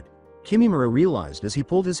expected, Kimimaro realized as he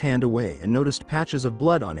pulled his hand away and noticed patches of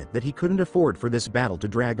blood on it that he couldn't afford for this battle to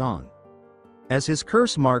drag on. As his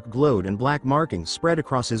curse mark glowed and black markings spread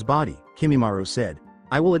across his body, Kimimaro said,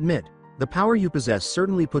 I will admit, the power you possess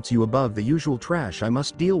certainly puts you above the usual trash I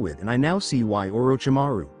must deal with, and I now see why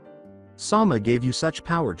Orochimaru Sama gave you such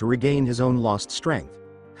power to regain his own lost strength.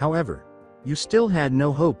 However, you still had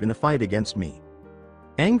no hope in a fight against me.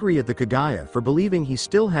 Angry at the Kagaya for believing he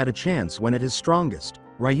still had a chance when at his strongest,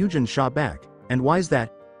 Ryujin shot back, and why's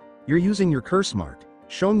that? You're using your curse mark,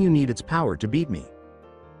 showing you need its power to beat me.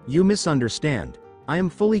 You misunderstand. I am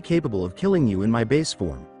fully capable of killing you in my base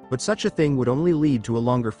form, but such a thing would only lead to a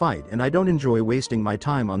longer fight, and I don't enjoy wasting my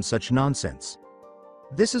time on such nonsense.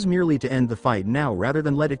 This is merely to end the fight now rather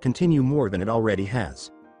than let it continue more than it already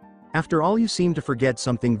has. After all, you seem to forget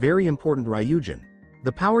something very important, Ryujin.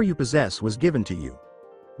 The power you possess was given to you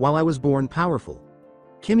while I was born powerful,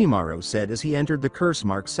 Kimimaro said as he entered the curse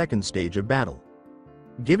mark's second stage of battle.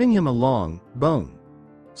 Giving him a long, bone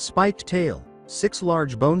spiked tail, 6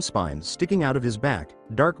 large bone spines sticking out of his back,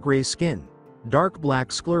 dark gray skin, dark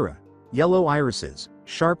black sclera, yellow irises,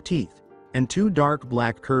 sharp teeth, and 2 dark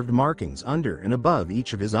black curved markings under and above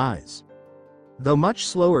each of his eyes. Though much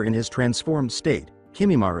slower in his transformed state,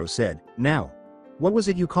 Kimimaro said, Now, what was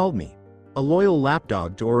it you called me? A loyal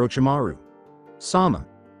lapdog to Orochimaru Sama.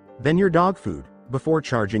 Then your dog food, before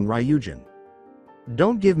charging Ryujin.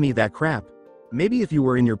 Don't give me that crap. Maybe if you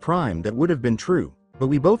were in your prime that would have been true, but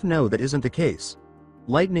we both know that isn't the case.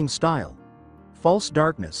 Lightning style. False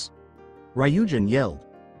darkness. Ryujin yelled,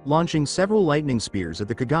 launching several lightning spears at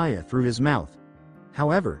the Kagaya through his mouth.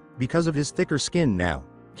 However, because of his thicker skin now,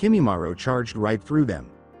 Kimimaro charged right through them.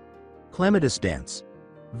 Clematis dance.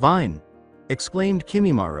 Vine! Exclaimed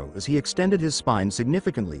Kimimaro as he extended his spine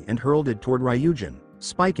significantly and hurled it toward Ryujin,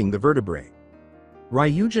 spiking the vertebrae.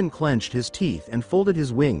 Ryujin clenched his teeth and folded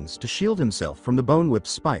his wings to shield himself from the bone whip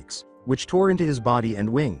spikes, which tore into his body and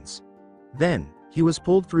wings. Then, he was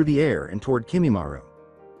pulled through the air and toward Kimimaro.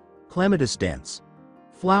 Clematis dance.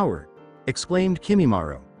 Flower! Exclaimed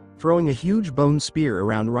Kimimaro, throwing a huge bone spear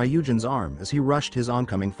around Ryujin's arm as he rushed his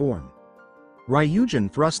oncoming form. Ryujin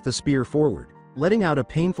thrust the spear forward, letting out a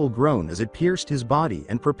painful groan as it pierced his body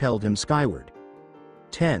and propelled him skyward.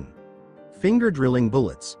 10. Finger drilling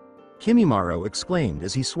bullets. Kimimaro exclaimed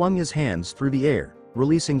as he swung his hands through the air,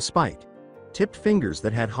 releasing tipped fingers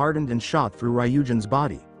that had hardened and shot through Ryujin's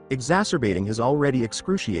body, exacerbating his already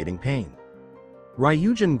excruciating pain.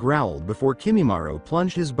 Ryujin growled before Kimimaro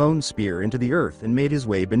plunged his bone spear into the earth and made his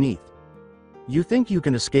way beneath. You think you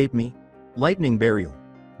can escape me? Lightning burial.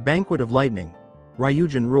 Banquet of lightning.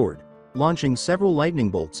 Ryujin roared, launching several lightning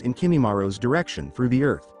bolts in Kimimaro's direction through the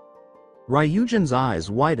earth. Ryujin's eyes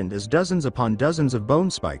widened as dozens upon dozens of bone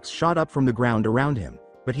spikes shot up from the ground around him,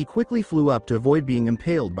 but he quickly flew up to avoid being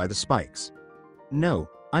impaled by the spikes. No,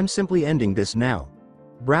 I'm simply ending this now.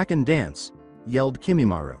 Bracken dance, yelled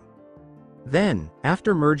Kimimaro. Then,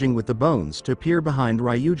 after merging with the bones to appear behind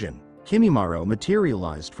Ryujin, Kimimaro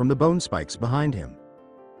materialized from the bone spikes behind him.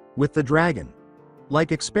 With the dragon,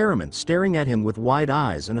 like experiment staring at him with wide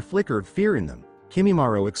eyes and a flicker of fear in them,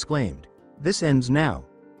 Kimimaro exclaimed, This ends now,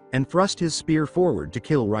 and thrust his spear forward to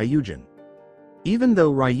kill Ryujin. Even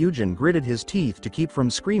though Ryujin gritted his teeth to keep from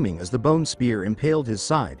screaming as the bone spear impaled his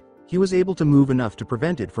side, he was able to move enough to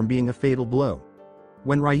prevent it from being a fatal blow.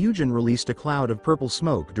 When Ryujin released a cloud of purple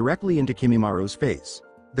smoke directly into Kimimaro's face,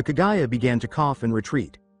 the Kagaya began to cough and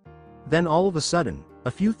retreat. Then all of a sudden,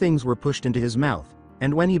 a few things were pushed into his mouth,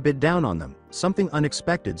 and when he bit down on them, something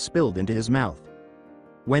unexpected spilled into his mouth.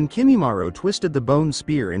 When Kimimaro twisted the bone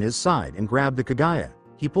spear in his side and grabbed the Kagaya,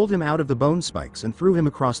 he pulled him out of the bone spikes and threw him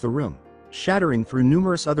across the room, shattering through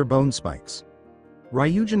numerous other bone spikes.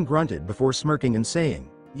 Ryujin grunted before smirking and saying,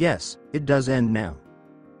 Yes, it does end now.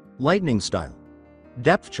 Lightning style.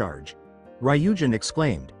 Depth charge. Ryujin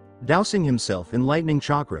exclaimed, dousing himself in lightning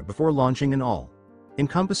chakra before launching an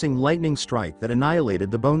all-encompassing lightning strike that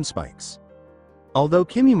annihilated the bone spikes. Although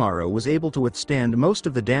Kimimaro was able to withstand most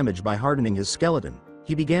of the damage by hardening his skeleton,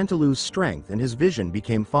 he began to lose strength and his vision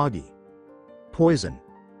became foggy. Poison.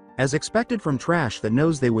 As expected from trash that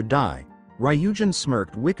knows they would die, Ryujin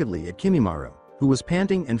smirked wickedly at Kimimaro, who was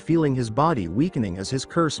panting and feeling his body weakening as his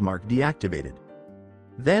curse mark deactivated.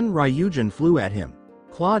 Then Ryujin flew at him.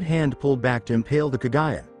 Clawed hand pulled back to impale the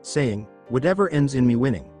Kaguya, saying, "Whatever ends in me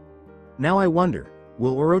winning. Now I wonder,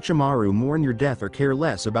 will Orochimaru mourn your death or care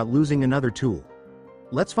less about losing another tool?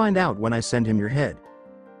 Let's find out when I send him your head."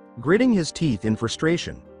 Gritting his teeth in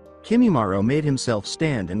frustration, Kimimaro made himself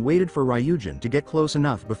stand and waited for Ryujin to get close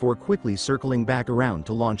enough before quickly circling back around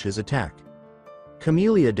to launch his attack.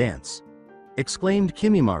 "Camellia dance!" exclaimed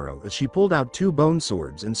Kimimaro as she pulled out two bone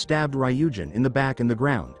swords and stabbed Ryujin in the back and the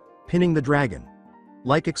ground, pinning the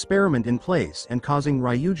dragon-like experiment in place and causing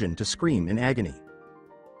Ryujin to scream in agony.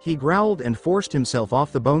 He growled and forced himself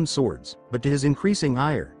off the bone swords, but to his increasing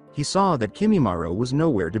ire, he saw that Kimimaro was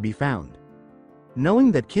nowhere to be found.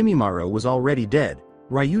 Knowing that Kimimaro was already dead,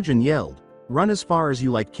 Ryujin yelled, "Run as far as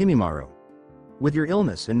you like, Kimimaro. With your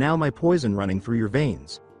illness and now my poison running through your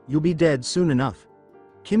veins, you'll be dead soon enough."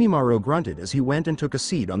 Kimimaro grunted as he went and took a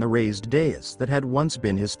seat on the raised dais that had once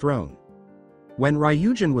been his throne. When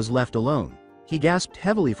Ryujin was left alone, he gasped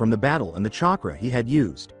heavily from the battle and the chakra he had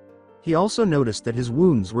used. He also noticed that his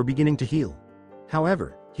wounds were beginning to heal.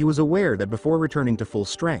 However, he was aware that before returning to full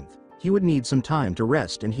strength, he would need some time to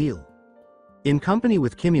rest and heal. In company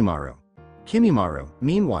with Kimimaro,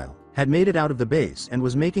 meanwhile, had made it out of the base and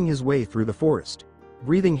was making his way through the forest,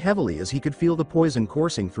 breathing heavily as he could feel the poison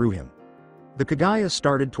coursing through him. The Kaguya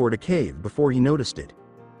started toward a cave before he noticed it.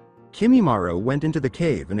 Kimimaro went into the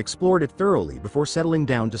cave and explored it thoroughly before settling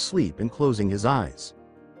down to sleep and closing his eyes.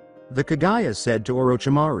 The Kaguya said to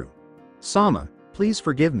Orochimaru, "Sama, please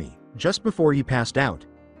forgive me," just before he passed out.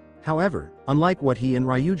 However, unlike what he and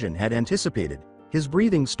Ryujin had anticipated, his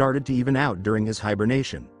breathing started to even out during his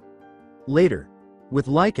hibernation. Later, with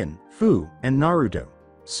Lycan, Fu, and Naruto.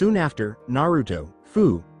 Soon after, Naruto,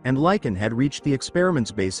 Fu, and Lycan had reached the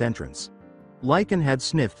experiment's base entrance. Lycan had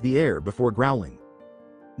sniffed the air before growling.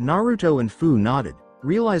 Naruto and Fu nodded,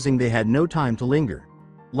 realizing they had no time to linger.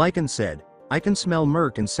 Lycan said, "I can smell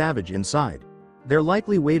Merc and Savage inside. They're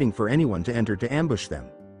likely waiting for anyone to enter to ambush them.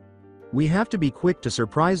 We have to be quick to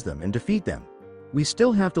surprise them and defeat them. We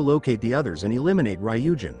still have to locate the others and eliminate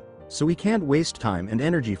Ryujin, so we can't waste time and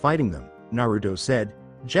energy fighting them," Naruto said,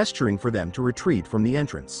 gesturing for them to retreat from the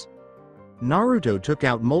entrance. Naruto took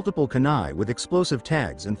out multiple kunai with explosive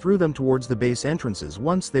tags and threw them towards the base entrances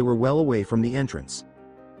once they were well away from the entrance.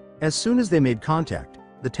 As soon as they made contact,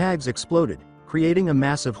 the tags exploded, creating a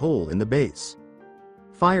massive hole in the base.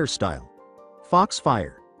 "Fire style.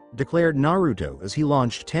 Foxfire," declared Naruto as he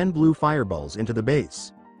launched 10 blue fireballs into the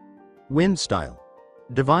base. "Wind style.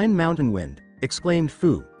 Divine mountain wind," exclaimed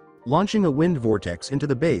Fu, launching a wind vortex into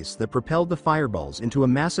the base that propelled the fireballs into a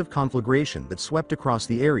massive conflagration that swept across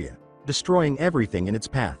the area, destroying everything in its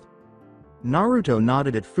path. Naruto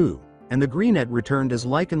nodded at Fu, and the greenette returned as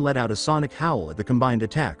Lycan let out a sonic howl at the combined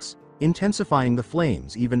attacks, intensifying the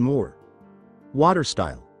flames even more. "Water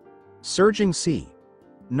style. Surging sea."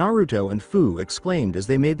 Naruto and Fu exclaimed as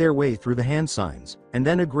they made their way through the hand signs, and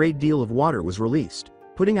then a great deal of water was released,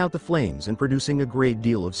 putting out the flames and producing a great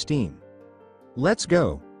deal of steam. "Let's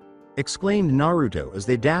go!" exclaimed Naruto as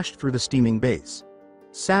they dashed through the steaming base.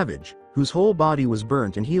 Savage, whose whole body was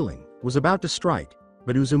burnt and healing, was about to strike,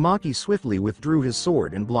 but Uzumaki swiftly withdrew his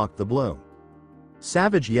sword and blocked the blow.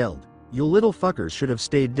 Savage yelled, "You little fuckers should have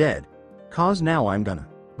stayed dead. 'Cause now I'm gonna,"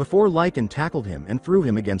 before Lycan tackled him and threw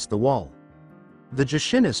him against the wall. The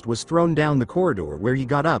Jushinist was thrown down the corridor where he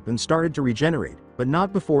got up and started to regenerate, but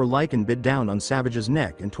not before Lycan bit down on Savage's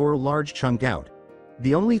neck and tore a large chunk out.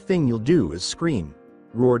 "The only thing you'll do is scream,"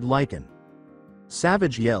 roared Lycan.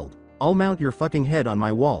 Savage yelled, "I'll mount your fucking head on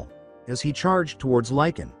my wall," as he charged towards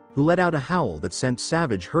Lycan, who let out a howl that sent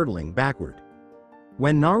Savage hurtling backward.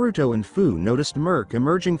 When Naruto and Fu noticed Merc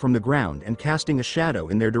emerging from the ground and casting a shadow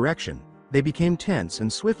in their direction, they became tense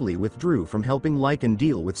and swiftly withdrew from helping Lycan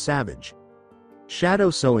deal with Savage. "Shadow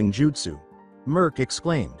sowing jutsu," Merc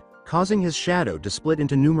exclaimed, causing his shadow to split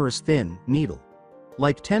into numerous thin,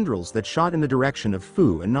 needle-like tendrils that shot in the direction of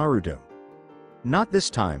Fu and Naruto. "Not this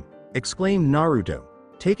time," exclaimed Naruto,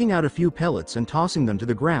 taking out a few pellets and tossing them to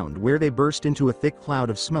the ground where they burst into a thick cloud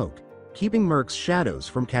of smoke, keeping Merc's shadows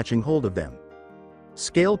from catching hold of them.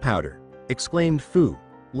 "Scale powder," exclaimed Fu,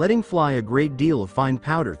 letting fly a great deal of fine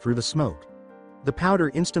powder through the smoke. The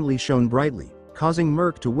powder instantly shone brightly, causing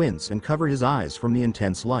Merc to wince and cover his eyes from the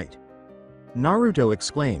intense light. Naruto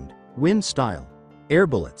exclaimed, "Wind style. Air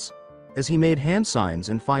bullets," as he made hand signs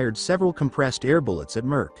and fired several compressed air bullets at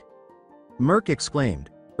Merc. Merc exclaimed,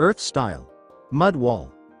 "Earth style. Mud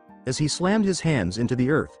wall," as he slammed his hands into the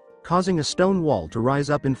earth, causing a stone wall to rise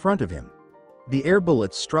up in front of him. The air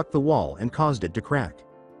bullets struck the wall and caused it to crack.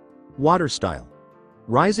 Water style.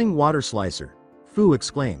 Rising water slicer, Fu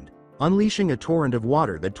exclaimed, unleashing a torrent of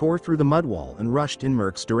water that tore through the mud wall and rushed in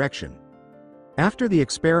Merc's direction. After the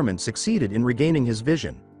experiment succeeded in regaining his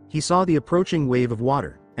vision, he saw the approaching wave of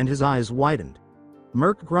water, and his eyes widened.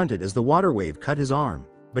 Merc grunted as the water wave cut his arm,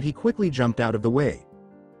 but he quickly jumped out of the way.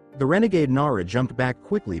 The renegade Nara jumped back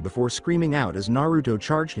quickly before screaming out as Naruto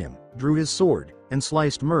charged him, drew his sword, and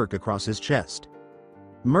sliced Merc across his chest.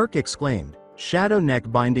 Merc exclaimed, "Shadow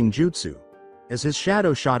neck binding jutsu," as his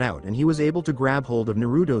shadow shot out and he was able to grab hold of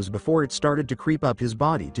Naruto's before it started to creep up his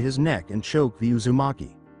body to his neck and choke the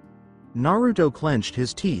Uzumaki. Naruto clenched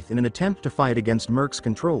his teeth in an attempt to fight against Merc's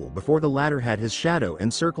control before the latter had his shadow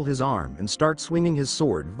encircle his arm and start swinging his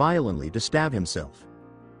sword violently to stab himself.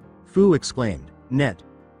 Fu exclaimed, "Net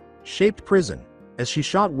shaped prison," as she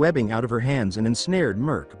shot webbing out of her hands and ensnared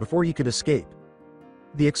Merc before he could escape.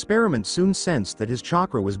 The experiment soon sensed that his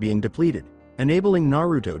chakra was being depleted, enabling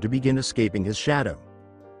Naruto to begin escaping his shadow.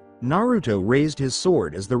 Naruto raised his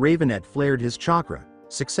sword as the Ravenet flared his chakra,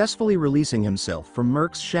 successfully releasing himself from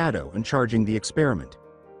Merc's shadow and charging the experiment.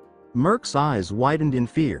 Merc's eyes widened in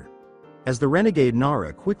fear. As the renegade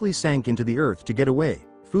Nara quickly sank into the earth to get away,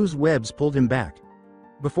 Fu's webs pulled him back.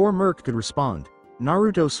 Before Merc could respond,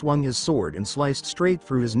 Naruto swung his sword and sliced straight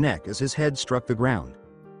through his neck as his head struck the ground.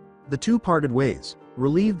 The two parted ways,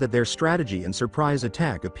 relieved that their strategy and surprise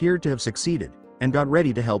attack appeared to have succeeded, and got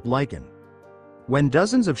ready to help Lycan. When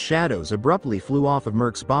dozens of shadows abruptly flew off of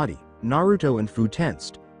Merc's body, Naruto and Fu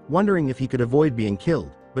tensed, wondering if he could avoid being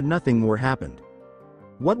killed, but nothing more happened.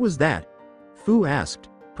 "What was that?" Fu asked,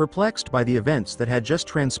 perplexed by the events that had just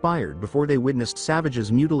transpired before they witnessed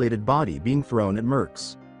Savage's mutilated body being thrown at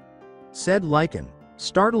Merc's. Said Lycan,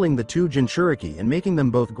 startling the two Jinchuriki and making them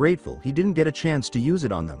both grateful he didn't get a chance to use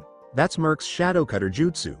it on them. "That's Merc's Shadow Cutter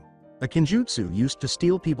Jutsu, a kinjutsu used to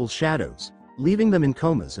steal people's shadows, leaving them in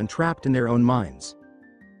comas and trapped in their own minds.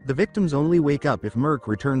 The victims only wake up if Merc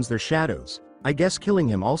returns their shadows. I guess killing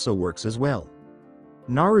him also works as well."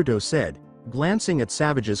 Naruto said, glancing at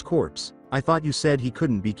Savage's corpse, "I thought you said he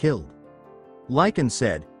couldn't be killed." Lycan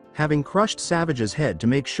said, "Having crushed Savage's head to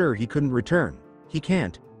make sure he couldn't return, he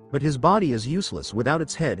can't, but his body is useless without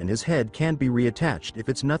its head and his head can't be reattached if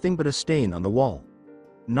it's nothing but a stain on the wall."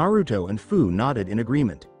 Naruto and Fu nodded in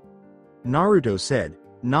agreement. Naruto said,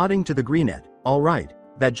 nodding to the Greenette, "All right,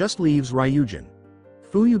 that just leaves Ryujin.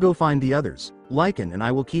 Fu, you go find the others. Lycan and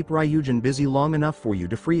I will keep Ryujin busy long enough for you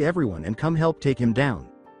to free everyone and come help take him down."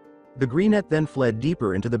 The Greenette then fled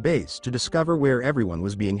deeper into the base to discover where everyone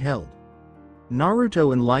was being held.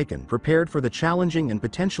 Naruto and Lycan prepared for the challenging and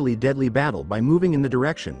potentially deadly battle by moving in the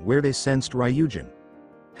direction where they sensed Ryujin.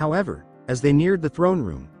 However, as they neared the throne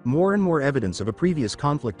room, more and more evidence of a previous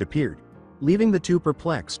conflict appeared, leaving the two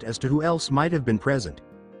perplexed as to who else might have been present,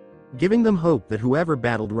 giving them hope that whoever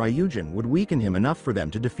battled Ryujin would weaken him enough for them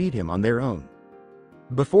to defeat him on their own.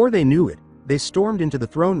 Before they knew it, they stormed into the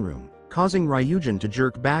throne room, causing Ryujin to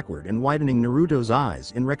jerk backward and widening Naruto's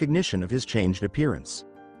eyes in recognition of his changed appearance.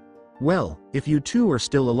 "Well, if you two are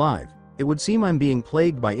still alive, it would seem I'm being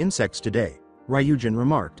plagued by insects today," Ryujin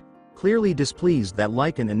remarked, clearly displeased that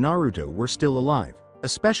Lycan and Naruto were still alive,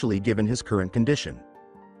 especially given his current condition.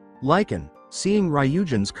 Lycan, seeing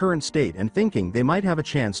Ryujin's current state and thinking they might have a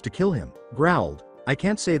chance to kill him, growled, "I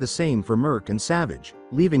can't say the same for Merc and Savage,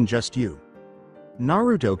 leaving just you."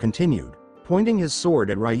 Naruto continued, pointing his sword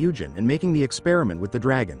at Ryujin and making the experiment with the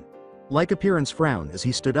dragon. Like appearance frowned as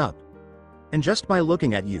he stood up. "And just by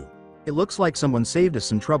looking at you, it looks like someone saved us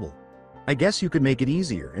some trouble. I guess you could make it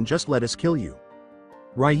easier and just let us kill you."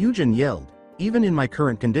 Ryujin yelled, "Even in my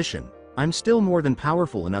current condition, I'm still more than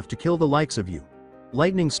powerful enough to kill the likes of you.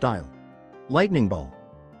 Lightning style. Lightning ball,"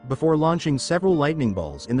 before launching several lightning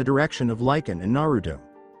balls in the direction of Lycan and Naruto.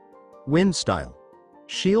 "Wind style.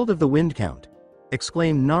 Shield of the wind count,"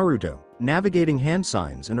 exclaimed Naruto, navigating hand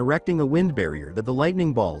signs and erecting a wind barrier that the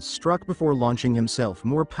lightning balls struck before launching himself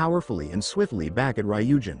more powerfully and swiftly back at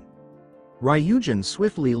Ryujin. Ryujin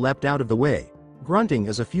swiftly leapt out of the way, grunting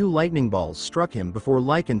as a few lightning balls struck him before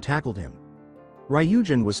Lycan tackled him.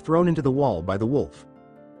 Ryujin was thrown into the wall by the wolf.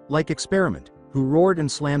 Like experiment, who roared and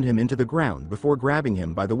slammed him into the ground before grabbing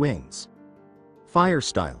him by the wings. "Fire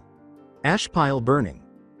style. Ash pile burning,"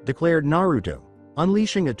 declared Naruto,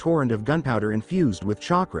 unleashing a torrent of gunpowder infused with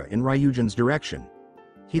chakra in Ryujin's direction.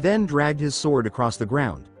 He then dragged his sword across the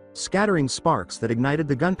ground, scattering sparks that ignited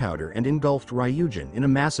the gunpowder and engulfed Ryujin in a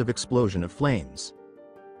massive explosion of flames.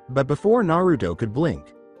 But before Naruto could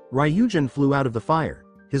blink, Ryujin flew out of the fire,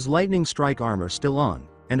 his lightning strike armor still on,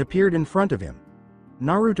 and appeared in front of him.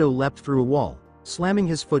 Naruto leapt through a wall, slamming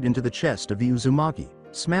his foot into the chest of the Uzumaki,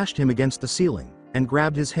 smashed him against the ceiling, and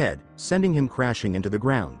grabbed his head, sending him crashing into the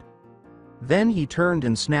ground. Then he turned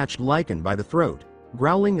and snatched Lycan by the throat,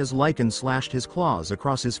 growling as Lycan slashed his claws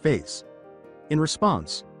across his face. In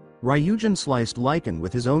response, Ryujin sliced Lycan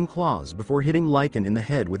with his own claws before hitting Lycan in the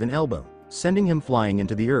head with an elbow, sending him flying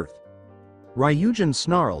into the earth. Ryujin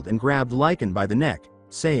snarled and grabbed Lycan by the neck,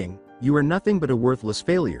 saying, "You are nothing but a worthless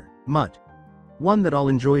failure, mutt. One that I'll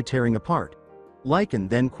enjoy tearing apart." Lycan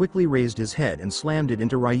then quickly raised his head and slammed it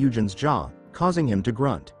into Ryujin's jaw, causing him to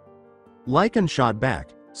grunt. "Lycan shot back,"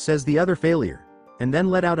 says the other failure, and then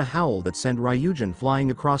let out a howl that sent Ryujin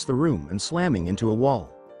flying across the room and slamming into a wall.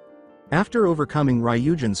 After overcoming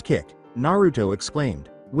Ryujin's kick, Naruto exclaimed,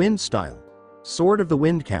 "Wind style! Sword of the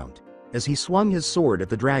Wind count," as he swung his sword at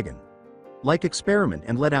the dragon. Like experiment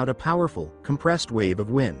and let out a powerful, compressed wave of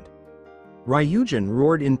wind. Ryujin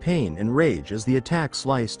roared in pain and rage as the attack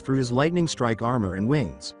sliced through his lightning strike armor and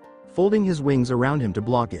wings, folding his wings around him to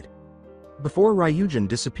block it. Before Ryujin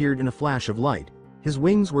disappeared in a flash of light, his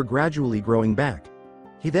wings were gradually growing back.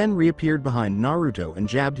 He then reappeared behind Naruto and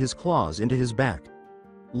jabbed his claws into his back,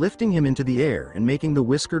 lifting him into the air and making the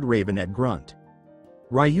whiskered ravenet grunt.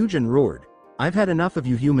 Ryujin roared, "I've had enough of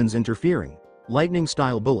you humans interfering,"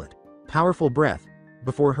 lightning-style bullet, powerful breath,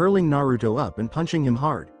 before hurling Naruto up and punching him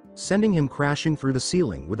hard, sending him crashing through the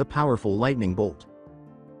ceiling with a powerful lightning bolt.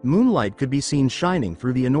 Moonlight could be seen shining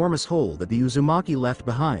through the enormous hole that the Uzumaki left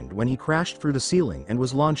behind when he crashed through the ceiling and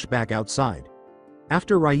was launched back outside.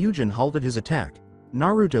 After Ryujin halted his attack,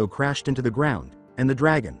 Naruto crashed into the ground, and the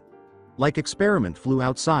dragon, like experiment, flew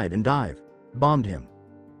outside and bombed him.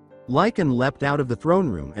 Lycan leapt out of the throne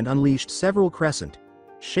room and unleashed several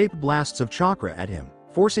crescent-shaped blasts of chakra at him,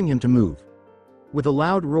 forcing him to move. With a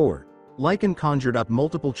loud roar, Lycan conjured up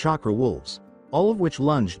multiple chakra wolves, all of which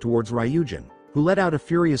lunged towards Ryujin, who let out a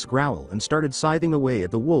furious growl and started scything away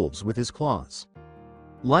at the wolves with his claws.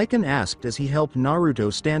 Lycan asked as he helped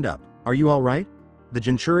Naruto stand up, "Are you alright?" The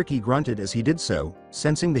Jinchuriki grunted as he did so,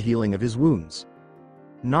 sensing the healing of his wounds.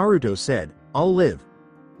 Naruto said, "I'll live.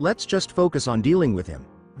 Let's just focus on dealing with him."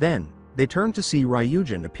 Then, they turned to see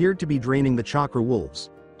Ryujin appeared to be draining the chakra wolves,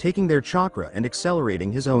 taking their chakra and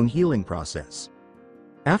accelerating his own healing process.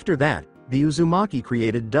 After that, the Uzumaki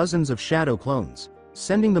created dozens of shadow clones,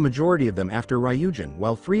 sending the majority of them after Ryujin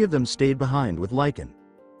while 3 of them stayed behind with Lycan.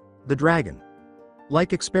 The dragon,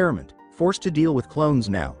 like experiment, forced to deal with clones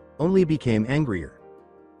now, only became angrier.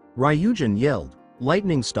 Ryujin yelled,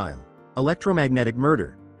 "Lightning style, electromagnetic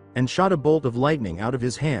murder," and shot a bolt of lightning out of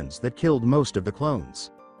his hands that killed most of the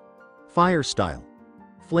clones. "Fire style,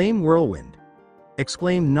 flame whirlwind,"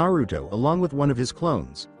 exclaimed Naruto along with one of his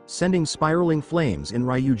clones, sending spiraling flames in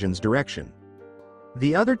Ryujin's direction.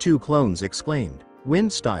 The other 2 clones exclaimed,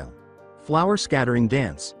 "Wind style, flower scattering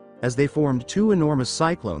dance," as they formed 2 enormous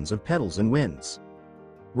cyclones of petals and winds.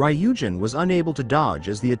 Ryujin was unable to dodge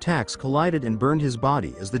as the attacks collided and burned his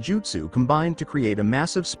body as the jutsu combined to create a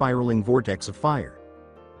massive spiraling vortex of fire.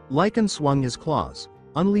 Lycan swung his claws,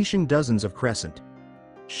 unleashing dozens of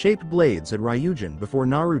crescent-shaped blades at Ryujin before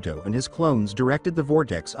Naruto and his clones directed the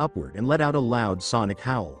vortex upward and let out a loud sonic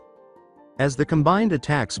howl. As the combined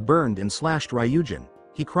attacks burned and slashed Ryujin,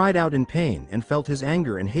 he cried out in pain and felt his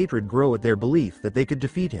anger and hatred grow at their belief that they could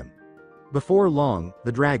defeat him. Before long,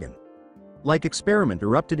 the dragon, like experiment,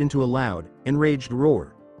 erupted into a loud, enraged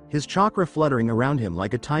roar, his chakra fluttering around him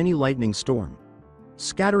like a tiny lightning storm,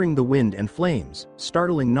 scattering the wind and flames,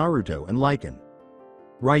 startling Naruto and Lycan.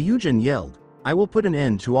 Ryujin yelled, "I will put an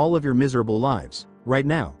end to all of your miserable lives, right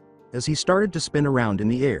now," as he started to spin around in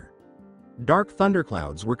the air. Dark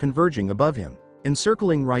thunderclouds were converging above him,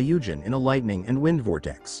 encircling Ryujin in a lightning and wind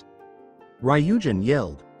vortex. Ryujin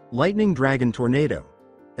yelled, "Lightning dragon tornado,"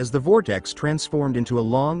 as the vortex transformed into a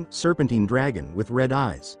long, serpentine dragon with red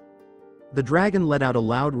eyes. The dragon let out a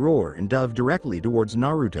loud roar and dove directly towards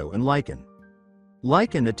Naruto and Lycan.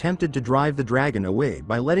 Lycan attempted to drive the dragon away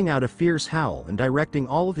by letting out a fierce howl and directing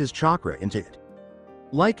all of his chakra into it.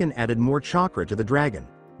 Lycan added more chakra to the dragon,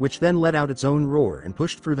 which then let out its own roar and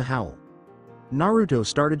pushed through the howl. Naruto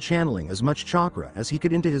started channeling as much chakra as he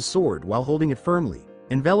could into his sword while holding it firmly,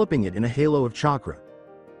 enveloping it in a halo of chakra.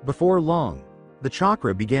 Before long, the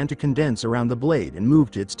chakra began to condense around the blade and move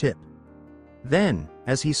to its tip. Then,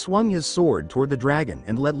 as he swung his sword toward the dragon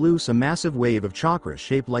and let loose a massive wave of chakra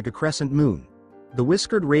shaped like a crescent moon, the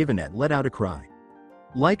whiskered ravenet let out a cry.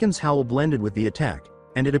 Lycan's howl blended with the attack,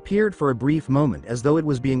 and it appeared for a brief moment as though it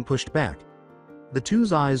was being pushed back. The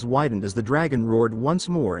two's eyes widened as the dragon roared once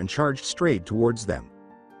more and charged straight towards them.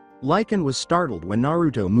 Lycan was startled when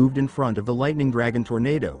Naruto moved in front of the lightning dragon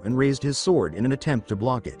tornado and raised his sword in an attempt to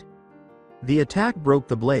block it. The attack broke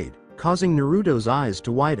the blade, causing Naruto's eyes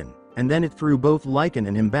to widen, and then it threw both Lycan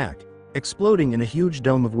and him back, exploding in a huge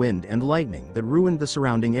dome of wind and lightning that ruined the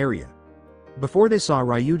surrounding area. Before they saw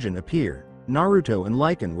Ryujin appear, Naruto and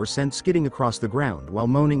Lycan were sent skidding across the ground while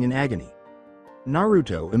moaning in agony.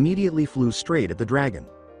 Naruto immediately flew straight at the dragon.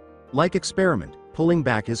 Like experiment, pulling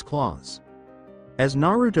back his claws. As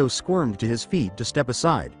Naruto squirmed to his feet to step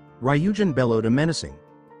aside, Ryujin bellowed a menacing,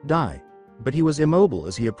 "Die!" But he was immobile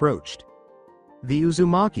as he approached. The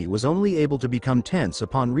Uzumaki was only able to become tense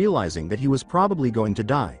upon realizing that he was probably going to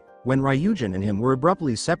die, when Ryujin and him were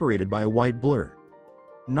abruptly separated by a white blur.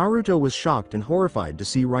 Naruto was shocked and horrified to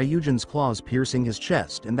see Ryujin's claws piercing his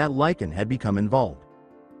chest and that Lycan had become involved.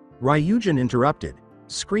 Ryujin interrupted,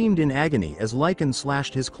 screamed in agony as Lycan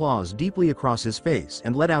slashed his claws deeply across his face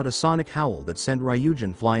and let out a sonic howl that sent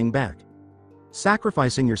Ryujin flying back.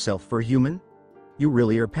 "Sacrificing yourself for a human? You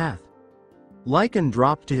really are path." Lycan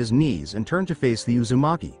dropped to his knees and turned to face the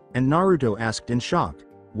Uzumaki, and Naruto asked in shock,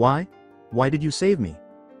 "Why? Why did you save me?"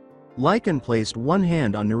 Lycan placed one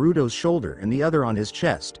hand on Naruto's shoulder and the other on his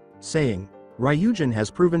chest, saying, "Ryujin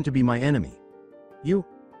has proven to be my enemy. You?"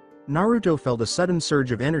 Naruto felt a sudden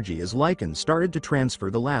surge of energy as Lycan started to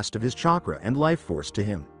transfer the last of his chakra and life force to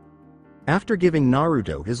him. After giving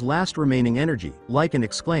Naruto his last remaining energy, Lycan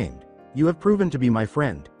exclaimed, "You have proven to be my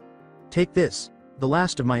friend. Take this, the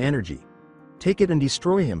last of my energy. Take it and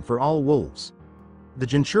destroy him for all wolves." The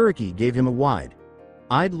Jinchuriki gave him a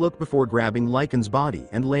wide-eyed look before grabbing Lycan's body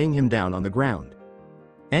and laying him down on the ground.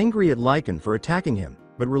 Angry at Lycan for attacking him,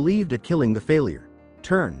 but relieved at killing the failure,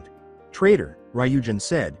 turned. "Traitor," Ryujin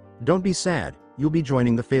said, "don't be sad, you'll be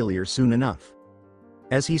joining the failure soon enough."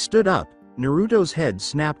 As he stood up, Naruto's head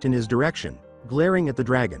snapped in his direction, glaring at the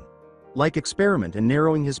dragon. Like experiment and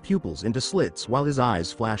narrowing his pupils into slits while his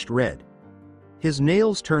eyes flashed red. His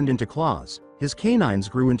nails turned into claws, his canines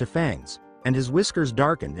grew into fangs, and his whiskers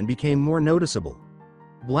darkened and became more noticeable.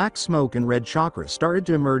 Black smoke and red chakra started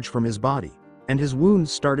to emerge from his body, and his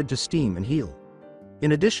wounds started to steam and heal.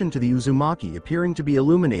 In addition to the Uzumaki appearing to be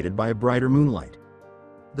illuminated by a brighter moonlight.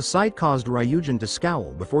 The sight caused Ryujin to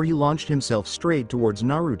scowl before he launched himself straight towards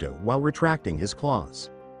Naruto while retracting his claws.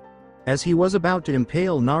 As he was about to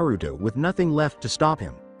impale Naruto with nothing left to stop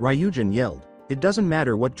him, Ryujin yelled, "It doesn't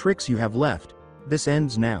matter what tricks you have left, this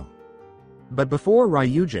ends now." But before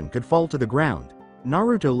Ryujin could fall to the ground,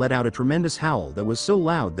 Naruto let out a tremendous howl that was so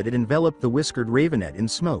loud that it enveloped the whiskered ravenet in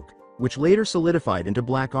smoke, which later solidified into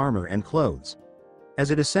black armor and clothes. As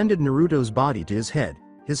it ascended Naruto's body to his head,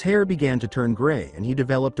 his hair began to turn gray and he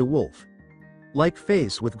developed a wolf-like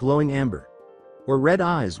face with glowing amber, or red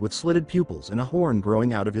eyes with slitted pupils and a horn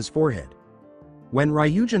growing out of his forehead. When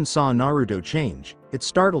Ryujin saw Naruto change, it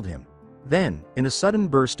startled him. Then, in a sudden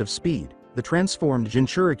burst of speed, the transformed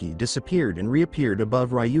Jinchuriki disappeared and reappeared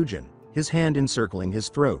above Ryujin, his hand encircling his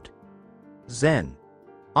throat.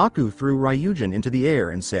 Zen-Aku threw Ryujin into the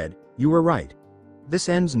air and said, "You were right. This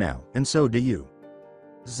ends now, and so do you."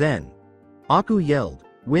 Zen-Aku yelled,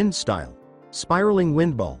 wind style, spiraling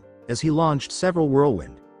wind ball, as he launched several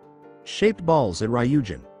whirlwind-shaped balls at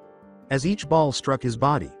Ryujin. As each ball struck his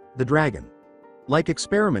body, the dragon-like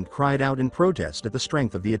experiment cried out in protest at the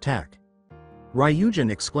strength of the attack.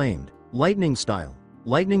 Ryujin exclaimed, "Lightning style,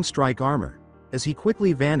 lightning strike armor," as he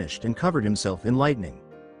quickly vanished and covered himself in lightning.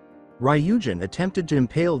 Ryujin attempted to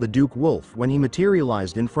impale the Duke Wolf when he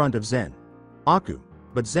materialized in front of Zen-Aku,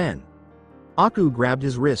 but Zen-Aku grabbed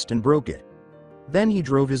his wrist and broke it. Then he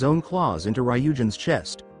drove his own claws into Ryujin's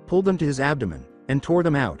chest, pulled them to his abdomen, and tore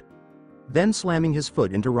them out. Then slamming his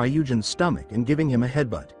foot into Ryujin's stomach and giving him a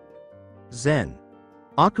headbutt.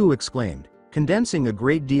 Zen-Aku exclaimed, condensing a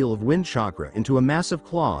great deal of wind chakra into a massive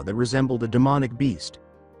claw that resembled a demonic beast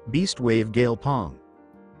wave gale palm.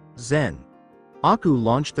 Zen-Aku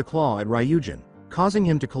launched the claw at Ryujin, causing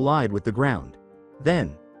him to collide with the ground.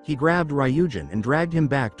 Then, he grabbed Ryujin and dragged him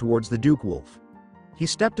back towards the Duke Wolf. He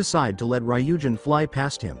stepped aside to let Ryujin fly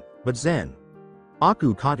past him, but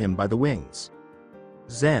Zen-Aku caught him by the wings.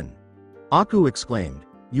 Zen-Aku exclaimed,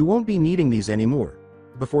 "You won't be needing these anymore,"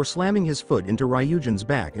 before slamming his foot into Ryujin's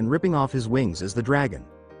back and ripping off his wings as the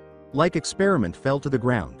dragon-like experiment fell to the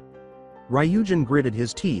ground. Ryujin gritted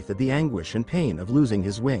his teeth at the anguish and pain of losing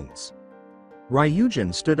his wings.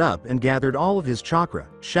 Ryujin stood up and gathered all of his chakra,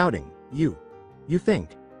 shouting, You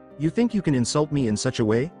think you can insult me in such a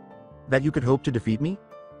way? That you could hope to defeat me?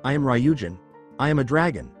 I am Ryujin. I am a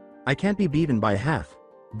dragon. I can't be beaten by a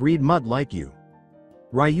half-breed mud like you."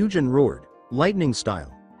 Ryujin roared, lightning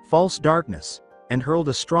style, false darkness, and hurled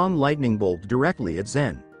a strong lightning bolt directly at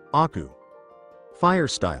Zen-Aku. Fire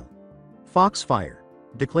style. Foxfire,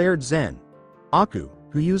 declared Zen-Aku,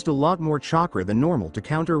 who used a lot more chakra than normal to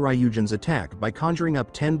counter Ryujin's attack by conjuring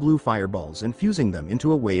up 10 blue fireballs and fusing them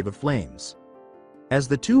into a wave of flames. As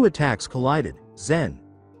the two attacks collided,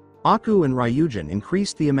 Zen-Aku and Ryujin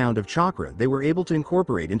increased the amount of chakra they were able to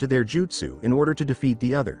incorporate into their jutsu in order to defeat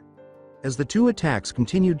the other. As the two attacks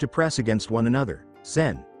continued to press against one another,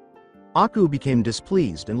 Zen-Aku became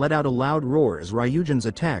displeased and let out a loud roar as Ryujin's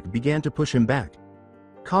attack began to push him back,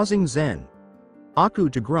 causing Zen-Aku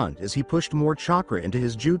to grunt as he pushed more chakra into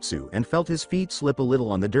his jutsu and felt his feet slip a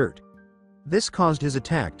little on the dirt. This caused his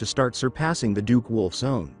attack to start surpassing the Duke Wolf's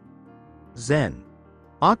own.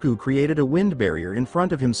 Zen-Aku created a wind barrier in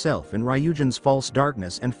front of himself, and Ryujin's false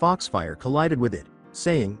darkness and foxfire collided with it,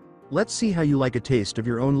 saying, "Let's see how you like a taste of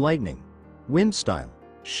your own lightning. Wind style,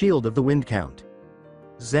 shield of the wind count."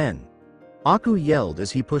 Zen-Aku yelled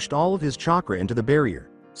as he pushed all of his chakra into the barrier,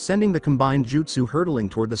 sending the combined jutsu hurtling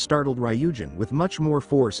toward the startled Ryujin with much more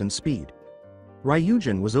force and speed.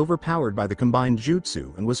 Ryujin was overpowered by the combined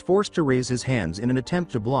jutsu and was forced to raise his hands in an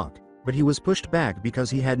attempt to block, but he was pushed back because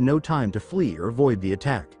he had no time to flee or avoid the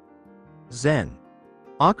attack.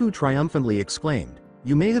 Zen-Aku triumphantly exclaimed,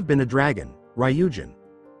 "You may have been a dragon, Ryujin,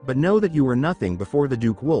 but know that you were nothing before the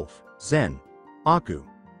Duke Wolf, Zen-Aku."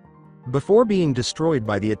 Before being destroyed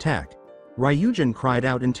by the attack, Ryujin cried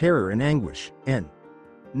out in terror and anguish,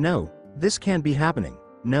 "No, this can't be happening,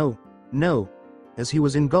 no, no," as he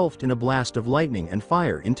was engulfed in a blast of lightning and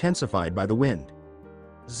fire intensified by the wind.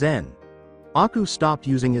 Zen-Aku stopped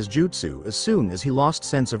using his jutsu as soon as he lost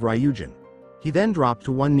sense of Ryujin. He then dropped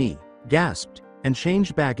to one knee, gasped, and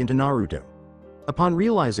changed back into Naruto. Upon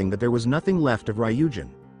realizing that there was nothing left of Ryujin,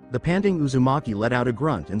 the panting Uzumaki let out a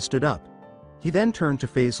grunt and stood up. He then turned to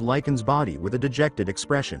face Lycan's body with a dejected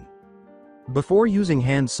expression. Before using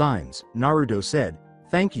hand signs, Naruto said,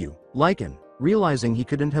 "Thank you, Lycan," realizing he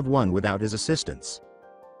couldn't have won without his assistance.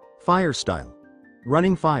 Fire style.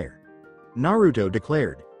 Running fire. Naruto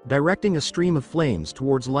declared, directing a stream of flames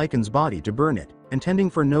towards Lycan's body to burn it, intending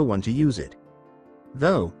for no one to use it.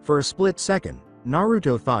 Though, for a split second,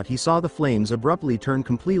 Naruto thought he saw the flames abruptly turn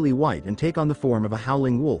completely white and take on the form of a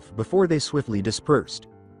howling wolf before they swiftly dispersed.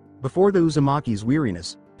 Before the Uzumaki's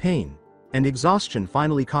weariness, pain, and exhaustion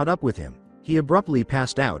finally caught up with him, he abruptly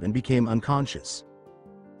passed out and became unconscious.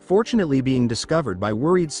 Fortunately, being discovered by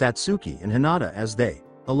worried Satsuki and Hinata as they,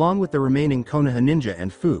 along with the remaining Konoha ninja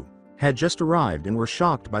and Fu, had just arrived and were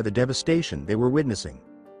shocked by the devastation they were witnessing.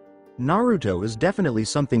 "Naruto is definitely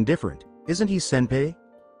something different, isn't he, senpai?"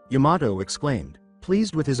 Yamato exclaimed,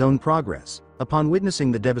 pleased with his own progress, upon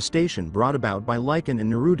witnessing the devastation brought about by Lycan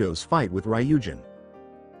and Naruto's fight with Ryujin.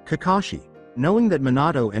 Kakashi, knowing that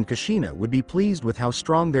Minato and Kushina would be pleased with how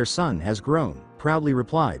strong their son has grown, proudly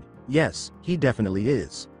replied, "Yes, he definitely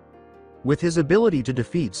is. With his ability to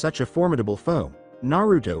defeat such a formidable foe,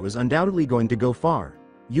 Naruto is undoubtedly going to go far."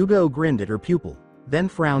 Yugo grinned at her pupil, then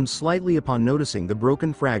frowned slightly upon noticing the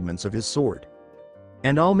broken fragments of his sword.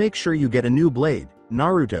 "And I'll make sure you get a new blade,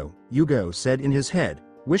 Naruto," Yugo said in his head,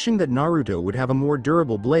 wishing that Naruto would have a more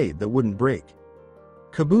durable blade that wouldn't break.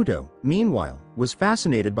 Kabuto, meanwhile, was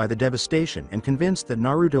fascinated by the devastation and convinced that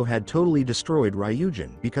Naruto had totally destroyed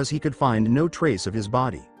Ryujin because he could find no trace of his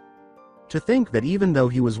body. To think that even though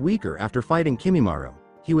he was weaker after fighting Kimimaro,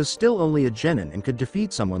 he was still only a genin and could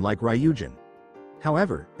defeat someone like Ryujin.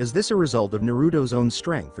 However, is this a result of Naruto's own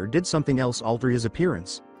strength, or did something else alter his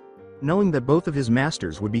appearance? Knowing that both of his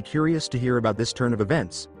masters would be curious to hear about this turn of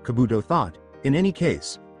events, Kabuto thought, in any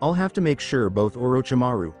case, I'll have to make sure both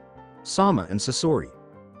Orochimaru, Sama and Sasori,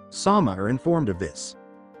 Sama are informed of this.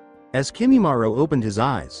 As Kimimaro opened his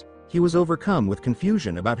eyes, he was overcome with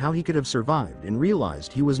confusion about how he could have survived and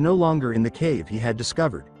realized he was no longer in the cave he had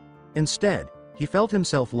discovered. Instead, he felt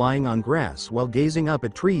himself lying on grass while gazing up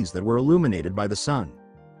at trees that were illuminated by the sun.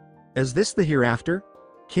 Is this the hereafter?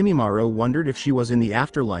 Kimimaro wondered if she was in the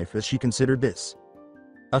afterlife as she considered this.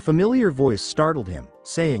 A familiar voice startled him,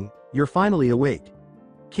 saying, "You're finally awake."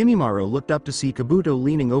 Kimimaro looked up to see Kabuto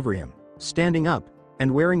leaning over him, standing up, and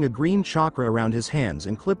wearing a green chakra around his hands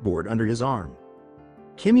and clipboard under his arm.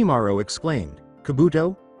 Kimimaro exclaimed,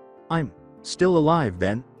 "Kabuto? I'm still alive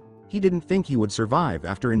then?" He didn't think he would survive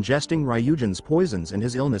after ingesting Ryujin's poisons and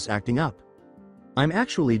his illness acting up. "I'm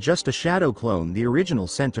actually just a shadow clone the original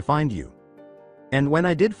sent to find you. And when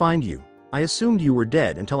I did find you, I assumed you were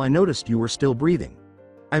dead until I noticed you were still breathing.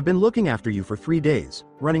 I've been looking after you for 3 days,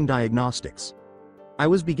 running diagnostics. I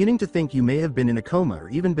was beginning to think you may have been in a coma or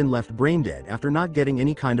even been left brain dead after not getting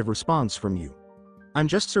any kind of response from you. I'm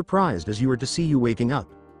just surprised as you were to see you waking up,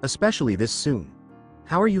 especially this soon.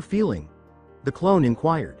 How are you feeling? The clone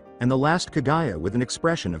inquired, and the last Kaguya with an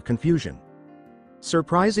expression of confusion.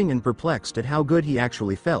 Surprising and perplexed at how good he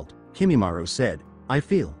actually felt, Kimimaro said, I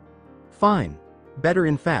feel fine. Better,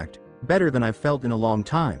 in fact, better than I've felt in a long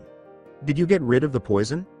time. Did you get rid of the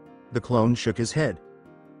poison? The clone shook his head.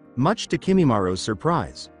 Much to Kimimaro's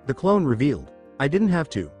surprise, the clone revealed, I didn't have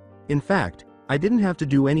to. In fact, I didn't have to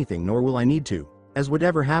do anything, nor will I need to, as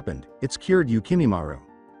whatever happened, it's cured you, Kimimaro.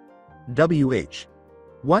 WH.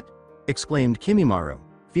 What? Exclaimed Kimimaro,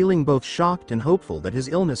 feeling both shocked and hopeful that his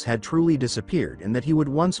illness had truly disappeared and that he would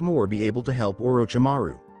once more be able to help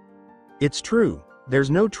Orochimaru. It's true,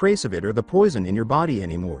 there's no trace of it or the poison in your body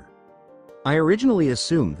anymore. I originally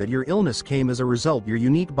assumed that your illness came as a result of your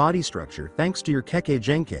unique body structure thanks to your Kekkei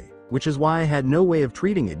Genkai, which is why I had no way of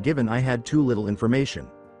treating it given I had too little information.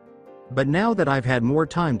 But now that I've had more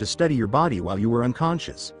time to study your body while you were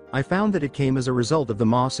unconscious, I found that it came as a result of the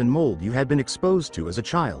moss and mold you had been exposed to as a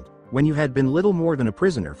child, when you had been little more than a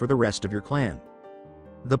prisoner for the rest of your clan.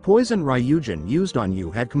 The poison Ryujin used on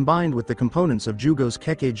you had combined with the components of Jugo's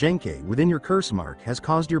Kekkei Genkai within your curse mark has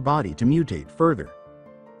caused your body to mutate further,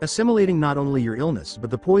 assimilating not only your illness but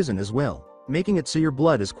the poison as well, making it so your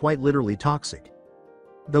blood is quite literally toxic.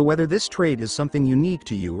 Though whether this trait is something unique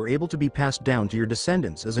to you or able to be passed down to your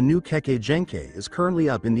descendants as a new Kekkei Genkai is currently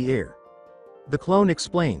up in the air. The clone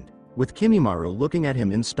explained, with Kimimaro looking at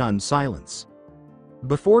him in stunned silence.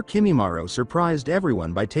 Before Kimimaro surprised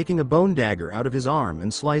everyone by taking a bone dagger out of his arm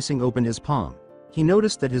and slicing open his palm, he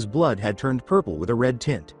noticed that his blood had turned purple with a red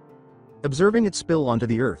tint. Observing it spill onto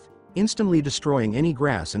the earth, instantly destroying any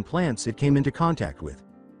grass and plants it came into contact with.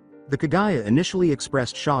 The Kaguya initially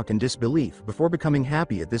expressed shock and disbelief before becoming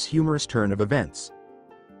happy at this humorous turn of events.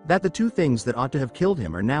 That the two things that ought to have killed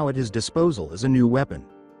him are now at his disposal as a new weapon.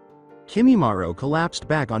 Kimimaro collapsed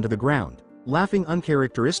back onto the ground, laughing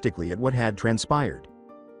uncharacteristically at what had transpired.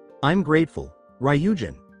 I'm grateful,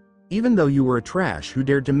 Ryujin. Even though you were a trash who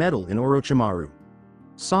dared to meddle in Orochimaru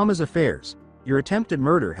Sama's affairs, your attempt at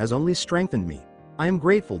murder has only strengthened me. I am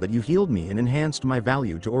grateful that you healed me and enhanced my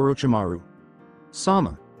value to Orochimaru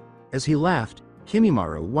Sama. As he laughed,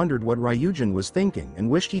 Kimimaro wondered what Ryujin was thinking and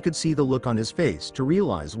wished he could see the look on his face to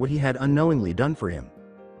realize what he had unknowingly done for him.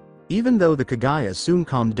 Even though the Kaguya soon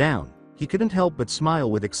calmed down, he couldn't help but smile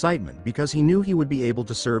with excitement because he knew he would be able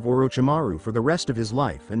to serve Orochimaru for the rest of his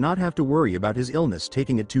life and not have to worry about his illness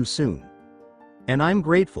taking it too soon. And I'm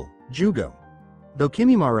grateful, Jugo. Though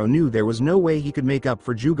Kimimaro knew there was no way he could make up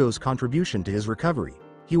for Jugo's contribution to his recovery,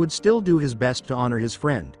 he would still do his best to honor his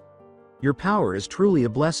friend. Your power is truly a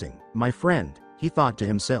blessing, my friend, he thought to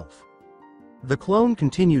himself. The clone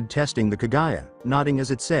continued testing the Kaguya, nodding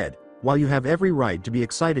as it said, while you have every right to be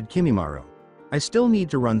excited, Kimimaro. I still need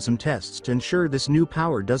to run some tests to ensure this new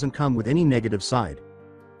power doesn't come with any negative side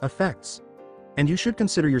effects. And you should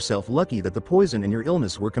consider yourself lucky that the poison and your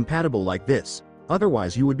illness were compatible like this,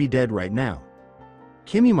 otherwise you would be dead right now.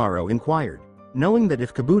 Kimimaro inquired, knowing that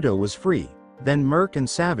if Kabuto was free, then Merc and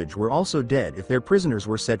Savage were also dead if their prisoners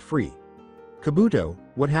were set free. Kabuto,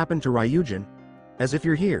 what happened to Ryujin? As if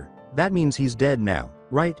you're here, that means he's dead now,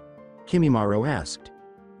 right? Kimimaro asked.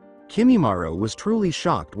 Kimimaro was truly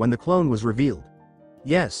shocked when the clone was revealed.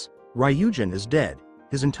 Yes, Ryujin is dead,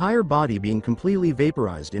 his entire body being completely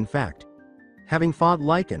vaporized in fact. Having fought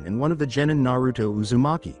Lycan and one of the genin Naruto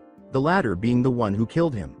Uzumaki, the latter being the one who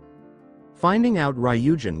killed him. Finding out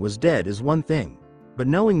Ryujin was dead is one thing, but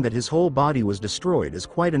knowing that his whole body was destroyed is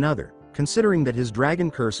quite another, considering that his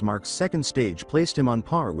Dragon Curse Mark's second stage placed him on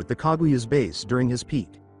par with the Kaguya's base during his peak.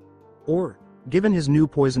 Or, given his new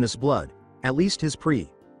poisonous blood, at least his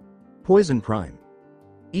pre-poison prime.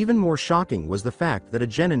 Even more shocking was the fact that a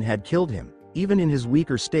genin had killed him, even in his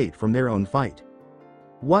weaker state from their own fight.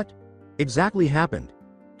 What exactly happened?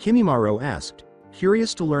 Kimimaro asked,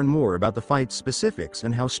 curious to learn more about the fight's specifics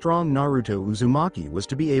and how strong Naruto Uzumaki was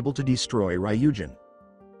to be able to destroy Ryujin.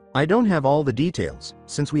 I don't have all the details,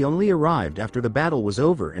 since we only arrived after the battle was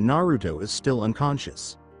over and Naruto is still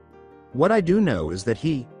unconscious. What I do know is that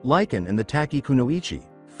he, Lycan and the Taki Kunoichi,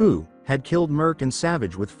 Fu, had killed Merc and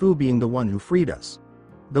Savage with Fu being the one who freed us.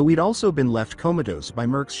 Though we'd also been left comatose by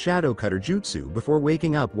Merc's Shadow Cutter Jutsu before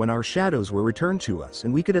waking up when our shadows were returned to us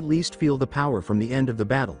and we could at least feel the power from the end of the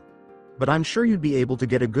battle. But I'm sure you'd be able to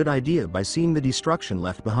get a good idea by seeing the destruction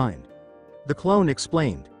left behind. The clone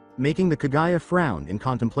explained, making the Kaguya frown in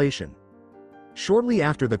contemplation. Shortly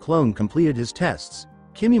after the clone completed his tests,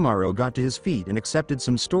 Kimimaro got to his feet and accepted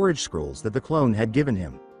some storage scrolls that the clone had given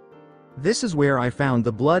him. This is where I found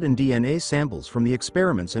the blood and DNA samples from the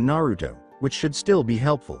experiments in Naruto, which should still be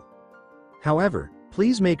helpful. However,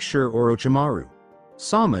 please make sure Orochimaru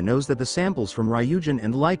Sama knows that the samples from Ryujin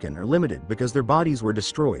and Lycan are limited because their bodies were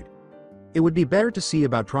destroyed. It would be better to see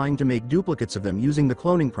about trying to make duplicates of them using the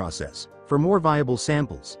cloning process, for more viable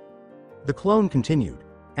samples. The clone continued,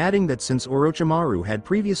 adding that since Orochimaru had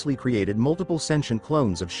previously created multiple sentient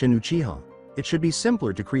clones of Shin Uchiha, it should be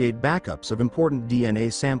simpler to create backups of important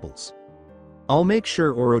DNA samples. I'll make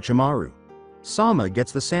sure Orochimaru Sama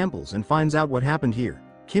gets the samples and finds out what happened here,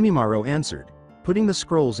 Kimimaro answered, putting the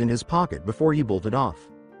scrolls in his pocket before he bolted off.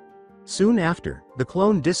 Soon after, the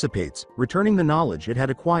clone dissipates, returning the knowledge it had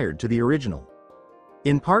acquired to the original.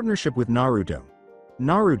 In partnership with Naruto.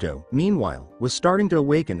 Naruto, meanwhile, was starting to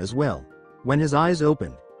awaken as well. When his eyes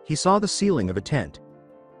opened, he saw the ceiling of a tent,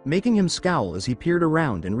 making him scowl as he peered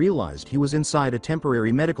around and realized he was inside a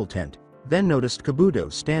temporary medical tent, then noticed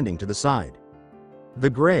Kabuto standing to the side. The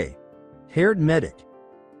gray-haired medic.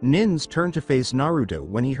 Nins turned to face Naruto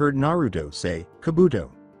when he heard Naruto say, "Kabuto."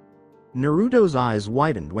 Naruto's eyes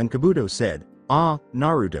widened when Kabuto said, "Ah,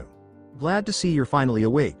 Naruto. Glad to see you're finally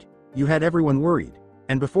awake. You had everyone worried,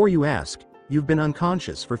 and before you ask, you've been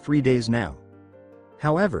unconscious for 3 days now."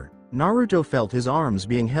 However, Naruto felt his arms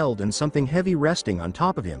being held and something heavy resting on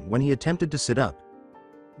top of him when he attempted to sit up.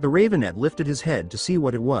 The Ravenet lifted his head to see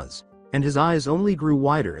what it was, and his eyes only grew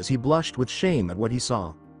wider as he blushed with shame at what he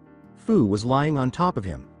saw. Fu was lying on top of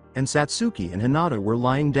him, and Satsuki and Hinata were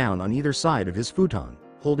lying down on either side of his futon,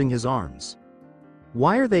 holding his arms.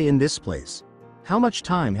 Why are they in this place? How much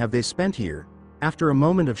time have they spent here? After a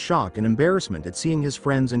moment of shock and embarrassment at seeing his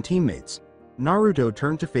friends and teammates, Naruto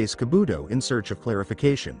turned to face Kabuto in search of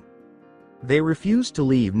clarification. They refused to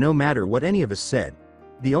leave no matter what any of us said.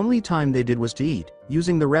 The only time they did was to eat,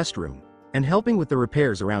 using the restroom, and helping with the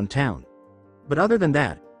repairs around town. But other than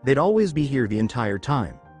that, they'd always be here the entire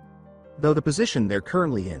time. Though the position they're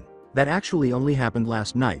currently in, that actually only happened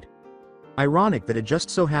last night. Ironic that it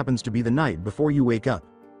just so happens to be the night before you wake up.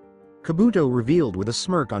 Kabuto revealed with a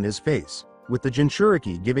smirk on his face, with the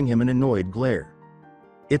Jinchuriki giving him an annoyed glare.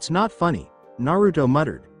 "It's not funny," Naruto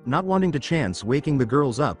muttered, not wanting to chance waking the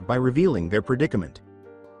girls up by revealing their predicament.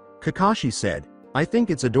 Kakashi said, "I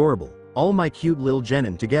think it's adorable, all my cute lil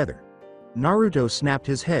genin together." Naruto snapped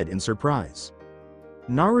his head in surprise.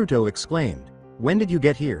 Naruto exclaimed, "When did you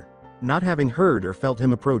get here?" not having heard or felt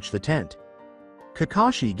him approach the tent.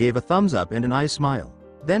 Kakashi gave a thumbs up and an eye smile,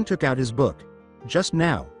 then took out his book. "Just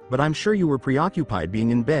now, but I'm sure you were preoccupied being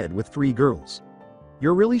in bed with 3 girls.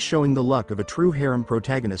 You're really showing the luck of a true harem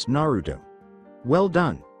protagonist, Naruto. Well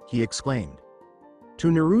done," he exclaimed. To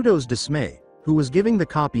Naruto's dismay, who was giving the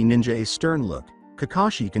copy ninja a stern look,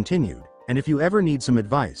 Kakashi continued, "And if you ever need some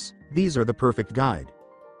advice, these are the perfect guide."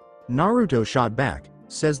 Naruto shot back,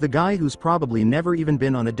 says the guy who's probably never even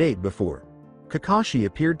been on a date before. Kakashi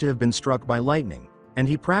appeared to have been struck by lightning, and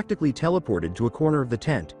he practically teleported to a corner of the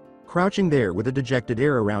tent, crouching there with a dejected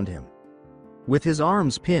air around him. With his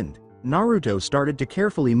arms pinned, Naruto started to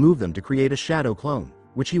carefully move them to create a shadow clone,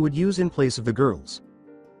 which he would use in place of the girls.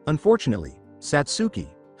 Unfortunately, Satsuki,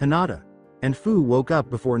 Hinata, and Fu woke up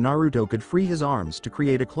before Naruto could free his arms to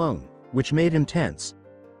create a clone, which made him tense.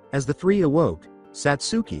 As the 3 awoke,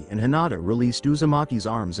 Satsuki and Hinata released Uzumaki's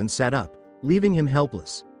arms and sat up, leaving him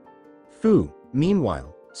helpless. Fu,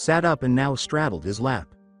 meanwhile, sat up and now straddled his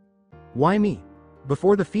lap. "Why me?"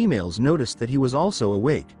 Before the females noticed that he was also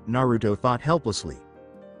awake, Naruto thought helplessly.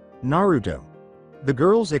 "Naruto!" The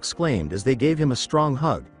girls exclaimed as they gave him a strong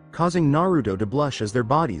hug, causing Naruto to blush as their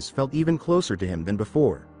bodies felt even closer to him than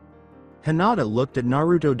before. Hinata looked at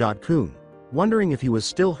Naruto-kun, wondering if he was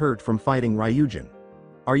still hurt from fighting Ryujin.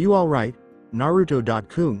 "Are you alright,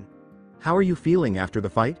 Naruto-kun? How are you feeling after the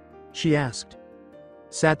fight?" she asked.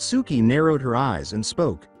 Satsuki narrowed her eyes and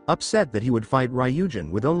spoke, upset that he would fight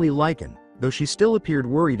Ryujin with only Lycan, though she still appeared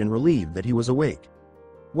worried and relieved that he was awake.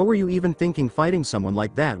 "What were you even thinking fighting someone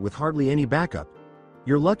like that with hardly any backup?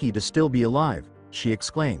 You're lucky to still be alive," she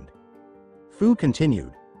exclaimed. Fu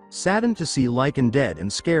continued, saddened to see Lycan dead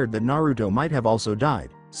and scared that Naruto might have also died,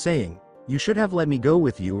 saying, "You should have let me go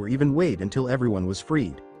with you or even wait until everyone was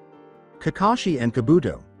freed." Kakashi and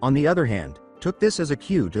Kabuto, on the other hand, took this as a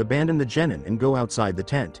cue to abandon the genin and go outside the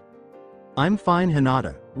tent. "I'm fine,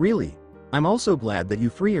 Hinata, really. I'm also glad that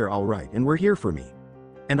you 3 are alright and were here for me.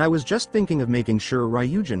 And I was just thinking of making sure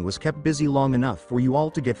Ryujin was kept busy long enough for you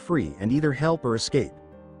all to get free and either help or escape.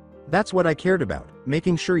 That's what I cared about,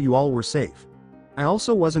 making sure you all were safe. I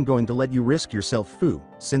also wasn't going to let you risk yourself, Fu,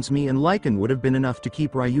 since me and Lycan would have been enough to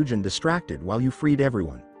keep Ryujin distracted while you freed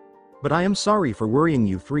everyone. But I am sorry for worrying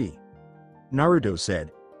you 3. Naruto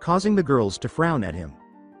said, causing the girls to frown at him.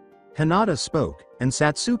 Hinata spoke, and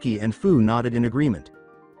Satsuki and Fu nodded in agreement.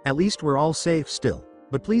 "At least we're all safe still,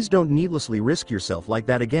 but please don't needlessly risk yourself like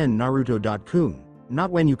that again, Naruto-kun,"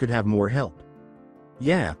 not when you could have more help.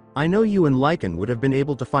 Yeah, I know you and Lycan would have been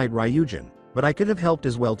able to fight Ryujin, but I could have helped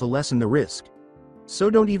as well to lessen the risk. So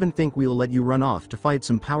don't even think we'll let you run off to fight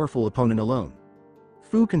some powerful opponent alone.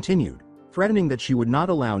 Fu continued, threatening that she would not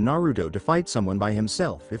allow Naruto to fight someone by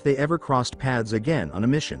himself if they ever crossed paths again on a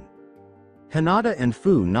mission. Hinata and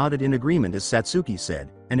Fu nodded in agreement as Satsuki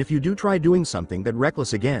said, and if you do try doing something that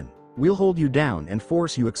reckless again, we'll hold you down and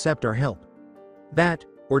force you accept our help. That,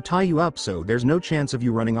 or tie you up so there's no chance of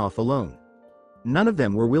you running off alone. None of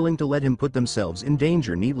them were willing to let him put themselves in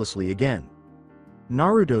danger needlessly again.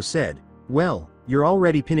 Naruto said, well, you're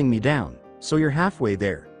already pinning me down, so you're halfway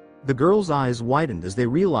there. The girls' eyes widened as they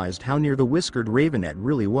realized how near the whiskered ravenet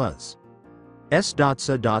really was.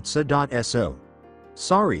 S.sa.so.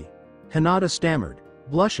 Sorry, Hinata stammered,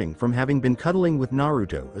 blushing from having been cuddling with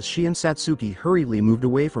Naruto as she and Satsuki hurriedly moved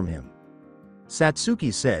away from him.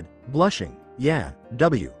 Satsuki said, blushing, yeah,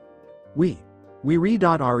 We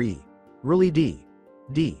re.re. Really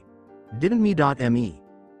Didn't me.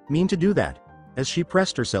 Mean to do that, as she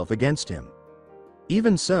pressed herself against him.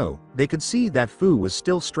 Even so, they could see that Fu was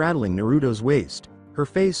still straddling Naruto's waist, her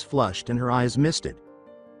face flushed and her eyes misted.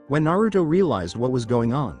 When Naruto realized what was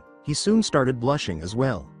going on, he soon started blushing as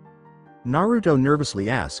well. Naruto nervously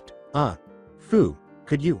asked, Fu,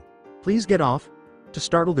 could you please get off? To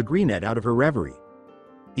startle the greenette out of her reverie.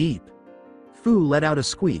 Eep. Fu let out a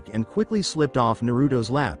squeak and quickly slipped off Naruto's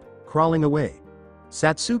lap, crawling away.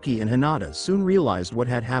 Satsuki and Hinata soon realized what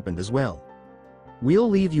had happened as well. We'll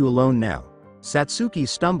leave you alone now. Satsuki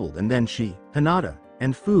stumbled and then she, Hinata,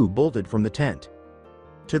 and Fu bolted from the tent.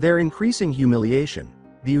 To their increasing humiliation,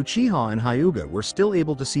 the Uchiha and Hyuga were still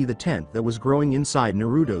able to see the tent that was growing inside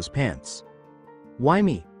Naruto's pants. Why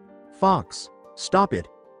me? Fox, stop it.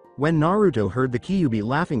 When Naruto heard the Kyuubi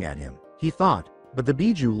laughing at him, he thought, but the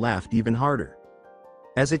Biju laughed even harder.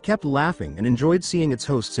 As it kept laughing and enjoyed seeing its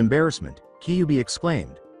host's embarrassment, Kyuubi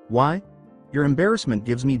exclaimed, why? Your embarrassment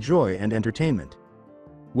gives me joy and entertainment.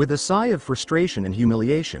 With a sigh of frustration and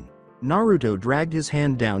humiliation, Naruto dragged his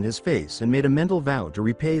hand down his face and made a mental vow to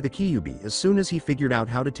repay the Kyuubi as soon as he figured out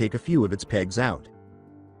how to take a few of its pegs out.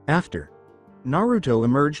 After, Naruto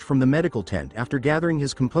emerged from the medical tent after gathering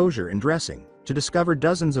his composure and dressing, to discover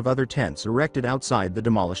dozens of other tents erected outside the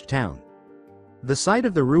demolished town. The sight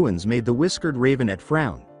of the ruins made the whiskered ravenet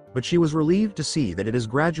frown, but she was relieved to see that it is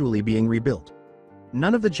gradually being rebuilt.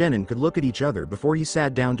 None of the genin could look at each other before he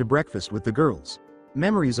sat down to breakfast with the girls.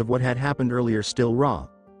 Memories of what had happened earlier still raw,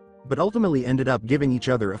 but ultimately ended up giving each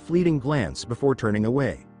other a fleeting glance before turning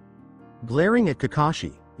away. Glaring at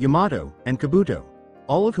Kakashi, Yamato, and Kabuto,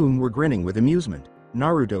 all of whom were grinning with amusement,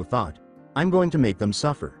 Naruto thought, I'm going to make them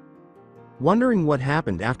suffer. Wondering what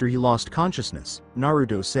happened after he lost consciousness,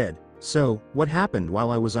 Naruto said, so, what happened while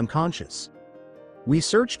I was unconscious? We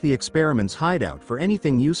searched the experiment's hideout for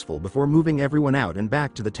anything useful before moving everyone out and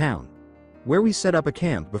back to the town, where we set up a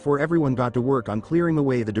camp before everyone got to work on clearing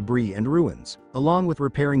away the debris and ruins, along with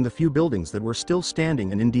repairing the few buildings that were still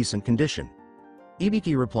standing and in decent condition.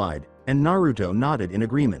 Ibiki replied, and Naruto nodded in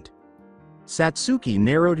agreement. Satsuki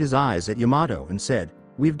narrowed his eyes at Yamato and said,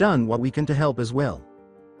 we've done what we can to help as well.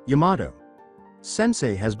 Yamato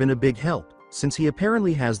Sensei has been a big help, since he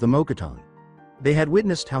apparently has the Mokuton. They had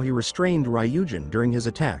witnessed how he restrained Ryujin during his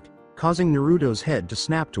attack, causing Naruto's head to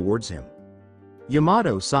snap towards him.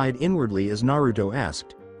 Yamato sighed inwardly as Naruto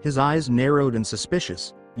asked, his eyes narrowed and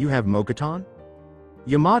suspicious, you have Mokuton?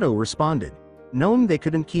 Yamato responded, knowing they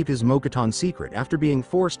couldn't keep his Mokuton secret after being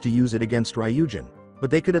forced to use it against Ryujin, but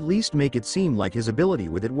they could at least make it seem like his ability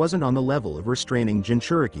with it wasn't on the level of restraining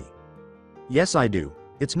Jinchuriki. Yes, I do.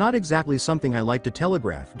 It's not exactly something I like to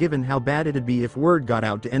telegraph given how bad it'd be if word got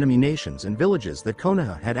out to enemy nations and villages that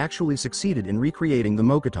Konoha had actually succeeded in recreating the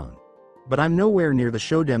Mokuton. But I'm nowhere near the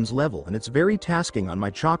Shodem's level and it's very tasking on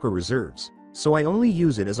my chakra reserves, so I only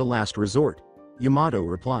use it as a last resort, Yamato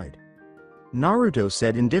replied. Naruto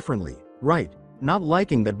said indifferently, right, not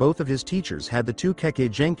liking that both of his teachers had the two Kekkei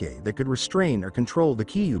Genkai that could restrain or control the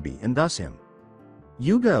Kyuubi and thus him.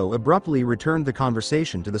 Yugo abruptly returned the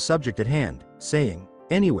conversation to the subject at hand, saying,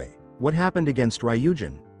 anyway, what happened against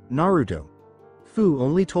Ryujin, Naruto? Fu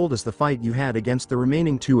only told us the fight you had against the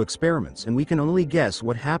remaining two experiments and we can only guess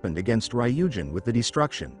what happened against Ryujin with the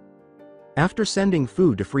destruction. After sending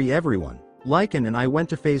Fu to free everyone, Lycan and I went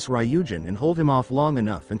to face Ryujin and hold him off long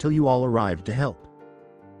enough until you all arrived to help.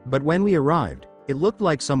 But when we arrived, it looked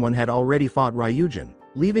like someone had already fought Ryujin,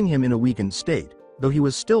 leaving him in a weakened state, though he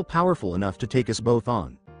was still powerful enough to take us both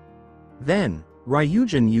on. Then,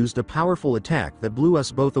 Ryujin used a powerful attack that blew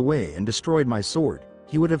us both away and destroyed my sword.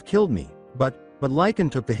 He would have killed me, but Lycan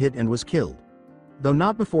took the hit and was killed. Though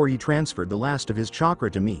not before he transferred the last of his chakra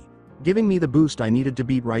to me. giving me the boost I needed to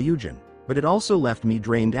beat Ryujin, but it also left me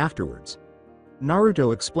drained afterwards.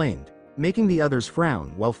 Naruto explained, making the others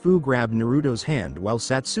frown while Fu grabbed Naruto's hand while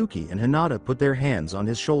Satsuki and Hinata put their hands on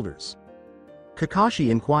his shoulders. Kakashi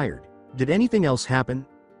inquired, did anything else happen?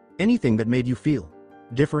 Anything that made you feel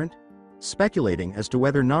different? Speculating as to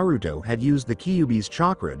whether Naruto had used the Kyuubi's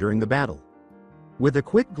chakra during the battle. With a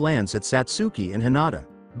quick glance at Satsuki and Hinata,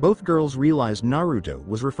 both girls realized Naruto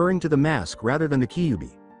was referring to the mask rather than the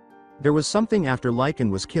Kyuubi. There was something after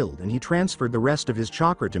Lycan was killed and he transferred the rest of his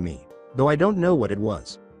chakra to me, though I don't know what it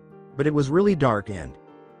was. But it was really dark and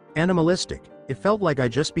animalistic. It felt like I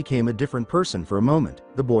just became a different person for a moment,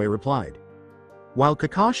 the boy replied. While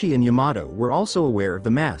Kakashi and Yamato were also aware of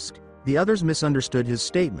the mask, the others misunderstood his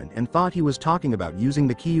statement and thought he was talking about using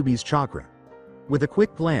the Kyuubi's chakra. With a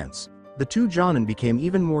quick glance, the two Jonin became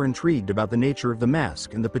even more intrigued about the nature of the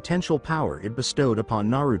mask and the potential power it bestowed upon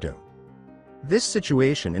Naruto. This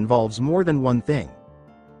situation involves more than one thing.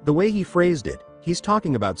 The way he phrased it, he's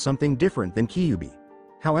talking about something different than Kyuubi.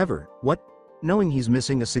 However, what? Knowing he's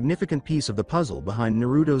missing a significant piece of the puzzle behind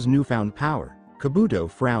Naruto's newfound power, Kabuto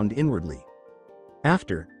frowned inwardly.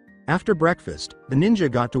 After breakfast, the ninja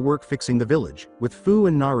got to work fixing the village, with Fu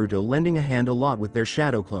and Naruto lending a hand a lot with their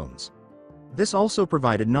shadow clones. This also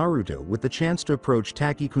provided Naruto with the chance to approach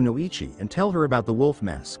Taki Kunoichi and tell her about the wolf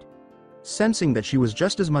mask. Sensing that she was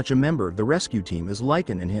just as much a member of the rescue team as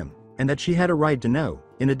Lycan and him, and that she had a right to know,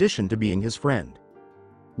 in addition to being his friend.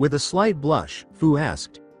 With a slight blush, Fu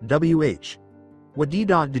asked, "WH. What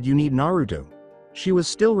did you need Naruto?" She was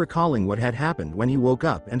still recalling what had happened when he woke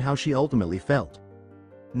up and how she ultimately felt.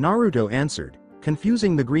 Naruto answered,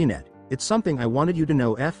 confusing the greenette, "It's something I wanted you to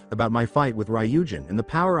know about my fight with Ryujin and the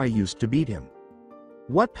power I used to beat him."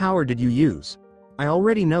 "What power did you use?" "I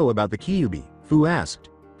already know about the Kyuubi," Fu asked,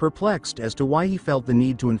 perplexed as to why he felt the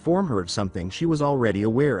need to inform her of something she was already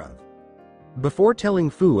aware of. Before telling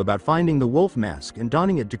Fu about finding the wolf mask and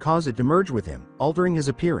donning it to cause it to merge with him, altering his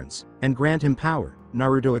appearance, and grant him power,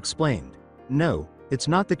 Naruto explained, "No, it's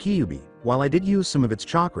not the Kyuubi. While I did use some of its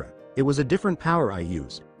chakra, it was a different power I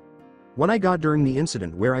used. What I got during the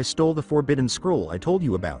incident where I stole the forbidden scroll I told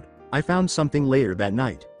you about, I found something later that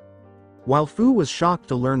night." While Fu was shocked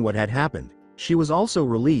to learn what had happened, she was also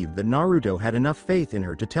relieved that Naruto had enough faith in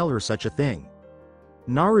her to tell her such a thing.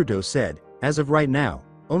 Naruto said, "As of right now,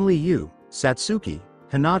 only you, Satsuki,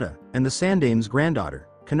 Hinata, and the Sandame's granddaughter,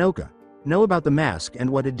 Kanoka, know about the mask and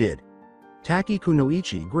what it did." Taki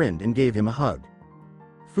Kunoichi grinned and gave him a hug.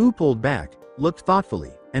 Fu pulled back, looked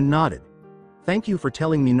thoughtfully, and nodded. "Thank you for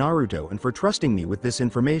telling me, Naruto, and for trusting me with this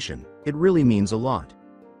information. It really means a lot."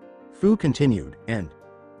 Fu continued, "And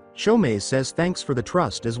Shomei says thanks for the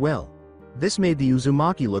trust as well." This made the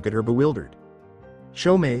Uzumaki look at her bewildered.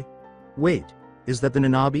 "Shomei? Wait, is that the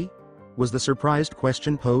Nanabi?" was the surprised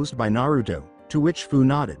question posed by Naruto, to which Fu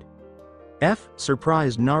nodded.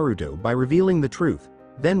 Surprised Naruto by revealing the truth,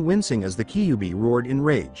 then wincing as the Kyuubi roared in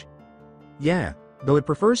rage. "Yeah, though it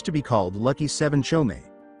prefers to be called Lucky 7 Shomei.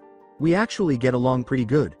 We actually get along pretty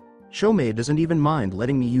good. Shomei doesn't even mind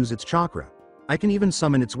letting me use its chakra. I can even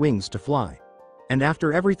summon its wings to fly. And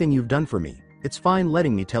after everything you've done for me, it's fine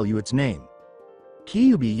letting me tell you its name."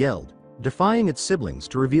 Kyuubi yelled, defying its siblings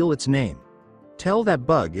to reveal its name. "Tell that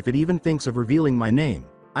bug if it even thinks of revealing my name,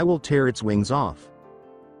 I will tear its wings off."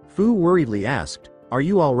 Fu worriedly asked, "Are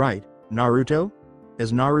you alright, Naruto?"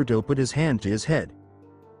 as Naruto put his hand to his head.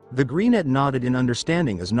 The greenette nodded in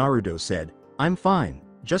understanding as Naruto said, "I'm fine,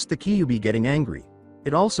 just the Kyuubi getting angry.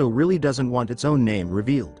 It also really doesn't want its own name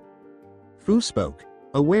revealed." Fu spoke,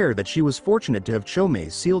 aware that she was fortunate to have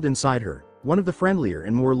Chomei sealed inside her, one of the friendlier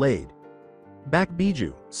and more laid back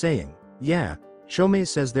Biju, saying, "Yeah, Chomei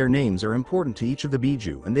says their names are important to each of the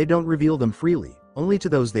Biju and they don't reveal them freely, only to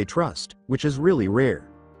those they trust, which is really rare."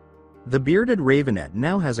 The bearded ravenette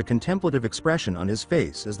now has a contemplative expression on his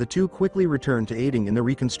face as the two quickly return to aiding in the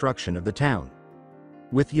reconstruction of the town.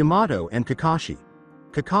 With Yamato and Kakashi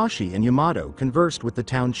and Yamato conversed with the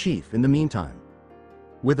town chief in the meantime.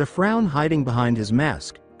 With a frown hiding behind his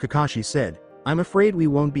mask, Kakashi said, "I'm afraid we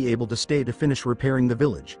won't be able to stay to finish repairing the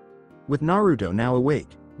village. With Naruto now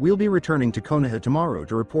awake, we'll be returning to Konoha tomorrow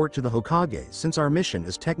to report to the Hokage since our mission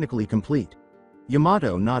is technically complete."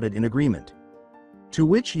 Yamato nodded in agreement. To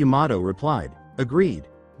which Yamato replied, "Agreed,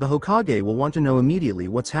 the Hokage will want to know immediately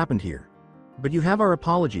what's happened here. But you have our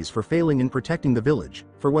apologies for failing in protecting the village,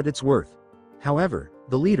 for what it's worth." However,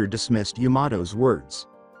 the leader dismissed Yamato's words.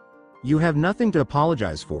 "You have nothing to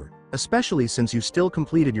apologize for, especially since you still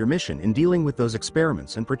completed your mission in dealing with those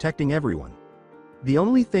experiments and protecting everyone. The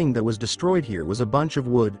only thing that was destroyed here was a bunch of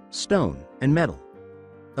wood, stone, and metal.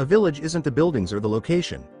 A village isn't the buildings or the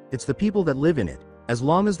location, it's the people that live in it, As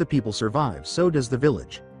long as the people survive, so does the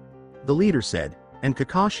village. The leader said, and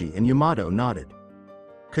Kakashi and Yamato nodded.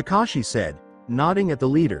 Kakashi said, nodding at the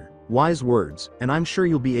leader, wise words, and I'm sure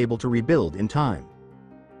you'll be able to rebuild in time.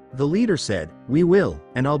 The leader said, we will,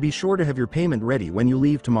 and I'll be sure to have your payment ready when you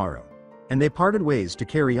leave tomorrow. And they parted ways to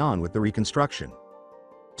carry on with the reconstruction.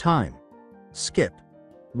 Time. Skip.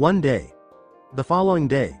 One day. The following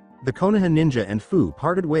day, the Konoha ninja and Fu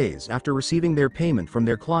parted ways after receiving their payment from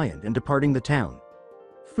their client and departing the town.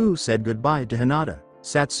 Fu said goodbye to Hinata,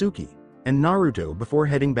 Satsuki, and Naruto before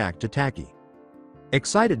heading back to Taki.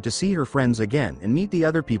 Excited to see her friends again and meet the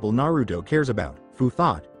other people Naruto cares about, Fu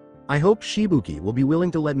thought, I hope Shibuki will be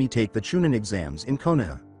willing to let me take the Chunin exams in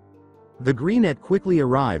Konoha. The Greenette quickly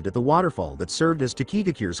arrived at the waterfall that served as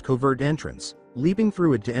Takigakure's covert entrance, leaping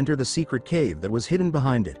through it to enter the secret cave that was hidden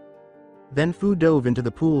behind it. Then Fu dove into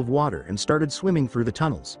the pool of water and started swimming through the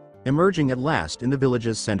tunnels, emerging at last in the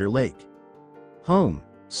village's center lake. Home,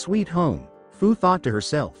 sweet home, Fu thought to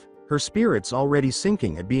herself, her spirits already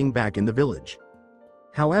sinking at being back in the village.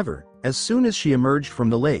 However, as soon as she emerged from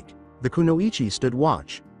the lake, the kunoichi stood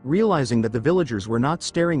watch, realizing that the villagers were not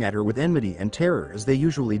staring at her with enmity and terror as they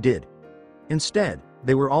usually did. Instead,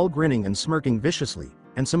 they were all grinning and smirking viciously,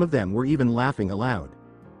 and some of them were even laughing aloud.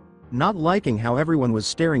 Not liking how everyone was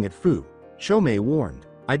staring at Fu, Chomei warned,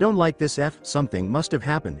 I don't like this something must have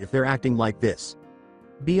happened if they're acting like this.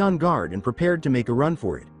 Be on guard and prepared to make a run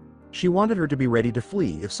for it. She wanted her to be ready to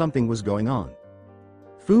flee if something was going on.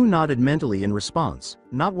 Fu nodded mentally in response,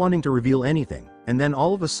 not wanting to reveal anything, and then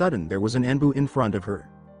all of a sudden there was an Anbu in front of her.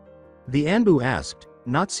 The Anbu asked,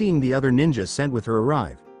 not seeing the other ninja sent with her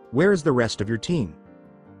arrive, where is the rest of your team?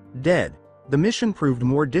 Dead. The mission proved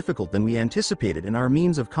more difficult than we anticipated and our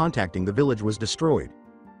means of contacting the village was destroyed.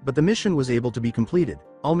 But the mission was able to be completed.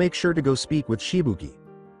 I'll make sure to go speak with Shibuki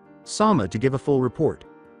Sama to give a full report.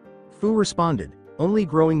 Fu responded, only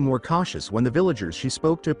growing more cautious when the villagers she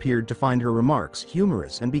spoke to appeared to find her remarks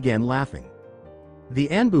humorous and began laughing. The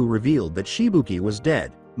Anbu revealed that Shibuki was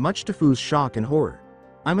dead, much to Fu's shock and horror.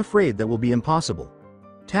 I'm afraid that will be impossible.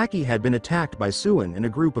 Taki had been attacked by Suin and a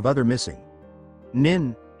group of other missing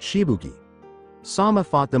nin, Shibuki. Sama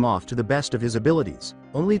fought them off to the best of his abilities,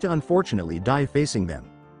 only to unfortunately die facing them.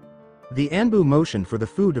 The Anbu motioned for the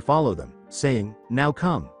Fu to follow them, saying, now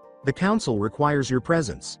come. The council requires your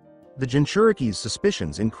presence. The Jinchuriki's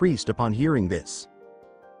suspicions increased upon hearing this.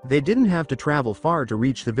 They didn't have to travel far to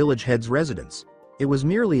reach the village head's residence. It was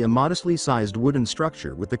merely a modestly sized wooden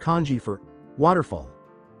structure with the kanji for waterfall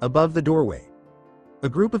above the doorway. A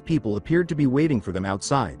group of people appeared to be waiting for them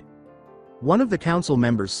outside. One of the council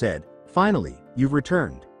members said, finally, you've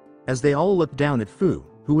returned. As they all looked down at Fu,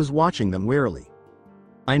 who was watching them warily.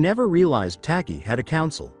 I never realized Taki had a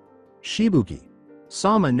council. Shibuki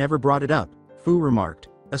Sama never brought it up, Fu remarked,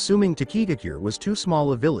 assuming Takigakure was too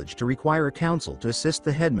small a village to require a council to assist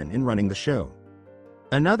the headman in running the show.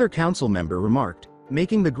 Another council member remarked,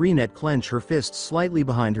 making the Greenette clench her fists slightly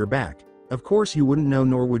behind her back, of course you wouldn't know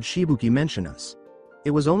nor would Shibuki mention us.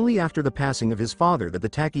 It was only after the passing of his father that the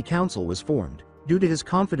Taki Council was formed, due to his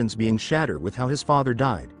confidence being shattered with how his father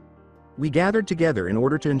died. We gathered together in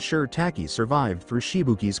order to ensure Taki survived through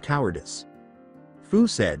Shibuki's cowardice. Fu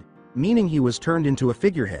said, meaning he was turned into a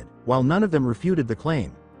figurehead, while none of them refuted the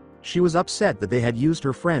claim. She was upset that they had used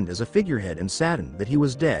her friend as a figurehead and saddened that he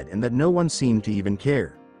was dead and that no one seemed to even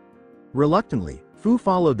care. Reluctantly, Fu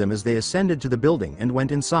followed them as they ascended to the building and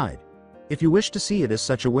went inside. If you wish to see it as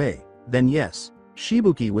such a way, then yes,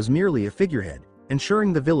 Shibuki was merely a figurehead,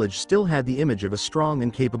 ensuring the village still had the image of a strong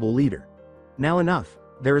and capable leader. Now enough,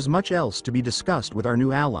 there is much else to be discussed with our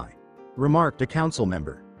new ally, remarked a council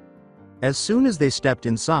member. As soon as they stepped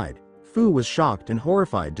inside, Fu was shocked and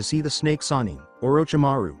horrified to see the snake Sanin,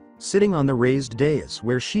 Orochimaru, sitting on the raised dais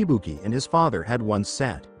where Shibuki and his father had once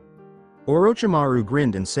sat. Orochimaru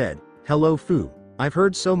grinned and said, hello Fu, I've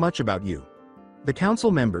heard so much about you. The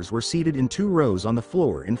council members were seated in 2 rows on the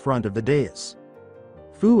floor in front of the dais.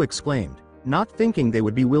 Fu exclaimed, not thinking they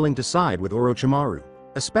would be willing to side with Orochimaru,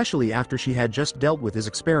 especially after she had just dealt with his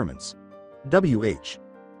experiments.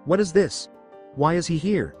 What is this? Why is he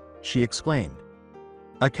here? She exclaimed.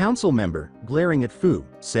 A council member, glaring at Fu,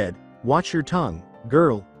 said, watch your tongue,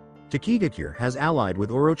 girl. Takigakure has allied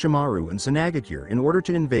with Orochimaru and Sanagakure in order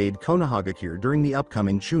to invade Konohagakure during the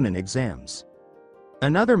upcoming Chunin exams.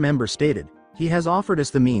 Another member stated, he has offered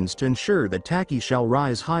us the means to ensure that Taki shall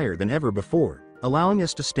rise higher than ever before, allowing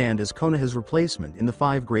us to stand as Konoha's replacement in the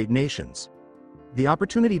 5 great nations. The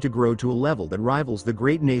opportunity to grow to a level that rivals the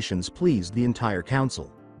great nations pleased the entire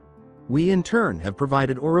council. We in turn have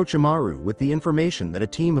provided Orochimaru with the information that a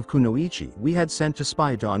team of kunoichi we had sent to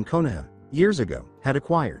spy on Konoha, years ago, had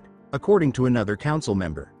acquired. according to another council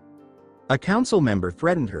member. A council member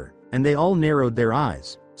threatened her, and they all narrowed their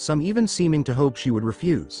eyes, some even seeming to hope she would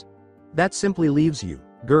refuse. That simply leaves you,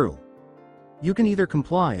 girl. You can either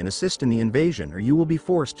comply and assist in the invasion, or you will be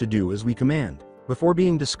forced to do as we command, before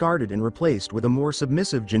being discarded and replaced with a more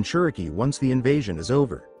submissive Jinchuriki once the invasion is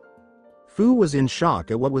over. Fu was in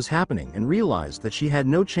shock at what was happening and realized that she had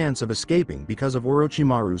no chance of escaping because of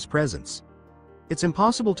Orochimaru's presence. It's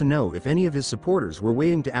impossible to know if any of his supporters were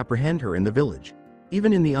waiting to apprehend her in the village,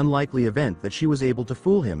 even in the unlikely event that she was able to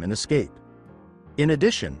fool him and escape. In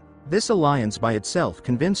addition, this alliance by itself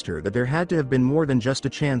convinced her that there had to have been more than just a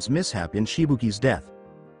chance mishap in Shibuki's death.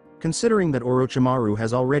 Considering that Orochimaru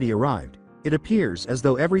has already arrived, it appears as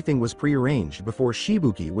though everything was prearranged before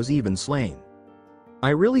Shibuki was even slain. I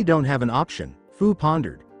really don't have an option, Fu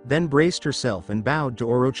pondered, then braced herself and bowed to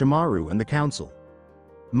Orochimaru and the council.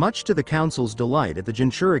 Much to the council's delight at the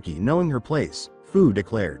Jinchuriki knowing her place, Fu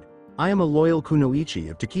declared, I am a loyal kunoichi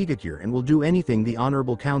of Takigakure and will do anything the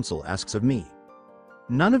honorable council asks of me.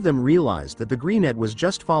 None of them realized that the Greenette was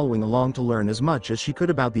just following along to learn as much as she could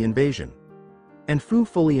about the invasion. And Fu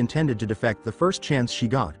fully intended to defect the first chance she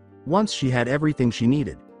got, once she had everything she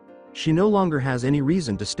needed. She no longer has any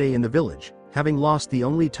reason to stay in the village, having lost the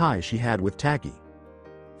only tie she had with Taki.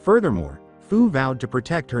 Furthermore, Fu vowed to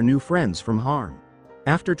protect her new friends from harm.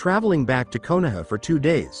 After traveling back to Konoha for 2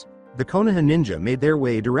 days, the Konoha ninja made their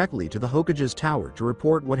way directly to the Hokage's tower to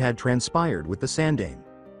report what had transpired with the Sandame.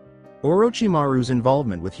 Orochimaru's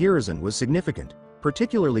involvement with Hiruzen was significant,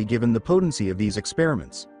 particularly given the potency of these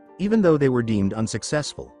experiments, even though they were deemed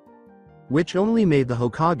unsuccessful. Which only made the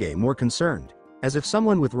Hokage more concerned, as if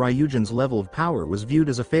someone with Ryujin's level of power was viewed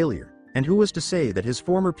as a failure, and who was to say that his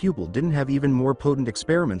former pupil didn't have even more potent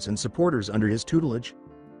experiments and supporters under his tutelage?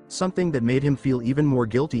 Something that made him feel even more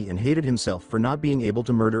guilty and hated himself for not being able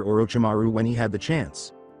to murder Orochimaru when he had the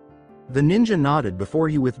chance. The ninja nodded before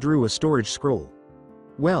he withdrew a storage scroll.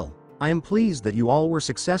 Well, I am pleased that you all were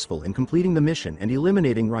successful in completing the mission and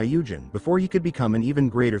eliminating Ryujin before he could become an even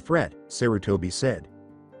greater threat, Sarutobi said.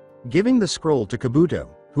 Giving the scroll to Kabuto,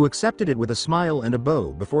 who accepted it with a smile and a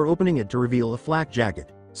bow before opening it to reveal a flak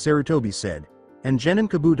jacket, Sarutobi said, and Genin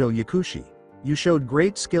Kabuto Yakushi, you showed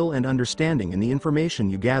great skill and understanding in the information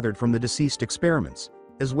you gathered from the deceased experiments,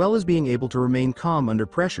 as well as being able to remain calm under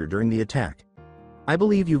pressure during the attack. I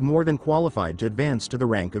believe you've more than qualified to advance to the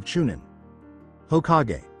rank of Chunin.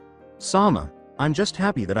 Hokage. Sama, I'm just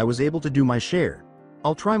happy that I was able to do my share.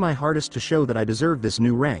 I'll try my hardest to show that I deserve this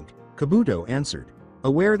new rank, Kabuto answered,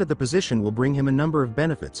 aware that the position will bring him a number of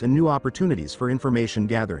benefits and new opportunities for information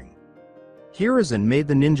gathering. Hiruzen made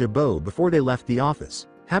the ninja bow before they left the office,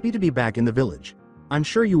 happy to be back in the village. I'm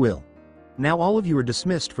sure you will. Now all of you are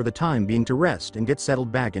dismissed for the time being to rest and get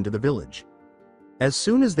settled back into the village. As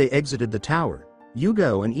soon as they exited the tower,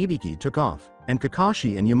 Yugo and Ibiki took off, and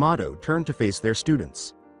Kakashi and Yamato turned to face their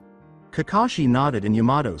students. Kakashi nodded and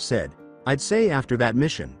Yamato said, I'd say after that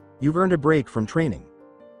mission, you've earned a break from training.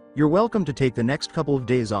 You're welcome to take the next couple of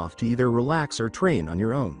days off to either relax or train on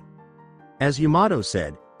your own. As Yamato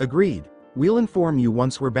said, agreed, we'll inform you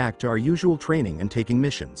once we're back to our usual training and taking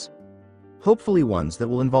missions. Hopefully ones that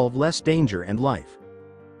will involve less danger and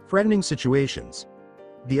life-threatening situations.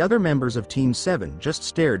 The other members of Team 7 just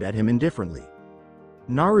stared at him indifferently.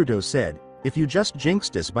 Naruto said, if you just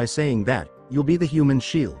jinxed us by saying that, you'll be the human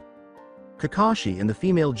shield. Kakashi and the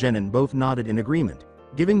female genin both nodded in agreement,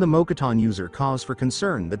 giving the Mokuton user cause for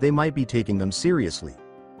concern that they might be taking them seriously.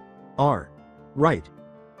 Right.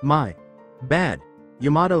 My bad,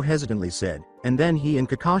 Yamato hesitantly said, and then he and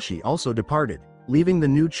Kakashi also departed, leaving the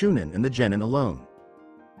new Chunin and the genin alone.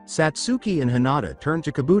 Satsuki and Hinata turned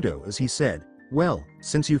to Kabuto as he said, well,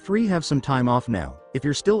 since you three have some time off now, if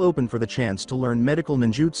you're still open for the chance to learn medical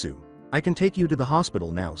ninjutsu, I can take you to the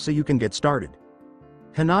hospital now so you can get started.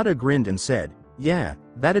 Hinata grinned and said, yeah,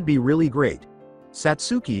 that'd be really great.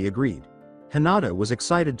 Satsuki agreed. Hinata was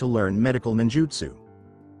excited to learn medical ninjutsu.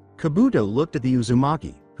 Kabuto looked at the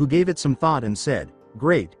Uzumaki, who gave it some thought and said,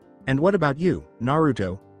 great, and what about you,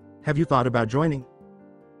 Naruto? Have you thought about joining?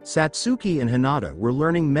 Satsuki and Hinata were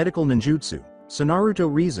learning medical ninjutsu, so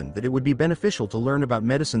Naruto reasoned that it would be beneficial to learn about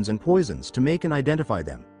medicines and poisons to make and identify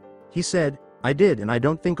them. He said, I did, and I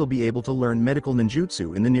don't think I'll be able to learn medical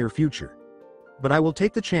ninjutsu in the near future. But I will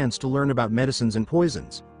take the chance to learn about medicines and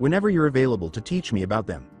poisons, whenever you're available to teach me about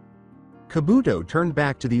them. Kabuto turned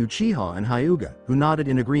back to the Uchiha and Hyuga, who nodded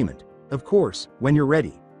in agreement. Of course, when you're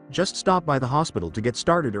ready, just stop by the hospital to get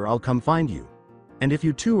started or I'll come find you. And if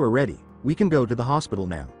you two are ready, we can go to the hospital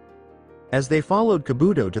now. As they followed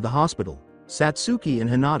Kabuto to the hospital, Satsuki and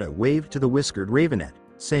Hinata waved to the whiskered Ravenette,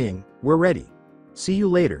 saying, we're ready. See you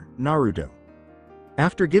later, Naruto.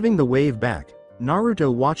 After giving the wave back,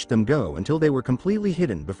 Naruto watched them go until they were completely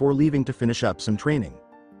hidden before leaving to finish up some training.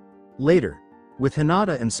 Later, with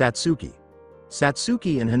Hinata and Satsuki.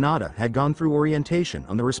 Satsuki and Hinata had gone through orientation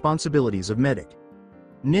on the responsibilities of medic.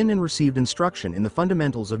 Nin received instruction in the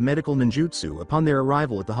fundamentals of medical ninjutsu upon their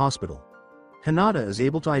arrival at the hospital. Hinata is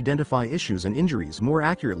able to identify issues and injuries more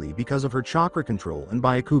accurately because of her chakra control and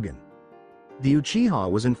Byakugan. The Uchiha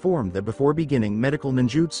was informed that before beginning medical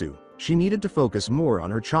ninjutsu, she needed to focus more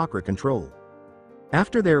on her chakra control.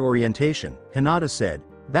 After their orientation, Hinata said,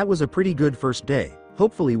 "That was a pretty good first day,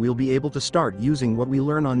 hopefully we'll be able to start using what we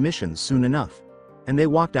learn on missions soon enough." And they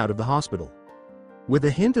walked out of the hospital. With a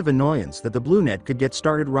hint of annoyance that the blue net could get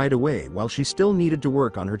started right away while she still needed to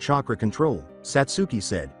work on her chakra control, Satsuki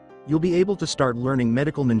said, "You'll be able to start learning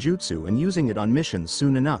medical ninjutsu and using it on missions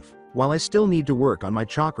soon enough, while I still need to work on my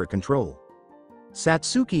chakra control."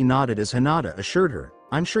 Satsuki nodded as Hinata assured her,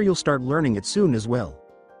 "I'm sure you'll start learning it soon as well.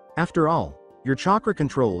 After all, your chakra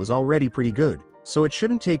control is already pretty good, so it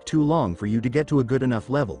shouldn't take too long for you to get to a good enough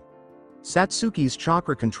level." Satsuki's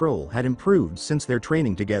chakra control had improved since their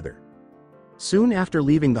training together. Soon after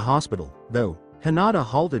leaving the hospital, though, Hinata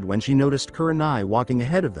halted when she noticed Kurenai walking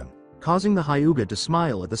ahead of them, causing the Hyuga to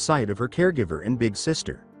smile at the sight of her caregiver and big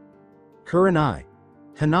sister. "Kurenai!"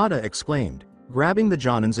 Hinata exclaimed, grabbing the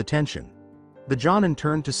Jonin's attention. The Jonin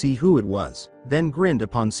turned to see who it was, then grinned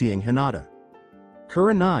upon seeing Hinata.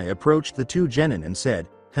 Kurenai approached the two genin and said,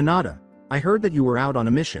 "Hinata, I heard that you were out on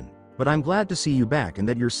a mission, but I'm glad to see you back and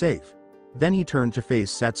that you're safe." Then he turned to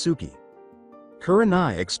face Satsuki.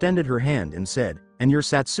 Kurenai extended her hand and said, "And you're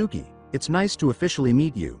Satsuki, it's nice to officially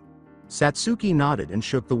meet you." Satsuki nodded and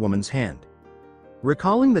shook the woman's hand.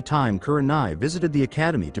 Recalling the time Kurenai visited the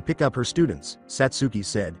academy to pick up her students, Satsuki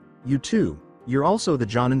said, "You too, you're also the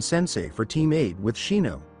Jonin sensei for Team 8 with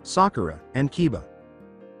Shino, Sakura, and Kiba."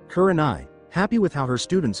 Kurenai, happy with how her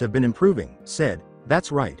students have been improving, said,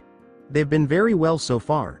 "That's right. They've been very well so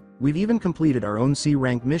far, we've even completed our own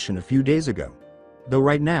C-rank mission a few days ago. Though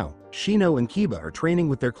right now, Shino and Kiba are training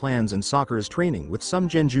with their clans and Sakura's training with some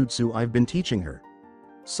genjutsu I've been teaching her."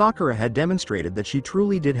 Sakura had demonstrated that she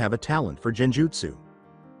truly did have a talent for genjutsu.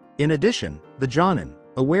 In addition, the Jonin,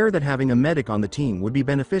 aware that having a medic on the team would be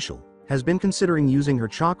beneficial, has been considering using her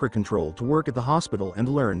chakra control to work at the hospital and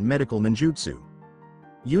learn medical ninjutsu.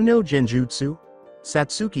 "You know genjutsu?"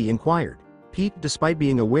 Satsuki inquired, piqued despite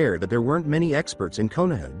being aware that there weren't many experts in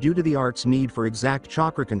Konoha due to the art's need for exact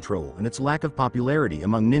chakra control and its lack of popularity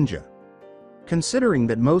among ninja. Considering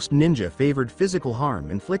that most ninja favored physical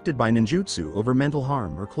harm inflicted by ninjutsu over mental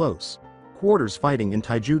harm or close quarters fighting in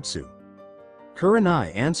taijutsu.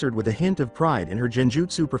 Kurenai answered with a hint of pride in her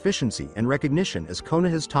genjutsu proficiency and recognition as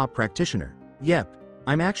Konoha's top practitioner. "Yep,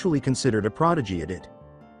 I'm actually considered a prodigy at it."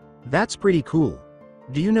 "That's pretty cool.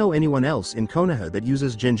 Do you know anyone else in Konoha that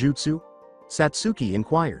uses genjutsu?" Satsuki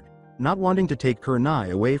inquired, not wanting to take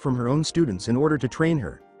Kurenai away from her own students in order to train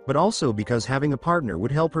her, but also because having a partner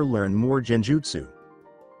would help her learn more genjutsu.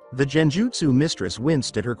 The genjutsu mistress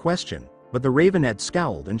winced at her question, but the Ravenette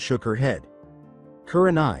scowled and shook her head.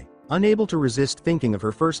 Kurenai, unable to resist thinking of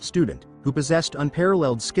her first student, who possessed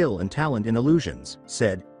unparalleled skill and talent in illusions,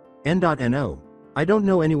 said, "No, I don't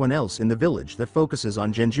know anyone else in the village that focuses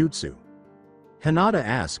on genjutsu." Hinata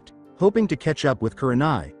asked, hoping to catch up with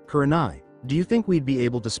Kurenai, "Kurenai, do you think we'd be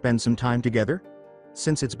able to spend some time together?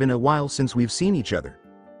 Since it's been a while since we've seen each other."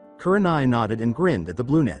 Kurenai nodded and grinned at the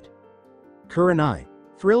blue net. Kurenai,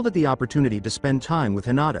 thrilled at the opportunity to spend time with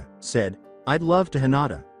Hinata, said, "I'd love to,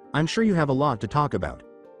 Hinata. I'm sure you have a lot to talk about."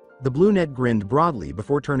 The blue net grinned broadly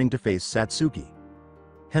before turning to face Satsuki.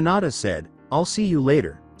 Hinata said, "I'll see you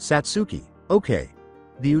later, Satsuki." "Okay."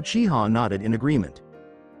 The Uchiha nodded in agreement.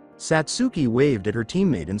 Satsuki waved at her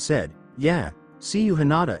teammate and said, "Yeah, see you,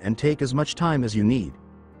 Hinata, and take as much time as you need."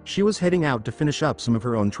 She was heading out to finish up some of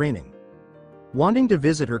her own training. Wanting to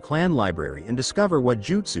visit her clan library and discover what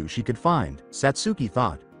jutsu she could find, Satsuki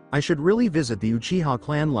thought, "I should really visit the Uchiha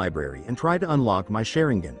clan library and try to unlock my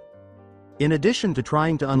Sharingan." In addition to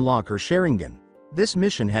trying to unlock her Sharingan, this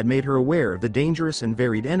mission had made her aware of the dangerous and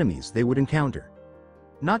varied enemies they would encounter.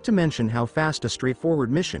 Not to mention how fast a straightforward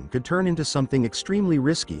mission could turn into something extremely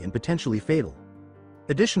risky and potentially fatal.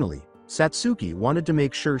 Additionally, Satsuki wanted to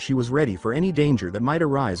make sure she was ready for any danger that might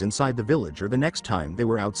arise inside the village or the next time they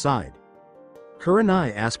were outside.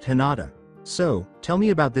 Kurenai asked Hinata, "So, tell me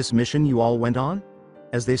about this mission you all went on?"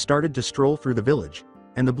 As they started to stroll through the village,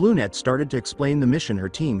 and the blue net started to explain the mission her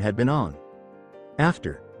team had been on.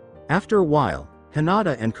 After a while,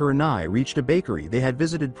 Hinata and Kurenai reached a bakery they had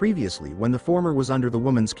visited previously when the former was under the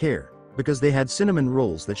woman's care, because they had cinnamon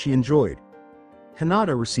rolls that she enjoyed.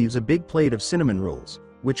 Hinata receives a big plate of cinnamon rolls,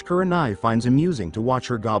 which Kurenai finds amusing to watch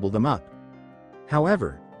her gobble them up.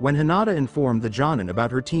 However, when Hinata informed the Jonin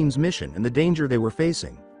about her team's mission and the danger they were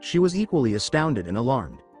facing, she was equally astounded and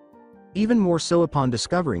alarmed. Even more so upon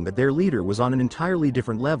discovering that their leader was on an entirely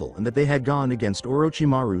different level and that they had gone against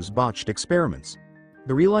Orochimaru's botched experiments.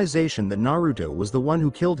 The realization that Naruto was the one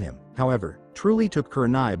who killed him, however, truly took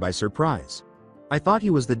Kurenai by surprise. I thought he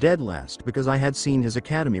was the dead last because I had seen his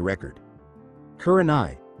academy record.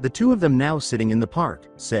 Kurenai, the two of them now sitting in the park,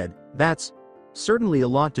 said, "That's certainly a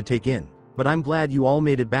lot to take in, but I'm glad you all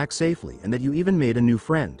made it back safely and that you even made a new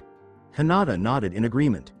friend." Hinata nodded in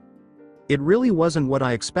agreement. It really wasn't what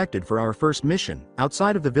I expected for our first mission,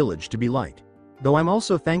 outside of the village, to be like. Though I'm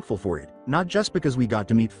also thankful for it, not just because we got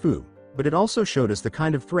to meet Fu, but it also showed us the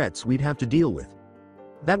kind of threats we'd have to deal with.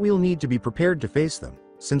 That we'll need to be prepared to face them,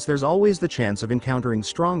 since there's always the chance of encountering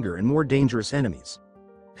stronger and more dangerous enemies.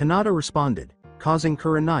 Hinata responded, causing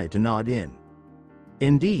Kurenai to nod in.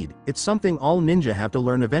 Indeed, it's something all ninja have to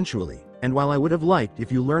learn eventually, and while I would have liked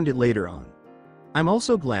if you learned it later on, I'm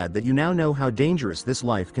also glad that you now know how dangerous this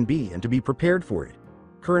life can be and to be prepared for it,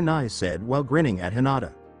 Kurenai said while grinning at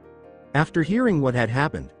Hinata. After hearing what had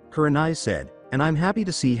happened, Kurenai said, "And I'm happy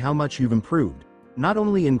to see how much you've improved, not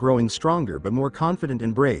only in growing stronger but more confident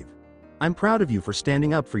and brave. I'm proud of you for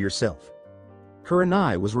standing up for yourself."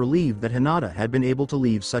 Kurenai was relieved that Hinata had been able to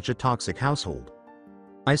leave such a toxic household.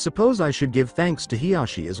 I suppose I should give thanks to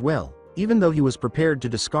Hiyashi as well, even though he was prepared to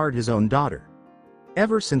discard his own daughter.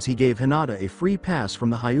 Ever since he gave Hinata a free pass from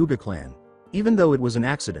the Hyuga clan, even though it was an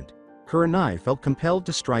accident, Kurenai felt compelled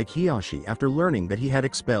to strike Hiyashi after learning that he had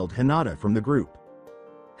expelled Hinata from the group.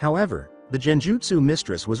 However, the Genjutsu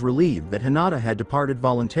mistress was relieved that Hinata had departed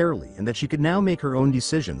voluntarily and that she could now make her own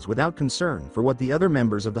decisions without concern for what the other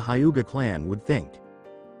members of the Hyuga clan would think.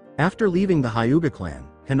 After leaving the Hyuga clan,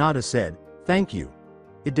 Hinata said, "Thank you.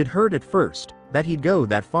 It did hurt at first, that he'd go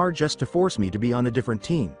that far just to force me to be on a different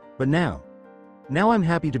team, but now I'm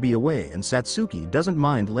happy to be away and Satsuki doesn't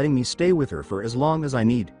mind letting me stay with her for as long as I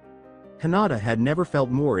need." Hinata had never felt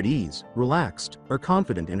more at ease, relaxed, or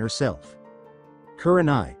confident in herself.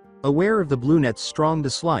 Kurenai, aware of the Blue-Net's strong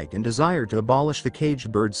dislike and desire to abolish the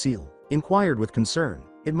caged bird seal, inquired with concern,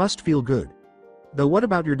 "It must feel good. Though what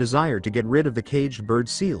about your desire to get rid of the caged bird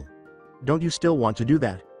seal? Don't you still want to do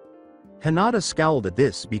that?" Hinata scowled at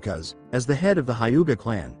this because, as the head of the Hyuga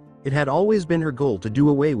clan, it had always been her goal to do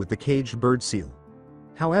away with the caged bird seal.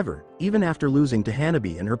 However, even after losing to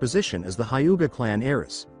Hanabi and her position as the Hyuga clan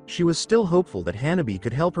heiress, she was still hopeful that Hanabi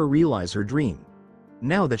could help her realize her dream.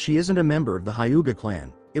 Now that she isn't a member of the Hyuga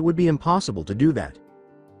clan, it would be impossible to do that.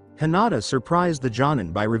 Hinata surprised the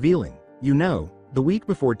Jonin by revealing, "You know, the week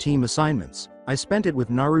before team assignments, I spent it with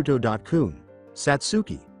Naruto-kun,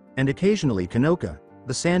 Satsuki, and occasionally Kanoka,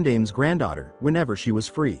 the Sandame's granddaughter, whenever she was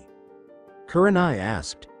free." Kurenai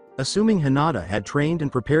asked, assuming Hinata had trained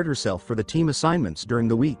and prepared herself for the team assignments during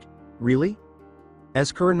the week. "Really?"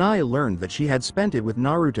 As Kurenai learned that she had spent it with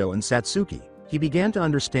Naruto and Satsuki, he began to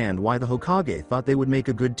understand why the Hokage thought they would make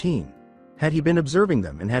a good team. Had he been observing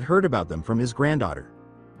them and had heard about them from his granddaughter?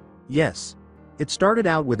 Yes. It started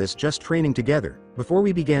out with us just training together, before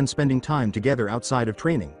we began spending time together outside of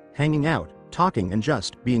training, hanging out, talking and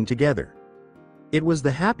just being together. It was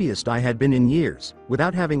the happiest I had been in years,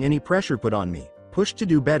 without having any pressure put on me, pushed to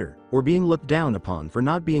do better, or being looked down upon for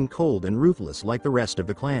not being cold and ruthless like the rest of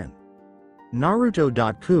the clan.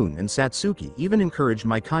 Naruto-kun and Satsuki even encouraged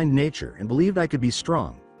my kind nature and believed I could be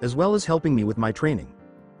strong, as well as helping me with my training.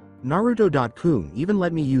 Naruto-kun even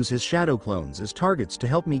let me use his shadow clones as targets to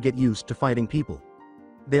help me get used to fighting people.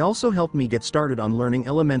 They also helped me get started on learning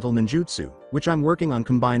elemental ninjutsu, which I'm working on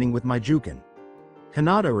combining with my Juken.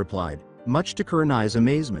 Hinata replied, much to Kurenai's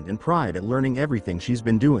amazement and pride at learning everything she's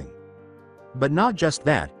been doing. But not just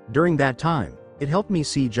that, during that time, it helped me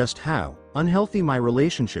see just how unhealthy my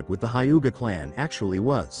relationship with the Hyuga clan actually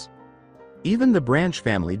was. Even the branch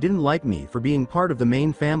family didn't like me for being part of the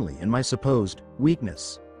main family and my supposed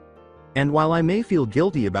weakness. And while I may feel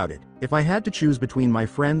guilty about it, if I had to choose between my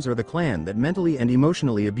friends or the clan that mentally and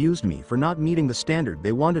emotionally abused me for not meeting the standard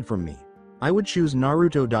they wanted from me, I would choose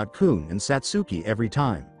Naruto-kun and Satsuki every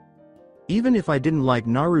time. Even if I didn't like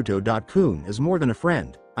Naruto-kun as more than a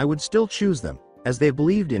friend, I would still choose them, as they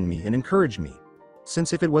believed in me and encouraged me.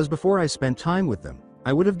 Since if it was before I spent time with them,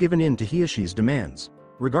 I would have given in to Hiyashi's demands,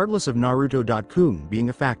 regardless of Naruto-kun being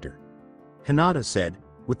a factor. Hinata said,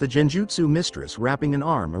 with the Genjutsu mistress wrapping an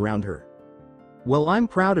arm around her. Well, I'm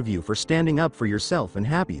proud of you for standing up for yourself and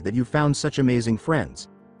happy that you found such amazing friends.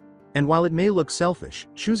 And while it may look selfish,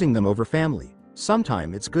 choosing them over family,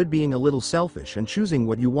 sometime it's good being a little selfish and choosing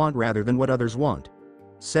what you want rather than what others want,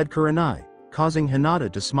 said Kurenai, causing Hinata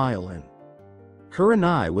to smile and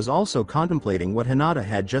Kurenai was also contemplating what Hinata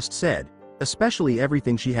had just said, especially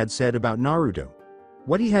everything she had said about Naruto.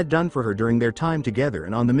 What he had done for her during their time together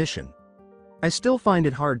and on the mission. I still find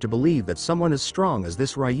it hard to believe that someone as strong as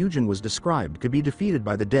this Ryujin was described could be defeated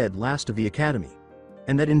by the dead last of the academy.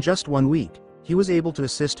 And that in just 1 week, he was able to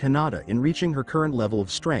assist Hinata in reaching her current level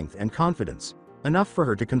of strength and confidence, enough for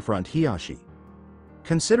her to confront Hiyashi.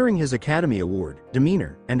 Considering his academy award,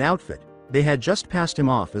 demeanor, and outfit, they had just passed him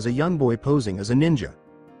off as a young boy posing as a ninja.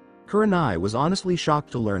 Kurenai was honestly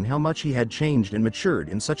shocked to learn how much he had changed and matured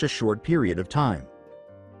in such a short period of time.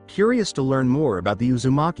 Curious to learn more about the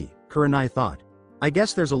Uzumaki, Kurenai thought. I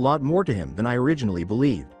guess there's a lot more to him than I originally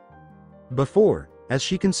believed. Before, as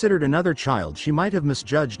she considered another child she might have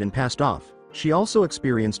misjudged and passed off, she also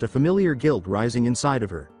experienced a familiar guilt rising inside of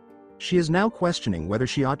her. She is now questioning whether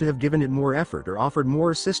she ought to have given it more effort or offered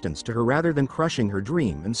more assistance to her rather than crushing her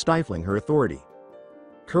dream and stifling her authority.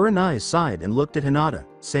 Kurenai sighed and looked at Hinata,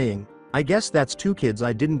 saying, I guess that's 2 kids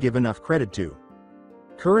I didn't give enough credit to.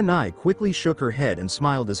 Kurenai quickly shook her head and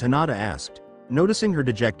smiled as Hinata asked, noticing her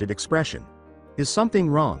dejected expression. Is something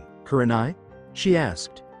wrong, Kurenai? She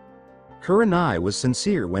asked. Kurenai was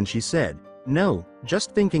sincere when she said, no,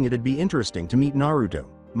 just thinking it'd be interesting to meet Naruto,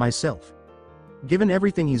 myself. Given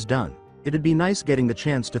everything he's done, it'd be nice getting the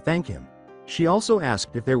chance to thank him. She also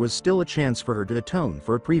asked if there was still a chance for her to atone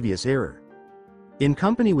for a previous error. In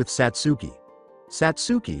company with Satsuki.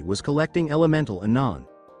 Satsuki was collecting elemental and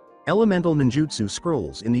non-elemental ninjutsu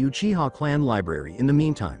scrolls in the Uchiha clan library in the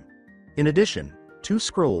meantime. In addition, 2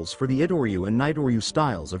 scrolls for the Itoryu and Nitoryu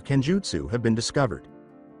styles of Kenjutsu have been discovered.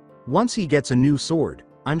 Once he gets a new sword,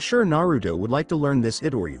 I'm sure Naruto would like to learn this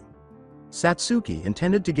Itoryu. Satsuki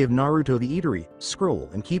intended to give Naruto the Itori scroll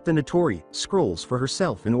and keep the Nitori scrolls for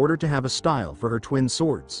herself in order to have a style for her twin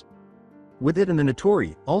swords. With it and the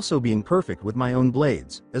Nitori also being perfect with my own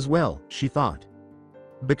blades, as well, she thought.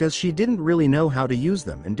 Because she didn't really know how to use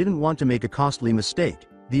them and didn't want to make a costly mistake,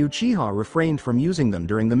 the Uchiha refrained from using them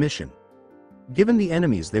during the mission. Given the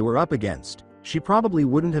enemies they were up against, she probably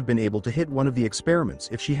wouldn't have been able to hit one of the experiments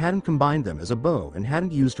if she hadn't combined them as a bow and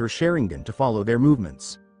hadn't used her Sharingan to follow their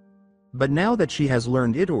movements. But now that she has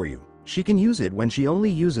learned Itoryu, she can use it when she only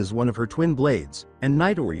uses one of her twin blades, and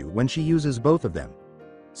Nitoryu when she uses both of them.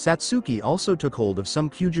 Satsuki also took hold of some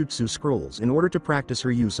Kyujutsu scrolls in order to practice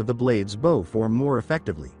her use of the blade's bow form more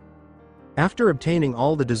effectively. After obtaining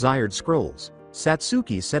all the desired scrolls,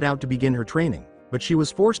 Satsuki set out to begin her training, but she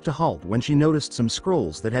was forced to halt when she noticed some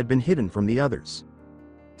scrolls that had been hidden from the others.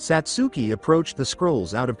 Satsuki approached the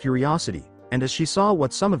scrolls out of curiosity, and as she saw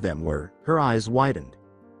what some of them were, her eyes widened.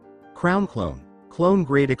 Crown Clone, Clone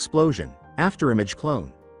Grade Explosion, Afterimage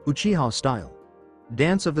Clone, Uchiha Style.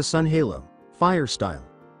 Dance of the Sun Halo, Fire Style.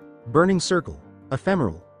 Burning Circle,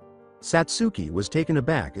 Ephemeral. Satsuki was taken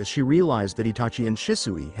aback as she realized that Itachi and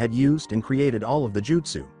Shisui had used and created all of the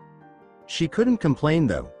jutsu. She couldn't complain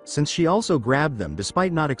though, since she also grabbed them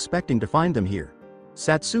despite not expecting to find them here.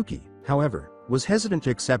 Satsuki, however, was hesitant to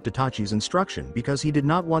accept Itachi's instruction because he did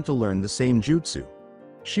not want to learn the same jutsu.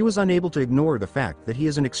 She was unable to ignore the fact that he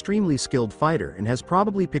is an extremely skilled fighter and has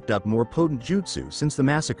probably picked up more potent jutsu since the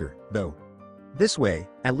massacre, though. This way,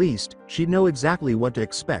 at least, she'd know exactly what to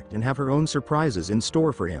expect and have her own surprises in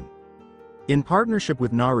store for him. In partnership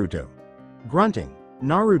with Naruto. Grunting,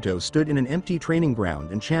 Naruto stood in an empty training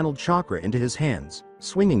ground and channeled chakra into his hands,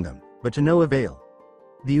 swinging them, but to no avail.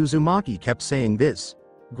 The Uzumaki kept saying this,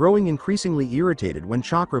 growing increasingly irritated when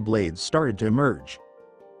chakra blades started to emerge.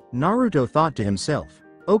 Naruto thought to himself,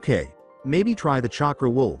 okay, maybe try the chakra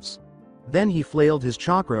wolves. Then he flailed his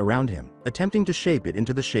chakra around him, attempting to shape it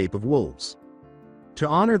into the shape of wolves. To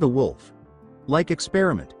honor the wolf-like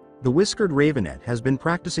experiment, the whiskered ravenet has been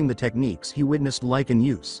practicing the techniques he witnessed Lycan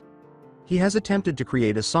use. He has attempted to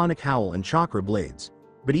create a sonic howl and chakra blades,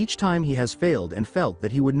 but each time he has failed and felt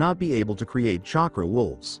that he would not be able to create chakra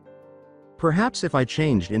wolves. Perhaps if I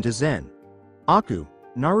changed into Zen-Aku,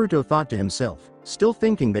 Naruto thought to himself, still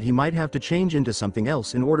thinking that he might have to change into something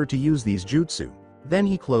else in order to use these jutsu. Then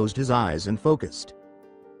he closed his eyes and focused.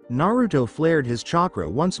 Naruto flared his chakra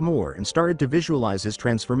once more and started to visualize his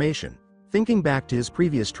transformation, thinking back to his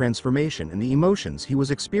previous transformation and the emotions he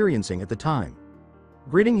was experiencing at the time.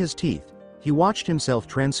 Gritting his teeth, he watched himself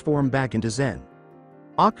transform back into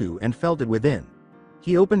Zen-Aku and felt it within.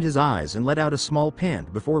 He opened his eyes and let out a small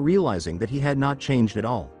pant before realizing that he had not changed at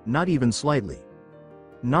all, not even slightly.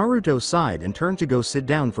 Naruto sighed and turned to go sit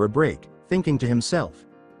down for a break, thinking to himself,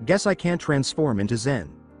 guess I can't transform into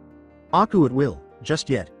Zen-Aku at will, just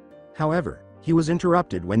yet. However, he was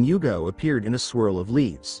interrupted when Yugo appeared in a swirl of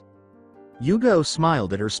leaves. Yugo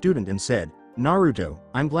smiled at her student and said, Naruto,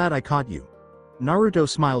 I'm glad I caught you. Naruto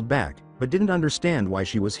smiled back, but didn't understand why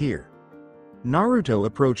she was here. Naruto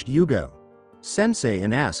approached Yugo Sensei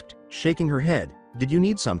and asked, shaking her head, "Did you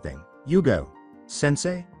need something, Yugo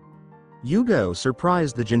Sensei?" Yugo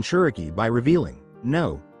surprised the Jinchuriki by revealing,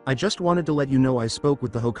 "No, I just wanted to let you know I spoke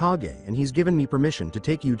with the Hokage and he's given me permission to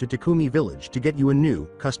take you to Takumi Village to get you a new,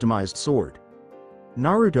 customized sword."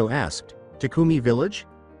 Naruto asked, "Takumi Village?"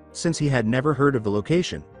 Since he had never heard of the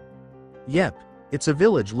location. "Yep, it's a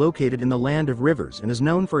village located in the land of rivers and is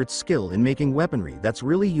known for its skill in making weaponry that's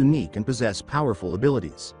really unique and possess powerful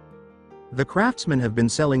abilities. The craftsmen have been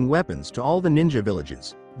selling weapons to all the ninja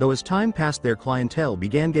villages, though as time passed their clientele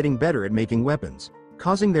began getting better at making weapons,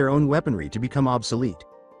 causing their own weaponry to become obsolete.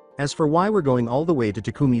 As for why we're going all the way to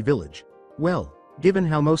Takumi Village, well, given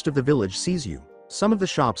how most of the village sees you, some of the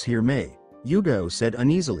shops here may," Yugo said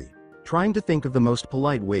uneasily, trying to think of the most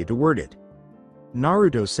polite way to word it.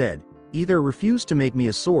 Naruto said, "Either refuse to make me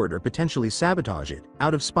a sword or potentially sabotage it,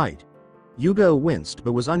 out of spite." Yugo winced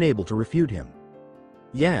but was unable to refute him.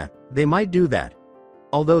 Yeah, they might do that.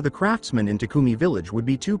 Although the craftsmen in Takumi Village would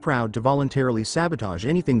be too proud to voluntarily sabotage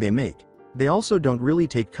anything they make, they also don't really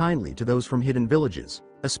take kindly to those from hidden villages,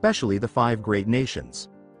 especially the 5 great nations.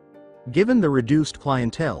 Given the reduced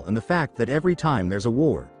clientele and the fact that every time there's a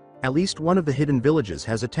war, at least one of the hidden villages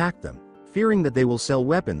has attacked them, fearing that they will sell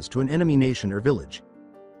weapons to an enemy nation or village.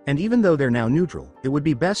 And even though they're now neutral, it would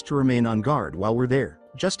be best to remain on guard while we're there,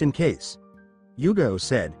 just in case," Yugo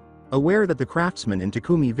said, aware that the craftsmen in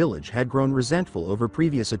Takumi Village had grown resentful over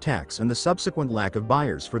previous attacks and the subsequent lack of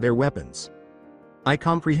buyers for their weapons. "I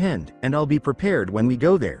comprehend, and I'll be prepared when we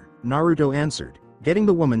go there," Naruto answered, getting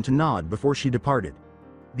the woman to nod before she departed.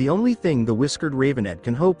 The only thing the whiskered ravenet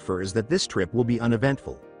can hope for is that this trip will be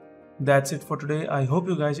uneventful. That's it for today. I hope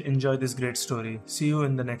you guys enjoyed this great story. See you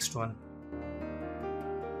in the next one.